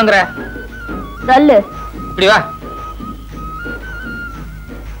என்ன பண்ணுங்கிற சொல்லு. இப்படி வா.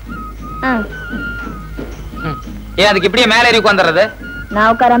 ஏன் அதுக்கு இப்படியே மேல ஏறி உட்கார்ந்துறது? நான்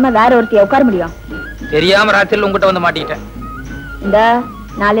உட்காராம வேற ஒருத்திய உட்கார முடியும்? தெரியாம ராத்திரில உங்ககிட்ட வந்து மாட்டிக்கிட்டேன். இந்த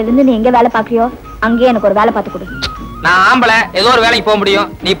நாளைல இருந்து நீ எங்க வேலை பாக்குறியோ அங்கேயே எனக்கு ஒரு வேலை பார்த்து கொடு. நான் ஆம்பளை, ஏதோ ஒரு வேலைக்கு போக முடியும்.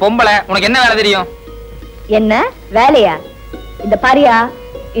 நீ பொம்பளை, உனக்கு என்ன வேலை தெரியும்? என்ன வேலையா? இந்த பாரியா,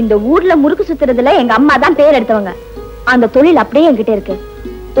 இந்த ஊர்ல முறுக்கு சுத்துறதுல எங்க அம்மா தான் பேர் எடுத்தவங்க. அந்த தொழில் அப்படியே என்கிட்ட இருக்கு.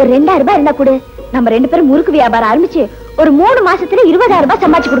 ஒரு 2000 ரூபாய் இருந்தா கொடு, நம்ம 2 பேரும் முறுக்கு வியாபாரம் ஆரம்பிச்சு ஒரு 3 மாசத்துல 20000 ரூபாய்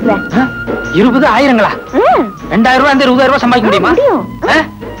சம்பாதிச்சு கொடுக்குறேன். 20000ங்களா? 2000 ரூபாய் 20000 ரூபாய் சம்பாதிக்க முடியுமா?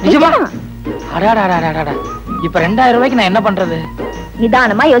 நிஜமா? அடாடாடாடாடா, இப்ப 2000 ரூபாய்க்கு நான் என்ன பண்றது?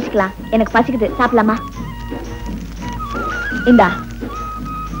 நிதானமா யோசிக்கலாம். எனக்கு பசிக்குது, சாப்பிடலாமா? இந்தா.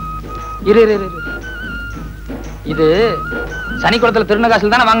 இரு இரு இரு. இது சனி குளத்துல திருந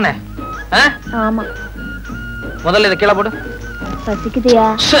காசுல தானே வாங்கினேன்? ஆமா. முதல்ல இதை கீழே போடு. பசிக்குதியா?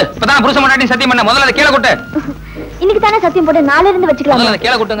 இப்பதான் புருஷன் பொண்டாட்டி சத்தியம் பண்ண. முதல்ல இதை கீழே கொட்டு. இன்னைக்கு தானே சத்தியம் போட்டு நாளையில இருந்து வச்சுக்கலாம். முதல்ல இதை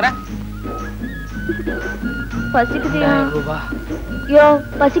கீழே கொட்டுங்கற. பசிக்குதியா? 2000 ரூபாய். யோ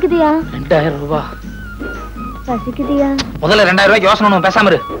பசிக்குதியா? 2000 ரூபாய். பசிக்குதியா? முதல்ல 2000 ரூபாய்க்கு யோசனை பண்ணுவோம், பேசாம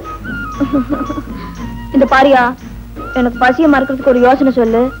இரு. இந்த பாரியா, எனக்கு பசிய மறக்கிறதுக்கு ஒரு யோசனை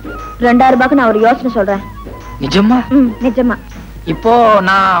சொல்லு. 2000 ரூபாய்க்கு நான் ஒரு யோசனை சொல்றேன். நிஜமா? நிஜமா. இப்போ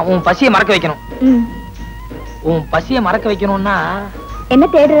நான் உன் பசிய மறக்க வைக்கணும். உன் பசிய மறக்க வைக்கணும்னா என்ன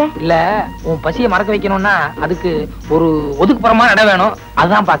தேடுற? இல்ல உன் பசிய மறக்க வைக்கணும்னா அதுக்கு ஒரு ஒதுக்குப்புறமான இடம் வேணும்.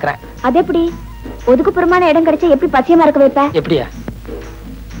 அதான் பாக்குறேன். அது எப்படி? ஒதுக்குப்புறமான இடம் கிடைச்சா எப்படி பசிய மறக்க வைப்ப? எப்படியா?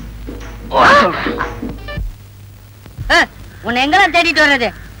 உன்னை எங்கெல்லாம் தேடிட்டு வர்றது?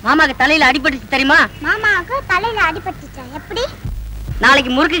 மாமாக்கு தலையில அடிபட்டுச்சு தெரியுமா? மாமாவுக்கு தலையில அடிபட்டுச்சா? எப்படி?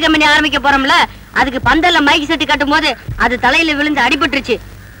 நாளைக்கு முறுக்கு கம்பெனி ஆரம்பிக்க போறோம்ல, அதுக்கு பந்தல்ல மைக் செட்டு கட்டும் போது அது தலையில விழுந்து அடிபட்டுருச்சு.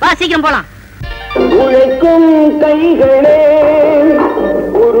 வா சீக்கிரம் போலாம். உழைக்கும் கைகளே,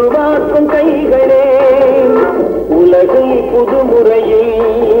 உருவாக்கும் கைகளே, உலகை புதுமுறையில்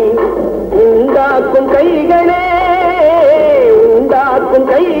உண்டாக்கும் கைகளே, உண்டாக்கும்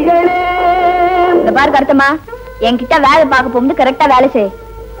கைகளே. இந்த பாரு கருத்தமா, என்கிட்ட வேலை பார்க்க போகும்போது கரெக்டா வேலை செய்.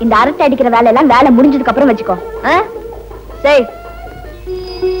 இந்த அரட்டை அடிக்கிற வேலை எல்லாம் வேலை முடிஞ்சதுக்கு அப்புறம் வச்சுக்கோ. சரி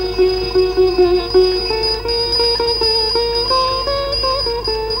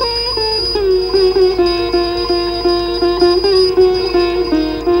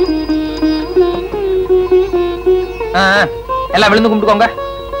எல்லாம் விழுந்து கும்பிட்டுக்கோங்க.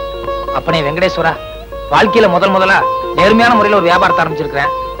 அப்பனே வெங்கடேஸ்வரா, வாழ்க்கையில முதலா நேர்மையான முறையில ஒரு வியாபாரத்தை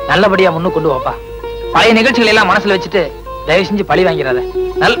ஆரம்பிச்சிருக்கிறேன். நல்லபடியா முன்னு கொண்டு வாப்பா. பழைய நிகழ்ச்சிகள் எல்லாம் மனசுல வச்சுட்டு தயவு செஞ்சு பழி வாங்கிறாத.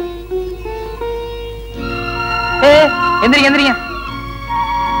 எந்திரிங்க எந்திரிங்க.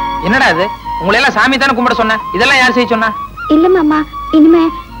 என்னடா இது? உங்களை எல்லாம் சாமி தானே கும்பிட சொன்னேன். இதெல்லாம் யார் செய்ய சொன்னா? இல்ல மாமா, இனிமே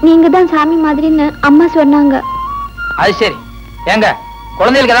நீங்க தான் சாமி மாதிரின்னு அம்மா சொன்னாங்க. அது சரி. ஏங்க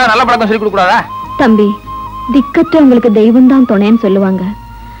குழந்தைகளுக்கு ஏதாவது நல்ல பழக்கம் சொல்லி கொடுக்க கூடாதா? தம்பி, திக்கற்ற உங்களுக்கு தெய்வம் தான் துணைன்னு சொல்லுவாங்க.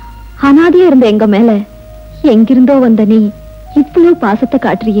 அனாதையா இருந்த எங்க மேல எங்கிருந்தோ வந்த நீ இவ்வளவு பாசத்தை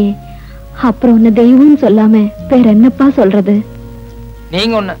காட்டுறியே, அப்புறம் உன்ன தெய்வம்னு சொல்லாம வேற என்னப்பா சொல்றது?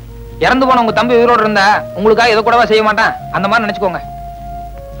 நீங்க ஒண்ணு இறந்து போன உங்க தம்பி உயிரோடு இருந்தா உங்களுக்காக இதை கூடவா செய்ய மாட்டான்? அந்த மாதிரி நினைச்சுக்கோங்க.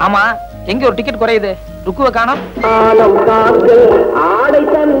 ஆமா, எங்க ஒரு டிக்கெட் குறையுது? ருக்குவை காணோம்.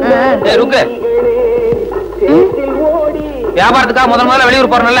 ருக்கு, வியாபாரத்துக்காக முதல்ல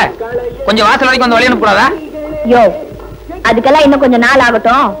வெளியூர் போறோம்ல, கொஞ்சம் வாசல் வரைக்கும் வந்து வழி அனுப்பக்கூடாதா? யோ, அதுக்கெல்லாம் இன்னும் கொஞ்சம் நாள்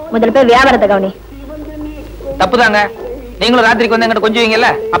ஆகட்டும். முதல்ல போய் வியாபாரத்தை கவனி. தப்புதாங்க. நீங்களும் ராத்திரிக்கு வந்து எங்கிட்ட கொஞ்சம் வைங்கல்ல,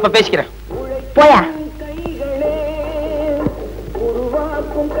 அப்ப பேசிக்கிறேன். போயா.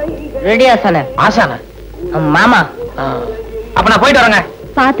 ரெடியா சால? ஆசானா மாமா. அப்ப நான் போயிட்டு வரேங்க.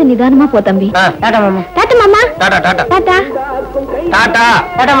 பார்த்து நிதானமா போ தம்பி. டாடா மாமா. டாடா மாமா. டாடா டாடா டாடா டாடா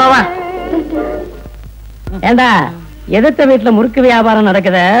டாடா மாமா. ஏண்டா, எதிர்த்த வீட்டுல முறுக்கு வியாபாரம்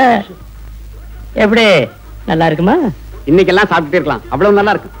நடக்குது, எப்படி நல்லா இருக்குமா? இன்னைக்கெல்லாம் சாப்பிட்டுட்டே இருக்கலாம், அவ்வளவு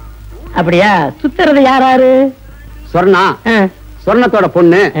நல்லா இருக்கு. அப்படியா? சுத்துறது யாராரு? சொர்ணா, சொர்ணத்தோட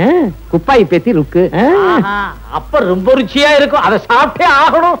பொண்ணு குப்பாய் பேத்தி ருக்கு. அப்ப ரொம்ப ருச்சியா இருக்கும், அதை சாப்பிட்டே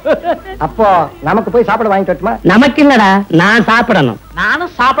ஆகணும். அப்போ நமக்கு போய் சாப்பிட வாங்கிட்டு வரட்டுமா? நமக்கு இல்லடா, நான் சாப்பிடணும்.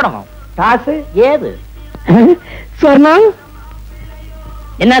 நானும் சாப்பிடணும். காசு ஏது? சொர்ணம்,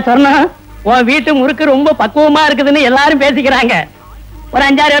 என்ன சொர்ணம், உன் வீட்டு முறுக்கு ரொம்ப பக்குவமா இருக்குதுன்னு எல்லாரும் பேசிக்கிறாங்க. ஒரு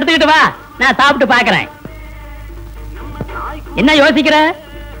 5-6 எடுத்துக்கிட்டு வா, நான் சாப்பிட்டு பாக்குறேன். என்ன யோசிக்கிற?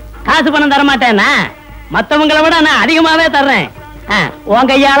 காசு பணம் தர மாட்டேன்னா மத்தவங்களை விட நான் அதிகமாவே தர்றேன். உன்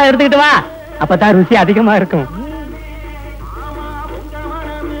கையால எடுத்துக்கிட்டு வா, அப்பதான் ருசி அதிகமா இருக்கும்.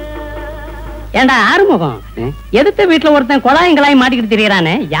 ஏண்டா ஆறுமுகம், எதிர்த்த வீட்டுல ஒருத்தன் குழாயங்களாய் மாட்டிக்கிட்டு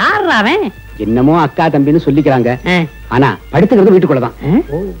திரியறானே, யார் அவன்? என்னமோ அக்கா தம்பின்னு சொல்லிக்கிறாங்க, ஆனா படுத்துக்கிறது வீட்டுக்குள்ளதான்.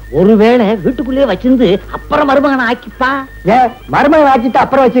 ஒருவேளை வீட்டுக்குள்ளேயே வச்சிருந்து அப்புறம் மருமகனை ஆக்கிப்பா. மருமகன் ஆக்கிட்டு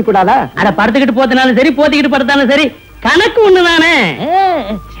அப்புறம் வச்சுக்க கூடாதா? அட, படுத்துக்கிட்டு போத்தினாலும் சரி, போத்திக்கிட்டு படுத்தாலும் சரி, கணக்கு ஒண்ணுதானே.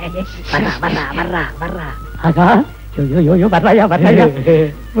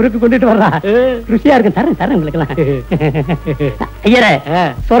 முறுக்கு கொண்டுட்டு வர்றா, ருசியா இருக்கு. தரேன் தரேன் உங்களுக்கு. ஐயரே,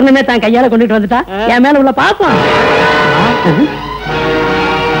 சொர்ணமே தான் கையால கொண்டுட்டு வந்துட்டா, என் மேல உள்ள பாசம்.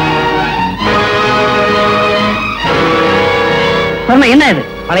 சொர்ணம், என்ன இது?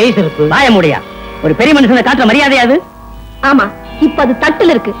 பழைய செருப்பு. வாய முடியா? ஒரு பெரிய மனுஷனை காட்டுற மரியாதையாது? ஆமா, இப்ப அது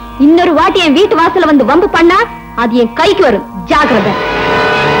தட்டுல இருக்கு. இன்னொரு வாட்டி என் வீட்டு வாசல வந்து வம்பு பண்ணா அது என் கைக்கு வரும். ஜாக்கிரதை.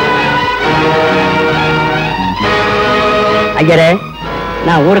 ஐயரே,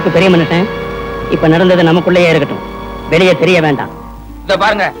 நான் ஊருக்கு பெரிய மனுஷன். இப்ப நடந்தது நமக்குள்ளேயே இருக்கட்டும், வெளியே தெரிய வேண்டாம். இத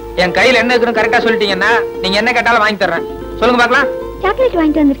பாருங்க, என் கையில என்ன இருக்குன்னு கரெக்டா சொல்லிட்டீங்கன்னா நீங்க என்ன கேட்டாலும் வாங்கி தர்றேன். சொல்லுங்க பாக்கலாம். சாக்லேட்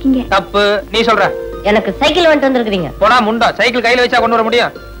வாங்கிட்டு வந்திருக்கீங்க. தப்பு, நீ சொல்ற. எனக்கு சைக்கிள் வாங்கிட்டு வந்திருக்கீங்க. போடா முண்டா, சைக்கிள் கையில வச்சா கொண்டு வர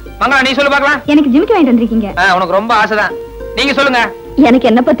முடியும்? மங்களா, நீ சொல்லு பாக்கலாம். எனக்கு ஜிமிக்கி வாங்கிட்டு வந்திருக்கீங்க. உனக்கு ரொம்ப ஆசைதான். நீங்க சொல்லுங்க. எனக்கு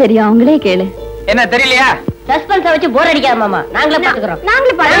என்னப்பா தெரியும், அவங்களே கேளு. என்ன தெரியலையா? சஸ்பென்ஸா வச்சு போர் அடிக்காத மாமா, நாங்களே பாத்துக்கிறோம்.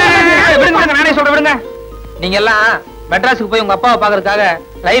 விடுங்க, நானே சொல்றேன், விடுங்க. நீங்க எல்லாம் மெட்ராஸுக்கு போய் உங்க அப்பாவை பாக்குறதுக்காக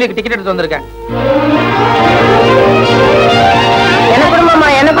ரயிலுக்கு டிக்கெட் எடுத்து வந்திருக்கேன். எனக்கு மாமா,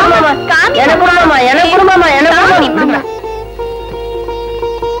 எனக்கு மாமா, எனக்கு மாமா, எனக்கு மாமா, எனக்கு.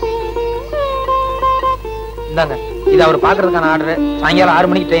 இந்தாங்க, இது அவர் பாக்குறதுக்கான ஆர்டர். சாயங்காலம் 6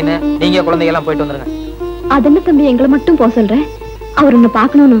 மணிக்கு ட்ரெயின். நீங்க குழந்தைங்க எல்லாம் போயிட்டு வந்துருங்க. அதென்ன தம்பி, எங்களை மட்டும் போக சொல்றேன். அவர் உன்னை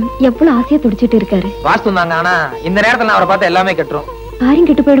பாக்கணும்னு எவ்வளவு ஆசையா துடிச்சிட்டு இருக்காரு. வாஸ்து தாங்க, ஆனா இந்த நேரத்துல அவரை பார்த்தா எல்லாமே கெட்டுரும். யாரும்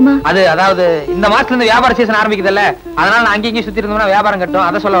கெட்டு போயிடுமா? அது அதாவது இந்த மாசத்துல இருந்து வியாபார சீசன் ஆரம்பிக்குதுல்ல, அதனால நான் அங்கேயும் சுத்தி இருந்தோம்னா வியாபாரம் கட்டும்.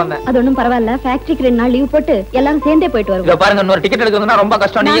 அதை சொல்ல வந்தேன். அது ஒண்ணும் பரவாயில்ல, ஃபேக்டரிக்கு 2 நாள் லீவ் போட்டு எல்லாரும் சேர்ந்தே போயிட்டு வருவோம். இதோ பாருங்க, இன்னொரு டிக்கெட் எடுக்கணும்னா ரொம்ப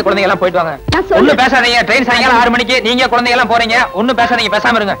கஷ்டம். நீங்க குழந்தைங்க எல்லாம் போயிட்டு வாங்க. ஒண்ணும் பேசாதீங்க. ட்ரெயின் சாயங்காலம் 6 மணிக்கு. நீங்க குழந்தைங்க எல்லாம் போறீங்க. ஒண்ணும் பேசாதீங்க,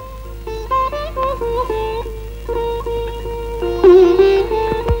 பேசாம இருங்க.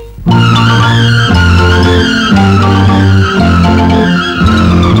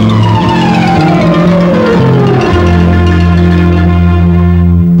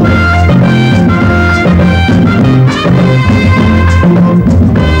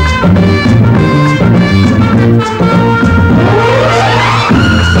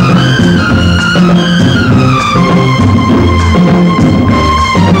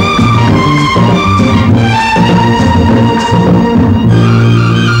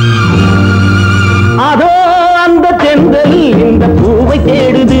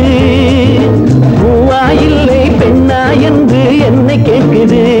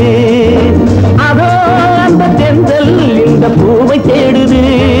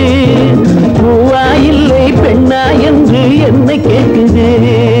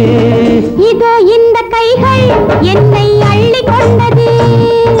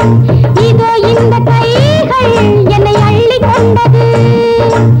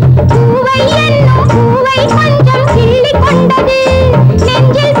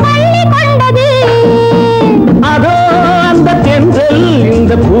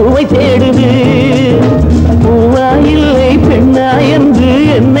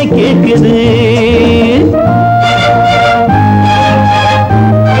 என்னை கேட்குது.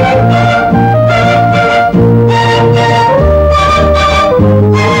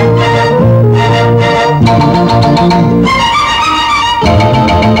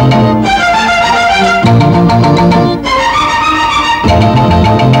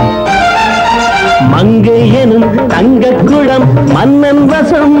 மங்கை எனும் தங்கக்குடம் மன்னன்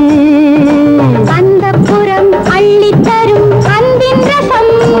வசம், அந்தப்புறம் அள்ளித்தரும் அன்பின்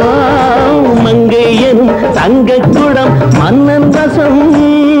ரசம். மங்கை எனும் தங்கக்குடம் மன்னன் வசம்,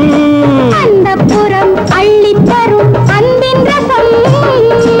 அந்தப்புறம் அள்ளித்தரும் அன்பின் ரசம்.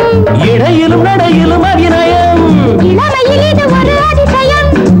 இடையிலும் நடையிலும் அபிநயம், இளமையில் இது ஒரு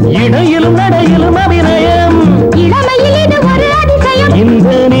அதிசயம். இடையிலும் நடையிலும் அபிநயம், இளமையில் இது ஒரு அதிசயம்.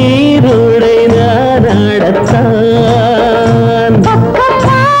 இந்த நீரோடை நாடத்தான் பக்கம்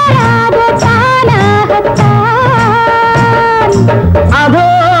மாறாத தானாகத்தான். அதோ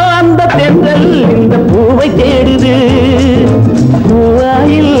அந்த தென்றல் இந்த பூவை தேடுது. பூவா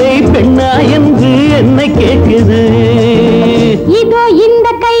இல்லை பெண்ணா என்று என்னை கேட்குது. இதோ இந்த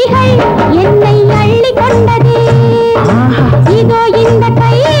கைகள் என்னை அள்ளி கொண்டது. இதோ இந்த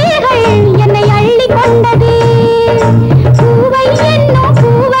கைகள் என்னை அள்ளி கொண்டது. பூவை என்னும்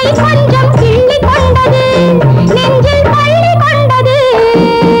பூவை கொஞ்சம் கிள்ளி கொண்டது. நெஞ்சில் பள்ளி கொண்டது.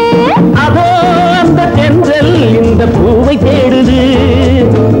 அதோ அந்த தென்றல் இந்த பூவை தேடுது.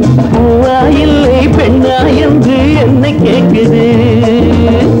 பூவா இல்லை பெண்ணா என்று என்னை கேட்குது.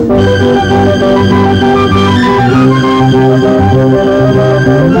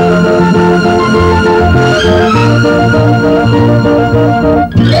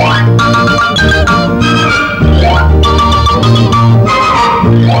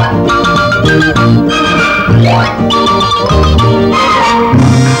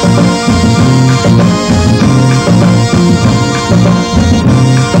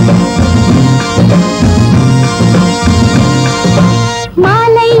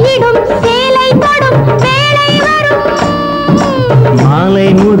 மாலையிடும் சேலை தொடும் வேளை வரும். மாலை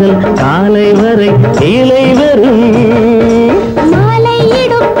முதல் காலை வரை கீழே வரும்.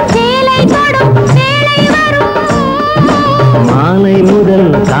 மாலையிடும் சேலை தொடும் வேளை வரும். மாலை முதல்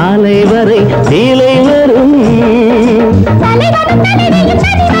காலை வரை கீழே வரும். தலைவனும் தலைவியும்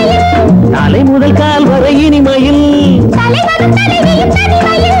தனிமையில். தலை முதல் கால் வரை இனிமையில். தலைவனும் தலைவியும்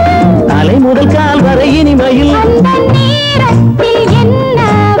தனிமையில். தலை முதல் கால் வரை இனிமையில். அந்த நேரத்தில்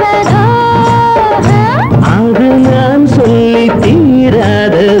என்னவதோ அது நான் சொல்லி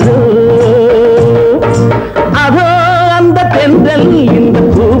தீராததோ. அதோ அந்த தென்றல் இந்த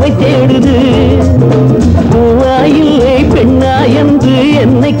பூவை தேடுது. பூவா இல்லை பெண்ணா என்று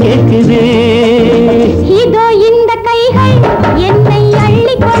என்னை கேட்குது. இதோ இந்த கைகள் என்னை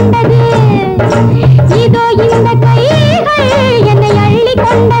அள்ளி கொண்டது. இதோ இந்த கைகள் என்னை அள்ளி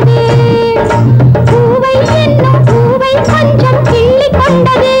கொண்டது. பூவை என்னும் பூவை கொஞ்சம் கிள்ளி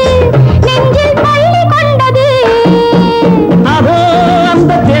கொண்டது. நெஞ்சில் பள்ளி கொண்டது. அதோ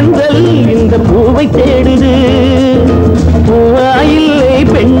அந்த தென்றல் இந்த பூவை தேடுது. பூவா இல்லை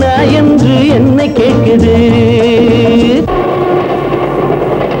பெண்ணா என்று என்னை கேட்குது.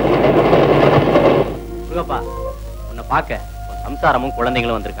 முருகப்பா, உன்னை பார்க்க உன் சம்சாரமும்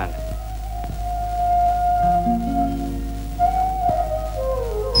குழந்தைங்களும் வந்திருக்காங்க.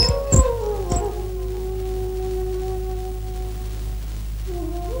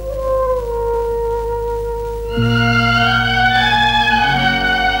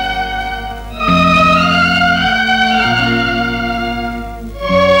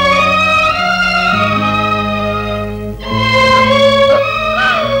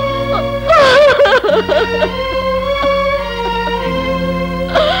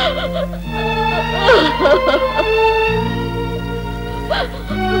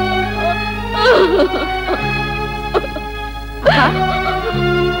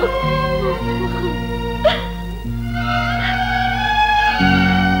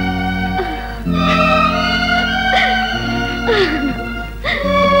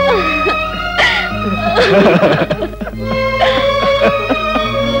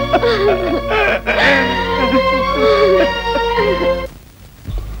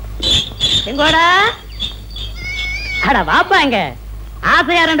 எங்கோடா அட வாப்பா, எங்க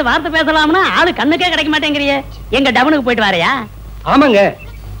ஆசையா ரெண்டு வார்த்தை பேசலாம்னா ஆளு கண்ணுக்கே கிடைக்க மாட்டேங்கிறியே. எங்க டவுனுக்கு போயிட்டு வரையா? ஆமாங்க,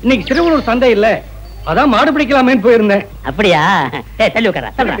 இன்னைக்கு திருவள்ளூர் சந்தை இல்ல, அதான் மாடு பிடிக்கலாமேன்னு போயிருந்தேன். அப்படியா? தள்ளி உட்கார.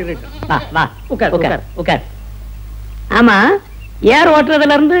 வா வா, உட்கார் உட்கார் உட்கார். ஆமா, ஏர்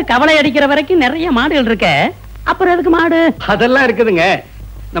ஓட்டுறதுல இருந்து கவலை அடிக்கிற வரைக்கும் நிறைய மாடுகள் இருக்க. அப்புறம் எதுக்கு மாடு? அதெல்லாம் இருக்குதுங்க,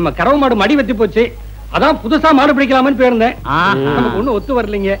 நம்ம கறவை மாடு மடி வெத்தி போச்சு, அதான் புதுசா மாடு பிடிக்கலாமேன்னு போயிருந்தேன். நமக்கு ஒண்ணு ஒத்து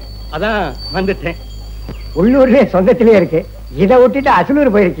வரலைங்க, அதான் வந்துட்டேன். உள்ளூர்லயே சொந்தத்திலே இருக்கு, இதை விட்டுட்டு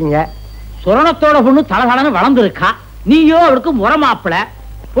அசலூர் போயிருக்கீங்க. சுரணத்தோட பொண்ணு தலகாலன்னு வளர்ந்து இருக்கா, நீயோ அவளுக்கு முறமாப்பிள.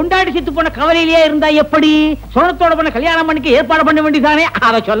 பொண்டாடி சித்து போன கவலையிலேயே இருந்தா எப்படி? சுரணத்தோட பொண்ண கல்யாணம் பண்ணிக்க ஏற்பாடு பண்ண வேண்டியதானே?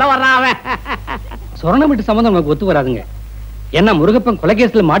 அதை சொல்ல வர்றான் அவன். சுரணம் விட்டு சம்பந்தம் நமக்கு ஒத்து வராதுங்க. என்ன முருகப்பன்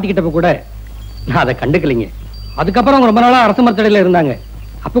கொலைகேஸ்ல மாட்டிக்கிட்டப்ப கூட நான் அதை கண்டுக்கலைங்க. அதுக்கப்புறம் அவங்க ரொம்ப நாளா அரசு மரத்தடையில இருந்தாங்க.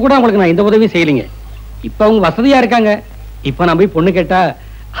 அப்ப கூட அவங்களுக்கு நான் எந்த உதவியும் செய்யலைங்க. இப்ப அவங்க வசதியா இருக்காங்க. இப்ப நான் போய் பொண்ணு கேட்டா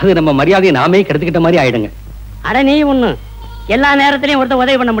அது நம்ம மரியாதையை நாமே கெடுத்துக்கிட்ட மாதிரி ஆயிடுங்க. அட நீ ஒண்ணு எல்லா நேரத்திலையும் ஒருத்தர்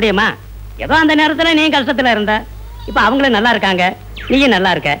உதவி பண்ண முடியுமா? ஏதோ அந்த நேரத்துல நீ கஷ்டத்துல இருந்த, இப்ப அவங்களும் நல்லா இருக்காங்க, நீயும்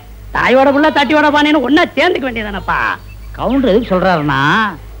நல்லா இருக்க. தாயோட புள்ள தட்டியோட பானேன்னு ஒன்னா சேர்ந்துக்க வேண்டியதானப்பா. கவுண்டர் எதுக்கு சொல்றாருன்னா,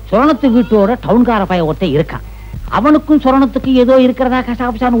 சுரணத்து வீட்டோட டவுன்கார பையன் ஒருத்தன் இருக்கான். அவனுக்கும் சுரணத்துக்கு ஏதோ இருக்கிறதா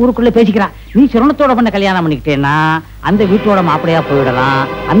கசாபசான்னு ஊருக்குள்ள பேசிக்கிறான். நீ சுரணத்தோட பண்ண கல்யாணம் பண்ணிக்கிட்டேன்னா அந்த வீட்டோட மாப்பிளையா போயிடலாம்,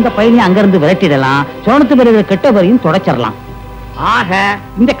 அந்த பையனையும் அங்கிருந்து விரட்டிடலாம், சுரணத்து மேல கெட்ட பேரையும் தொடச்சிடலாம். ஆக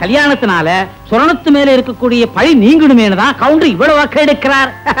இந்த கல்யாணத்தினால சுரணத்து மேல இருக்கக்கூடிய பழி நீங்கணுமேனுதான் கவுண்டர் இவ்வளவு வாக்கு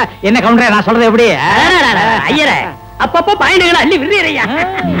எடுக்கிறார். என்ன கவுண்டர் நான் சொல்றது எப்படி? ஐயரே, அப்பப்ப பயணிகளை அள்ளி விடுறீரையா.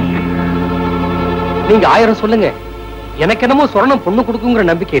 நீங்க 1000 சொல்லுங்க, எனக்கு என்னமோ சுரணம் பொண்ணு கொடுக்குங்கிற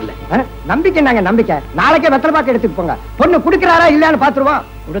நம்பிக்கை இல்ல. நம்பிக்கை நாங்க நம்பிக்கை. நாளைக்கே வெத்தலை பாக்கு எடுத்துட்டு போங்க. பொண்ணு குடுக்கறாரா இல்லன்னு பாத்துருவோம்.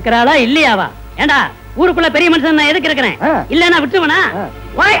 குடுக்கறாளா இல்லையாவா? ஏண்டா ஊருக்குள்ள பெரிய மனுஷன் நான் எதுக்கு இருக்கிறேன்? இல்லன்னா விட்டுவனா?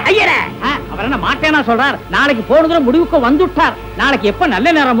 ஓய் ஐயரே, அவர் என்ன மாட்டேனா சொல்றார்? நாளைக்கு போனதுல முடிவுக்கு வந்துட்டார். நாளைக்கு எப்ப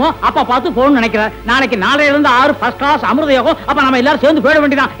நல்ல நேரமோ அப்ப பார்த்து போகணும்னு நினைக்கிறார். நாளைக்கு 4 இருந்து 6 ஃபர்ஸ்ட் கிளாஸ் அமிர்த யோகம். அப்ப நம்ம எல்லாரும் சேர்ந்து போயிட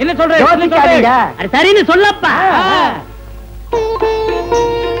வேண்டியதான். என்ன சொல்றேன்? சரின்னு சொல்லப்பா.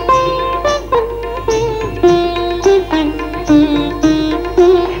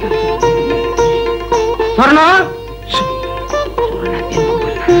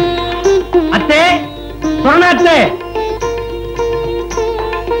 அத்தே, சொர்ணாத்தே,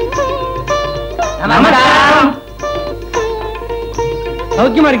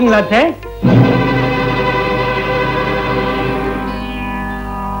 சௌக்கியமா இருக்கீங்களா அத்தே?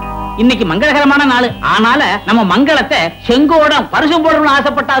 இன்னைக்கு மங்களகரமான நாள். ஆனால நம்ம மங்களத்தை செங்கோடம் பரிசம் போடணும்னு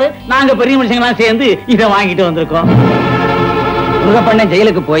ஆசைப்பட்டாரு. நாங்க பெரிய மனுஷங்களாம் சேர்ந்து இதை வாங்கிட்டு வந்திருக்கோம். முருகப்பண்ண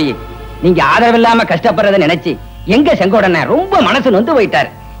ஜெயிலுக்கு போய் நீங்க ஆதரவு இல்லாம கஷ்டப்படுறத நினைச்சு எங்க செங்கோடன ரொம்ப மனசு நொந்து போயிட்டாரு.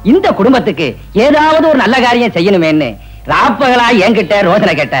 இந்த குடும்பத்துக்கு ஏதாவது ஒரு நல்ல காரியம் செய்யணுமேன்னு ராப்பகலா என்கிட்ட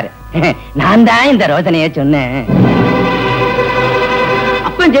ரோசனை கேட்டாரு. நான் தான் இந்த ரோசனைய சொன்னேன்.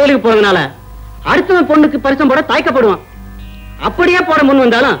 அப்பன் ஜெயிலுக்கு போறதுனால அடுத்தவன் பொண்ணுக்கு பரிசம் போட தாய்க்கப்படுவான். அப்படியே போட முன்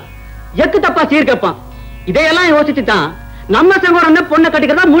வந்தாலும் எக்கு தப்பா சீர்கப்பான். இதையெல்லாம் யோசிச்சு தான் நம்ம செங்கோட பொண்ணை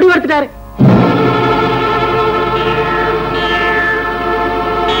கட்டிக்கிறதா முடிவெடுத்துட்டாரு.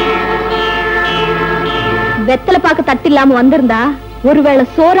 வெத்தலை பாக்கு தட்டு இல்லாம வந்திருந்தா ஒருவேளை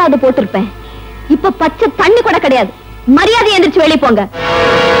சோறாது போட்டிருப்பேன். இப்ப பச்சை தண்ணி கூட கிடையாது. மரியாதை எந்திரிச்சு வெளியே போங்க.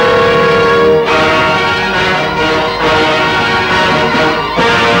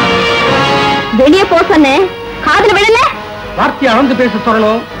 வெளியே போ சொன்னேன், காதுல விழல. வார்த்தையை அளந்து பேச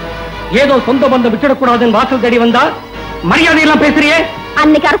சொல்லணும். ஏதோ சொந்த பந்தம் விட்டுடக்கூடாதுன்னு வாசல் தேடி வந்தா மரியாதையெல்லாம் பேசுறியே.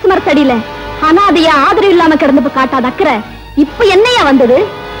 அன்னைக்கு அரசு மரத்தடியில அனாதையா ஆதரவு இல்லாம கிடந்தப்ப காட்டாத அக்கறை இப்ப என்னையா வந்தது?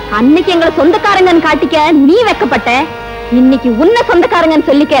 அன்னைக்கு எங்களை சொந்தக்காரங்கன்னு காட்டிக்க நீ வெக்கப்பட்ட, இன்னைக்கு உன்னை சொந்தக்காரங்கன்னு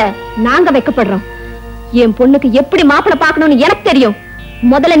சொல்லிக்க நாங்க வெக்கப்படுறோம். என் பொண்ணுக்கு எப்படி மாப்பிளை பாக்கணும்னு எனக்கு தெரியும்.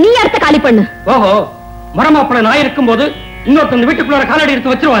 முதல்ல நீ அடுத்த காலி பண்ணு. ஓஹோ, மரமாப்பிளை நான் இருக்கும் போது இன்னொருத்தன் வீட்டுக்குள்ள காலடி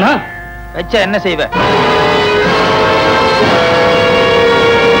எடுத்து வச்சிருவானா? வச்ச என்ன செய்வ?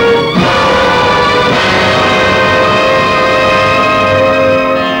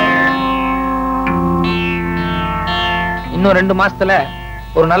 இன்னும் 2 மாசத்துல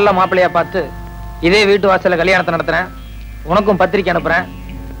ஒரு நல்ல மாப்பிள்ளையா பார்த்து இதே வீட்டு வாசல்ல கல்யாணத்தை நடத்துறேன். உனக்கும் பத்திரிக்கை அனுப்புறேன்.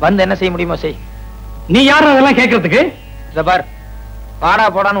 வந்து என்ன செய்ய முடியுமோ செய். நீ யாரு அதெல்லாம் கேட்கறதுக்கு? இத பார், பாடா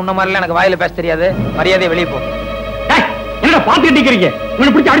போடான்னு உன்ன மாதிரிலாம் எனக்கு வாயில பேச தெரியாது. மரியாதை வெளியே போ. என்னடா பாத்துட்டு நிக்கிறீங்க?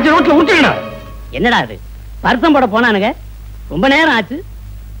 இவனை பிடிச்சி அடிச்ச ரோட்ல ஊத்துறீங்க. என்னடா அது? பரிசம் போட போனானுங்க, ரொம்ப நேரம் ஆச்சு.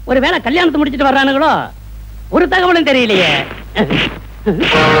 ஒருவேளை கல்யாணத்தை முடிச்சிட்டு வர்றானுங்களோ? ஒரு தகவலும் தெரியலையே.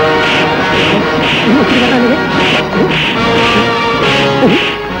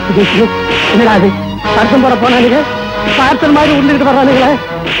 என்னடா அது? பரிசம் போட போனானுங்க, பார்சல் மாதிரி உள்ளிட்டு வர்றானுங்களே.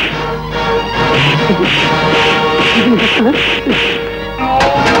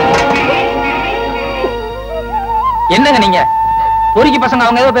 என்னங்க நீங்க பொறுக்கி பசங்க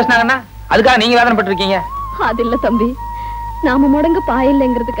அவங்க ஏதோ பேசினாங்கன்னா அதுக்காக நீங்க வேதனை பட்டு இருக்கீங்க? அது இல்ல தம்பி, நாம முடங்க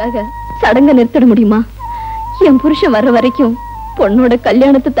பாயில்லைங்கிறதுக்காக சடங்க நிறுத்திட முடியுமா? என் புருஷன் வர்ற வரைக்கும் பொண்ணோட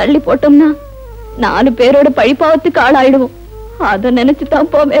கல்யாணத்தை தள்ளி போட்டோம்னா 4 பேரோட பழிப்பாவத்துக்கு ஆளாயிடுவோம். அத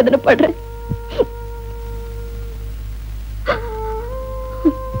நினைச்சுதான் போ வேதனைப்படுறேன்.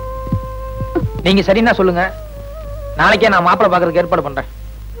 நீங்க சரின்னா சொல்லுங்க, நாளைக்கே நான் மாப்பிள்ளை பாக்குறதுக்கு ஏற்பாடு பண்றேன்.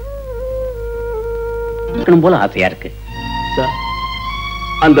 போல ஆசையா இருக்கு.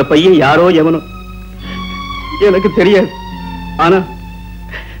 அந்த பையன் யாரோ எவனோ எனக்கு தெரியாது. ஆனா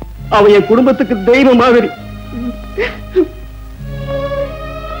அவ என் குடும்பத்துக்கு தெய்வ மாதிரி.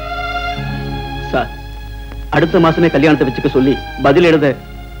 சார், அடுத்த மாசமே கல்யாணத்தை வச்சுக்க சொல்லி பதில் எழுத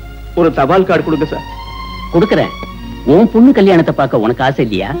ஒரு தபால் கார்டு கொடுங்க சார். கொடுக்கறேன். உன் பொண்ணு கல்யாணத்தை பார்க்க உனக்கு ஆசை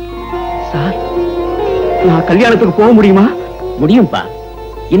இல்லையா? சார், நான் கல்யாணத்துக்கு போக முடியுமா? முடியும்பா.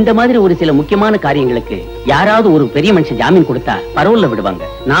 இந்த மாதிரி ஒரு சில முக்கியமான காரியங்களுக்கு யாராவது ஒரு பெரிய மனுஷன் ஜாமீன் கொடுத்தா பரவல்ல விடுவாங்க.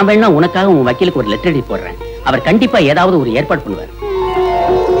 நான் வேணா உனக்காக உன் வக்கீலுக்கு ஒரு லெட்டர் எழுதி போடுறேன். அவர் கண்டிப்பா ஏதாவது ஒரு ஏற்பாடு பண்ணுவார்.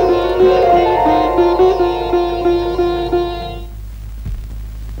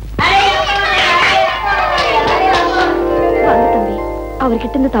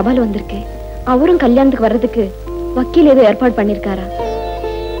 அவர்கிட்ட இருந்து தபால் வந்திருக்கு. அவரும் கல்யாணத்துக்கு வர்றதுக்கு வக்கீல் ஏதோ ஏற்பாடு பண்ணிருக்காரா?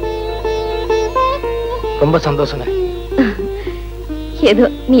 ரொம்ப சந்தோஷங்க. ஏதோ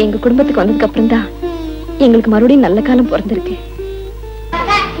நீ எங்க குடும்பத்துக்கு வந்ததுக்கு அப்புறம் தான் எங்களுக்கு மறுபடியும் நல்ல காலம் பிறந்திருக்கு.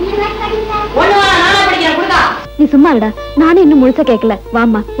 நீ சும்மா இல்லடா, நானும் இன்னும் முழுசா கேட்கல.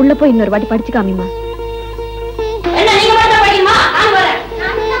 வாமா, உள்ள போய் இன்னொரு வாட்டி படிச்சு காமிமா.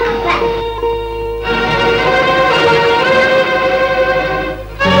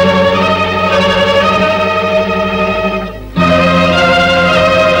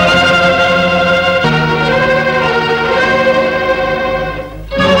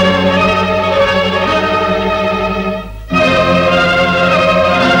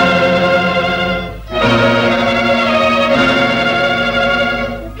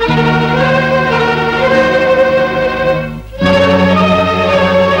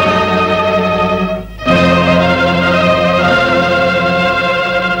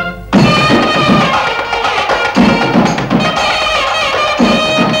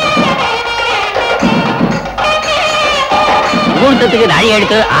 நாழி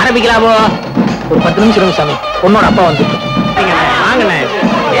எடுத்து ஆரம்பிக்கலாமோ? ஒரு 10 நிமிஷம் சாமி, பொண்ணோட அப்பா வந்து வாங்கண்ணே.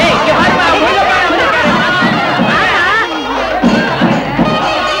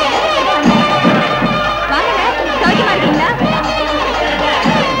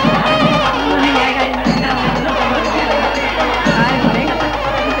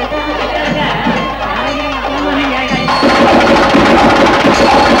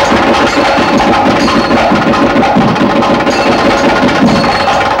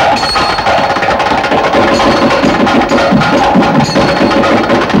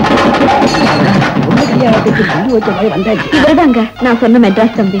 இவர்தாங்க நான் சொன்ன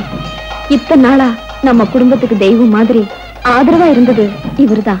மெட்ராஸ் தம்பி. இத்தனை நாளா நம்ம குடும்பத்துக்கு தெய்வம் மாதிரி ஆதரவா இருந்தது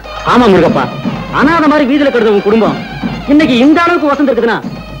இவர்தான். ஆமா முருகப்பா, அனாத மாதிரி வீதியில கிடந்த உங்க குடும்பம் இன்னைக்கு இந்த அளவுக்கு வசந்து இருக்குதுன்னா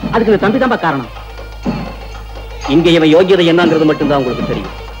அதுக்கு இந்த தம்பி தான் காரணம். இங்க இவன் யோகியதை என்னங்கிறது மட்டும்தான் உங்களுக்கு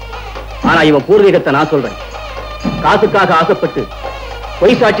தெரியும். ஆனா இவன் பூர்வீகத்தை நான் சொல்றேன். காசுக்காக ஆசைப்பட்டு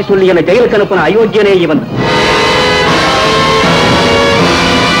பொய் சாட்சி சொல்லி என்னை ஜெயிலுக்கு அனுப்பின அயோக்கியனே இவன்.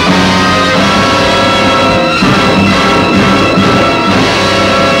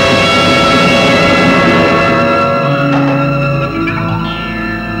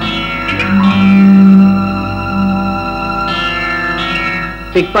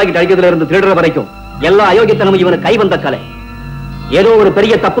 பிக் பாக்கெட் அடிக்கிறதுல இருந்து திருடுற வரைக்கும் எல்லா அயோக்கியத்தனமும் இவனுக்கு கை வந்த கலை. ஏதோ ஒரு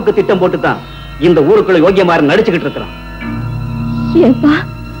பெரிய தப்புக்கு திட்டம் போட்டுதான் இந்த ஊருக்குள்ள யோகியமாறு நடிச்சுக்கிட்டு இருக்கிறான். ஏப்பா,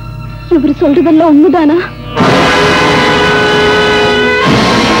 இவர் சொல்றதெல்லாம் உண்மைதானா?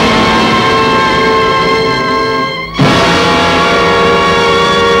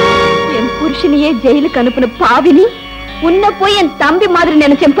 என் புருஷனையே ஜெயிலுக்கு அனுப்பின பாவினி, உன்னை போய் என் தம்பி மாதிரி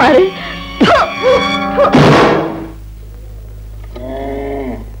நினைச்சேன் பாரு.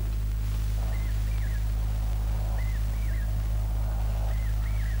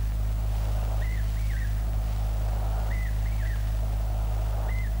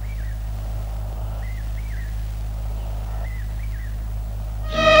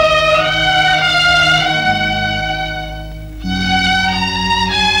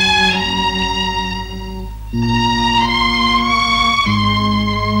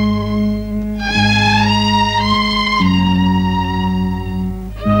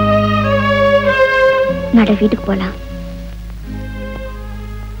 நட, வீட்டுக்கு போலாம்.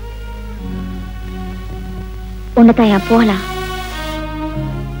 உன்னதாயா போலாம்.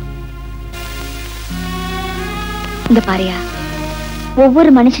 இந்த பாரியா, ஒவ்வொரு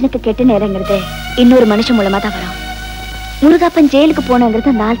மனுஷனுக்கு கெட்ட நேரங்கிறது இன்னொரு மனுஷன் மூலமா தான் வரும். முருகப்பன் ஜெயிலுக்கு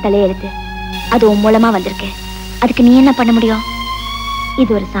போனங்கிறது நாள் தலையெழுத்து. அது உன் மூலமா வந்திருக்கு. அதுக்கு நீ என்ன பண்ண முடியும்?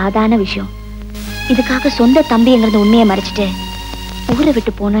 இது ஒரு சாதாரண விஷயம். இதுக்காக சொந்த தம்பிங்கிறது உண்மையை மறைச்சிட்டு ஊரை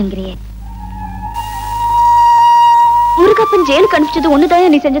விட்டு போனோங்கிறியே. முருகப்பன் ஜெயிலுக்கு அனுப்பிச்சது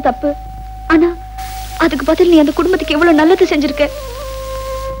ஒண்ணுதான் நீ செஞ்ச தப்பு. ஆனா அதுக்கு பதில் நீ அந்த குடும்பத்துக்கு எவ்வளவு நல்லது செஞ்சிருக்க.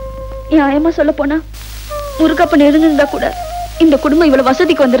 நியாயமா சொல்ல போனா முருகப்பன் இருந்திருந்தா கூட இந்த குடும்பம் இவ்வளவு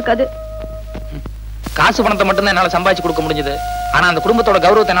வசதிக்கு வந்திருக்காது. காசு பணத்தை மட்டும்தான் என்னால சம்பாதிச்சு கொடுக்க முடிஞ்சது. ஆனா அந்த குடும்பத்தோட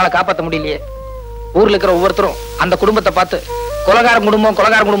கௌரவத்தை என்னால காப்பாற்ற முடியலையே. ஊர்ல இருக்கிற ஒவ்வொருத்தரும் அந்த குடும்பத்தை பார்த்து கொலகார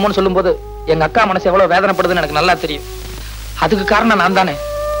குடும்பம்னு சொல்லும் போது எங்க அக்கா மனசு எவ்வளவு வேதனைப்படுதுன்னு எனக்கு நல்லா தெரியும். அதுக்கு காரணம் நான் தானே.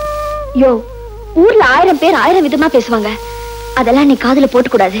 யோ, ஊர்ல 1000 பேர் 1000 விதமா பேசுவாங்க. அதெல்லாம் நீ காதுல போட்டு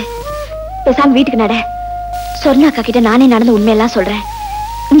கூடாது. பேசாம வீட்டுக்கு நட. சொர்ணா அக்கா கிட்ட நானே நடந்த உண்மையெல்லாம் சொல்றேன்.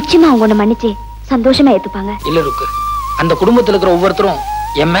 நிச்சயமா அவங்க உன்னை மன்னிச்சு சந்தோஷமா ஏத்துப்பாங்க. இல்ல ருக்கு, அந்த குடும்பத்துல இருக்கிற ஒவ்வொருத்தரும்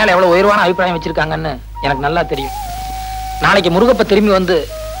என் மேல எவ்வளவு உயர்வான அபிப்பிராயம் வச்சிருக்காங்கன்னு எனக்கு நல்லா தெரியும். நாளைக்கு முருகப்ப திரும்பி வந்து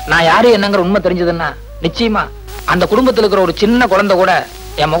நான் யாரு என்னங்கிற உண்மை தெரிஞ்சதுன்னா நிச்சயமா அந்த குடும்பத்துல இருக்கிற ஒரு சின்ன குழந்தை கூட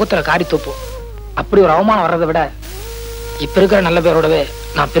என் முகத்துல காரி தூப்போம். அப்படி ஒரு அவமானம் வர்றதை விட இப்ப இருக்கிற நல்ல பேரோடவே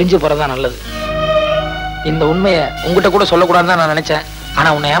நான் பிரிஞ்சு போறதுதான் நல்லது. இந்த உண்மையை உங்ககிட்ட கூட சொல்லக்கூடாதுன்னு நான் நினைச்சேன். ஆனா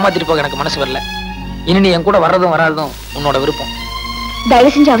உன்னை ஏமாத்திட்டு போக எனக்கு மனசு வரல. இனி நீ என் கூட வர்றதும் வராதும் உன்னோட விருப்பம். தயவு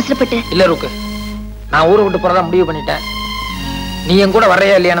செஞ்சு அவசரப்பட்டு. இல்ல ருக்கு, நான் ஊரை விட்டு போறதா முடிவு பண்ணிட்டேன். நீ என் கூட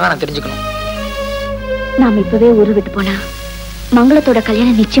வர்றையா இல்லையான்னு தான் நான் தெரிஞ்சுக்கணும். நாம இப்பவே ஊரு விட்டு போனா மங்களத்தோட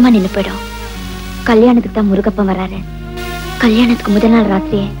கல்யாணம் நிச்சயமா நின்னு போயிடும். கல்யாணத்துக்கு தான் முருகப்பன் வராரு. கல்யாணத்துக்கு முதல் நாள்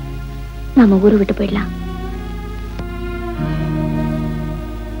ராத்திரியே நாம ஊரு விட்டு போயிடலாம்.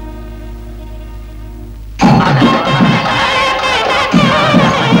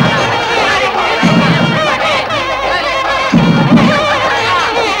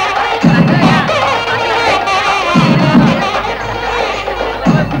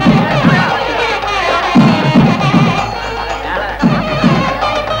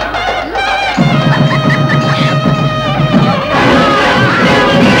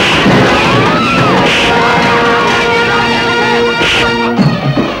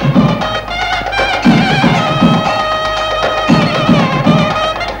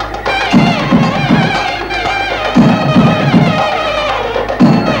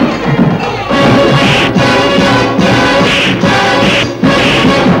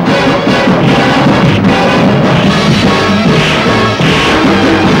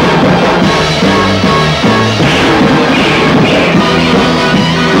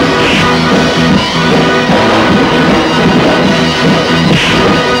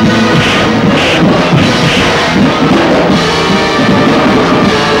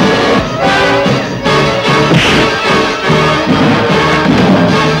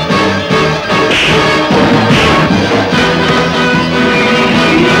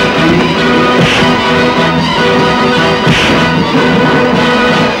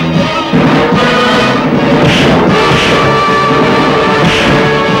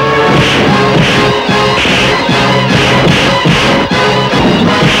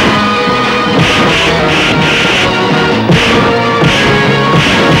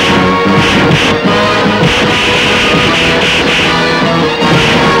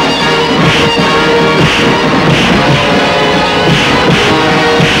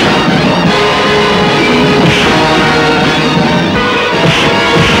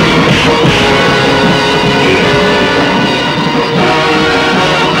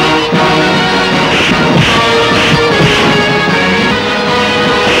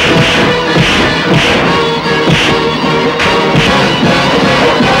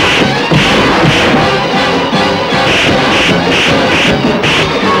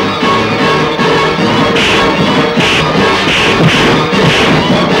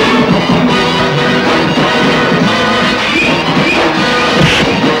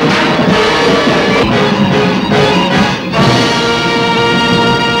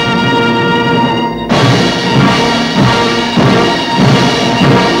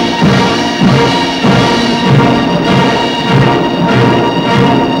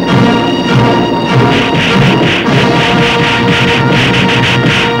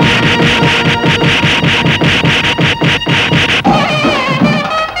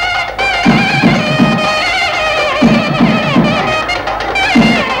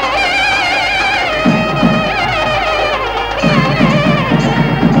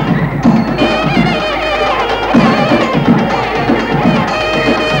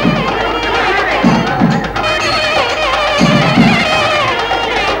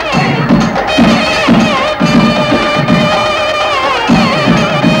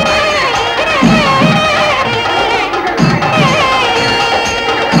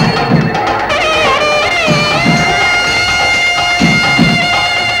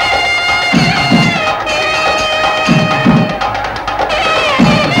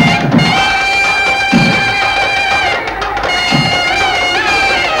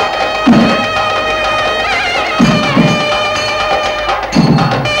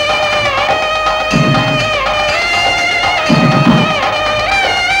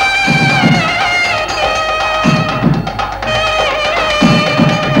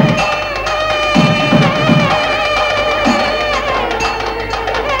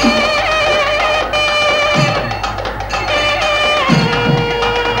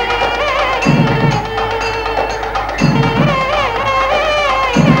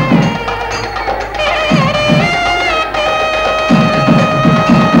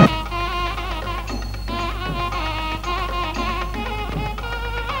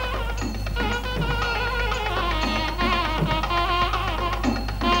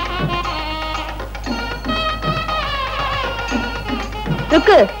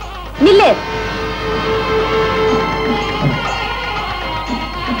 நில்லு.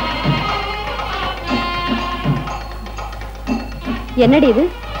 என்னடி இது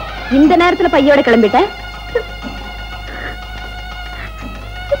இந்த நேரத்துல பையோட கிளம்பிட்ட?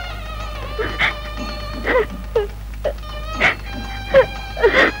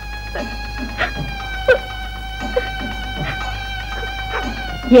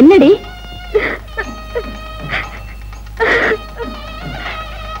 என்னடி?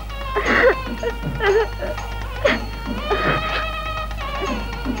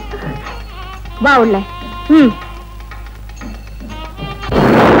 வா உள்ள.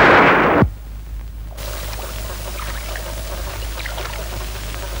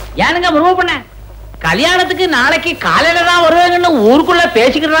 ஏனுங்க முருக பண்ண கல்யாணத்துக்கு நாளைக்கு காலையில தான் வருவாங்கன்னு ஊருக்குள்ள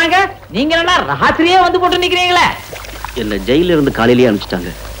பேசிக்கிறாங்க. நீங்க என்ன ராத்திரியே வந்து போட்டு நிக்கிறீங்களே? என்ன ஜெயில இருந்து காலையிலேயே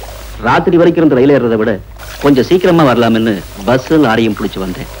அனுப்பிச்சிட்டாங்க. ராத்திரி வரைக்கும் இருந்த ரயில் ஏறதை விட கொஞ்சம் சீக்கிரமா வரலாம்னு பஸ் லாரியும் பிடிச்சு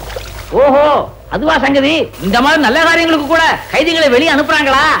வந்தேன். ஓஹோ, அதுவா சங்கதி. இந்த மாதிரி நல்ல காரியங்களுக்கு கூட கைதிகளை வெளியே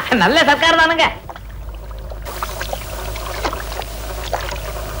அனுப்புறாங்களா? நல்ல சர்க்கார் தானுங்க.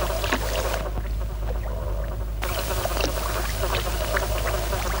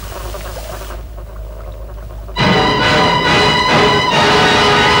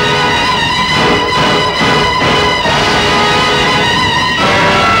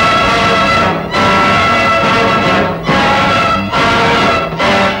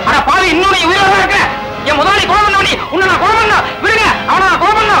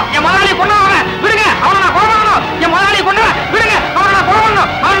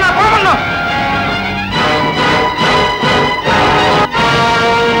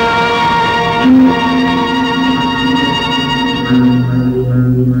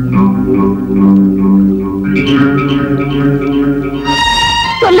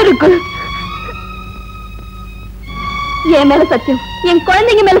 என் மேல சத்தியம், என்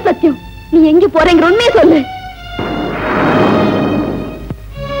குழந்தைங்க மேல சத்தியம். நீ எங்க போறேங்கிற உண்மையை சொல்லு.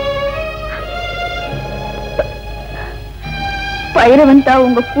 பைரவன் தான்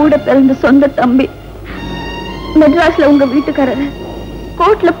உங்க கூட பிறந்த சொந்த தம்பி. மெட்ராஸ்ல உங்க வீட்டுக்காரர்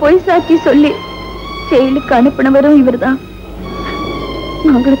கோர்ட்ல பொய் சாட்சி சொல்லி ஜெயிலுக்கு அனுப்பினவரும் இவர்தான்.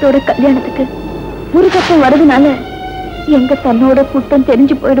 மங்களத்தோட கல்யாணத்துக்கு முருகப்பன் வரதுனால எங்க தன்னோட குற்றம்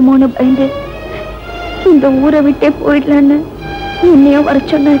தெரிஞ்சு போயிடுமோன்னு பயந்து இந்த ஊரை விட்டே போயிடலான்னு என்னையும் வர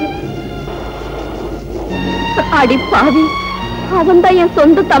சொன்னாரு. அடி பாவி, அவன் தான் என்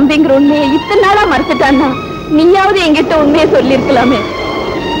சொந்த தம்பிங்கிற உண்மையை இத்தனை நாளா மறைச்சிட்டான்னா நீயாவது என்கிட்ட உண்மையை சொல்லி இருக்கலாமே.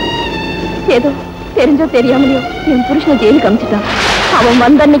 ஏதோ தெரிஞ்சோ தெரியாமலையோ என் புருஷனை ஜெயிலுக்கு அமிச்சிட்டான். அவன்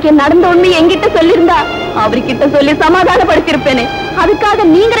வந்த அன்னைக்கு நடந்த உண்மையை என்கிட்ட சொல்லியிருந்தா அவர்கிட்ட சொல்லி சமாதானப்படுத்திருப்பேனே. அதுக்காக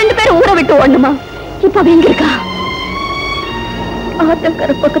நீங்க 2 பேரும் ஊரை விட்டு ஓடணுமா? இப்ப எங்க இருக்கா?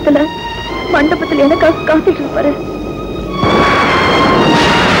 ஆத்தங்கர பக்கத்துல மண்டபத்தில் எனக்காக காத்துட்டு இருப்பாரு.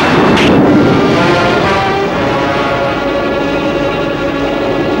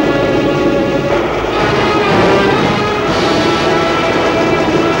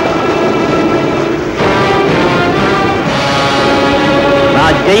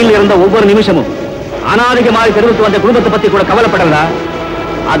 நான் ஜெயிலில் இருந்த ஒவ்வொரு நிமிஷமும் அனாதிகமாக தெரிவித்து வந்த குடும்பத்தை பத்தி கூட கவலைப்படல.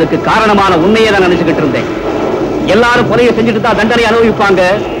 அதுக்கு காரணமான உண்மையை தான் நினைச்சுக்கிட்டு இருந்தேன். எல்லாரும் கொலையை செஞ்சுட்டு தான் தண்டனை அனுபவிப்பாங்க.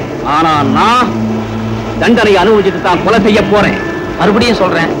 ஆனா நான் தண்டனை அனுபவிச்சுட்டு தான் கொலை செய்ய போறேன். மறுபடியும்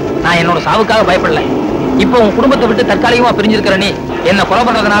சொல்றேன், நான் என்னோட சாவுக்காக பயப்படல. இப்போ உன் குடும்பத்தை விட்டு தற்காலிகமா பிரிஞ்சிருக்கிற நீ என்ன கொலை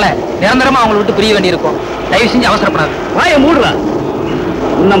பண்றதுனால நிரந்தரமா அவங்களை விட்டு பிரிய வேண்டி இருக்கும். தயவு செஞ்சு அவசரப்படாது. வாயை மூடுறா.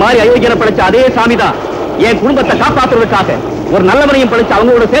 உன்ன மாதிரி அயோக்கியனை படைச்ச அதே சாமிதான் என் குடும்பத்தை காப்பாற்றுவதற்காக ஒரு நல்லவனையும் படைச்சு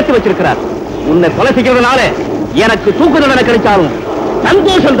அவங்களோட சேர்த்து வச்சிருக்கிறார். உன்னை கொலை செய்கிறதுனால எனக்கு தூக்கு தண்டனை கிடைச்சாலும்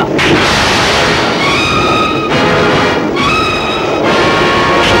சந்தோஷம் தான்.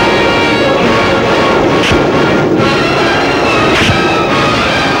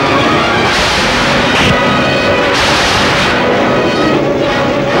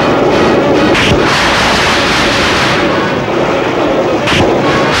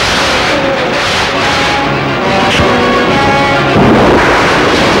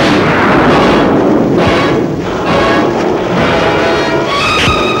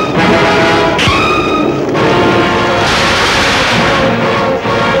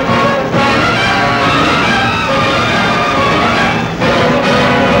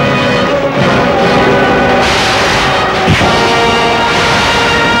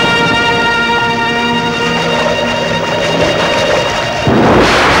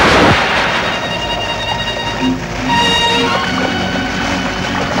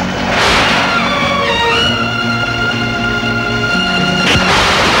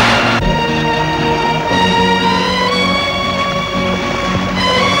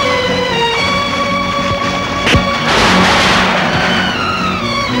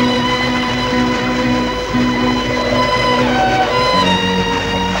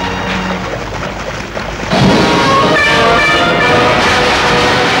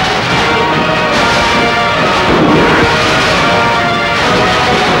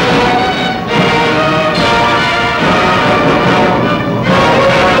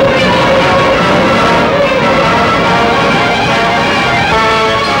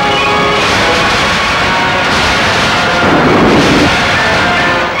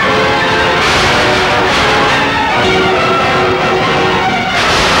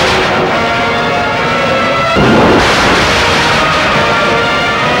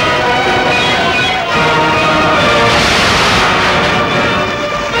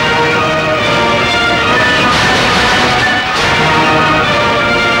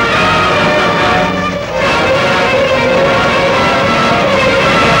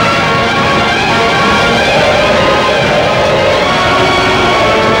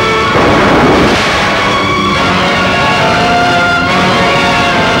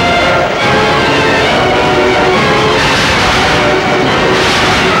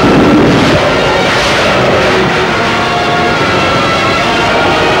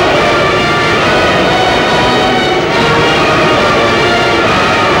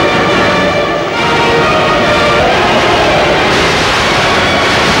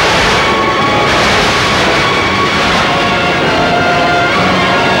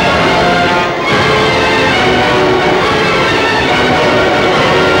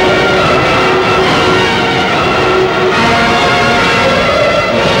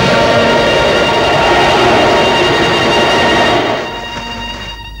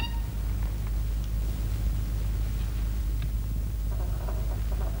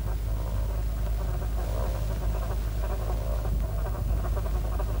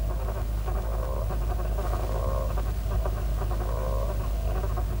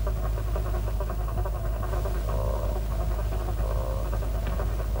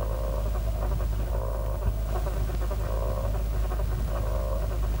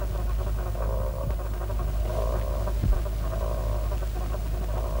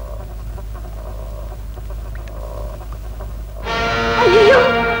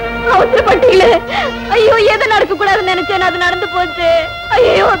 பண்ணிட்டீங்களே. ஐயோ, எது நடக்க கூடாதுன்னு நினைச்சேன், அது நடந்து போச்சு.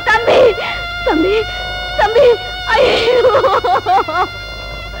 ஐயோ தம்பி, தம்பி, தம்பி, ஐயோ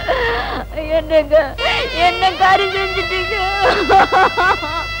என்னங்க, என்ன காரியம் செஞ்சுட்டீங்க?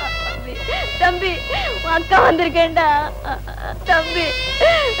 தம்பி, அக்கா வந்திருக்கேன்டா. தம்பி,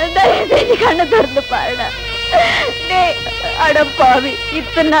 தயவு செஞ்சு கண்ணை திறந்து பாருடா. அடப்பாவி,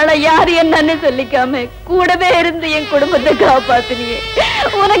 இத்தனை நாளா யாரு என்னன்னு சொல்லிக்காம கூடவே இருந்து என் குடும்பத்தை காப்பாத்தினியே.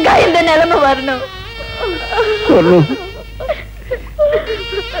 உனக்கா இந்த நிலைமை வரணும்?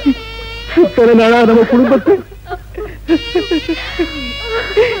 இத்தனை நாளா நம்ம குடும்பத்தை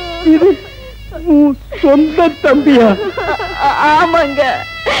சொந்த தம்பியா? ஆமாங்க,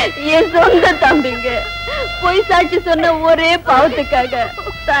 என் சொந்த தம்பிங்க. பொய் சாட்சி சொன்ன ஒரே பாவத்துக்காக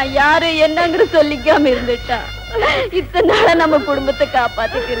தான் யாரு என்னங்கிற சொல்லிக்காம இருந்துட்டான். இத்தனை நாளா நம்ம குடும்பத்தை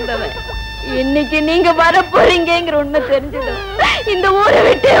காப்பாத்திட்டு இருந்தவன் இன்னைக்கு நீங்க வர போறீங்கிற உண்மை தெரிஞ்சிடும். இந்த ஊரை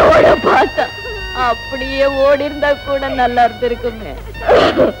விட்டே ஓட பார்த்தா. அப்படியே ஓடி இருந்தா கூட நல்லா இருந்திருக்குமே.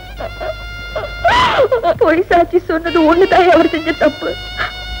 பொய் சாட்சி சொன்னது ஒண்ணுதான் அவர் செஞ்ச தப்பு.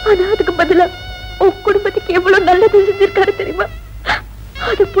 ஆனா அதுக்கு பதிலா உன் குடும்பத்துக்கு எவ்வளவு நல்லது செஞ்சிருக்காரு தெரியுமா?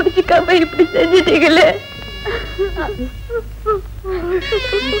 அதை புரிஞ்சுக்காம இப்படி செஞ்சிட்டீங்களே.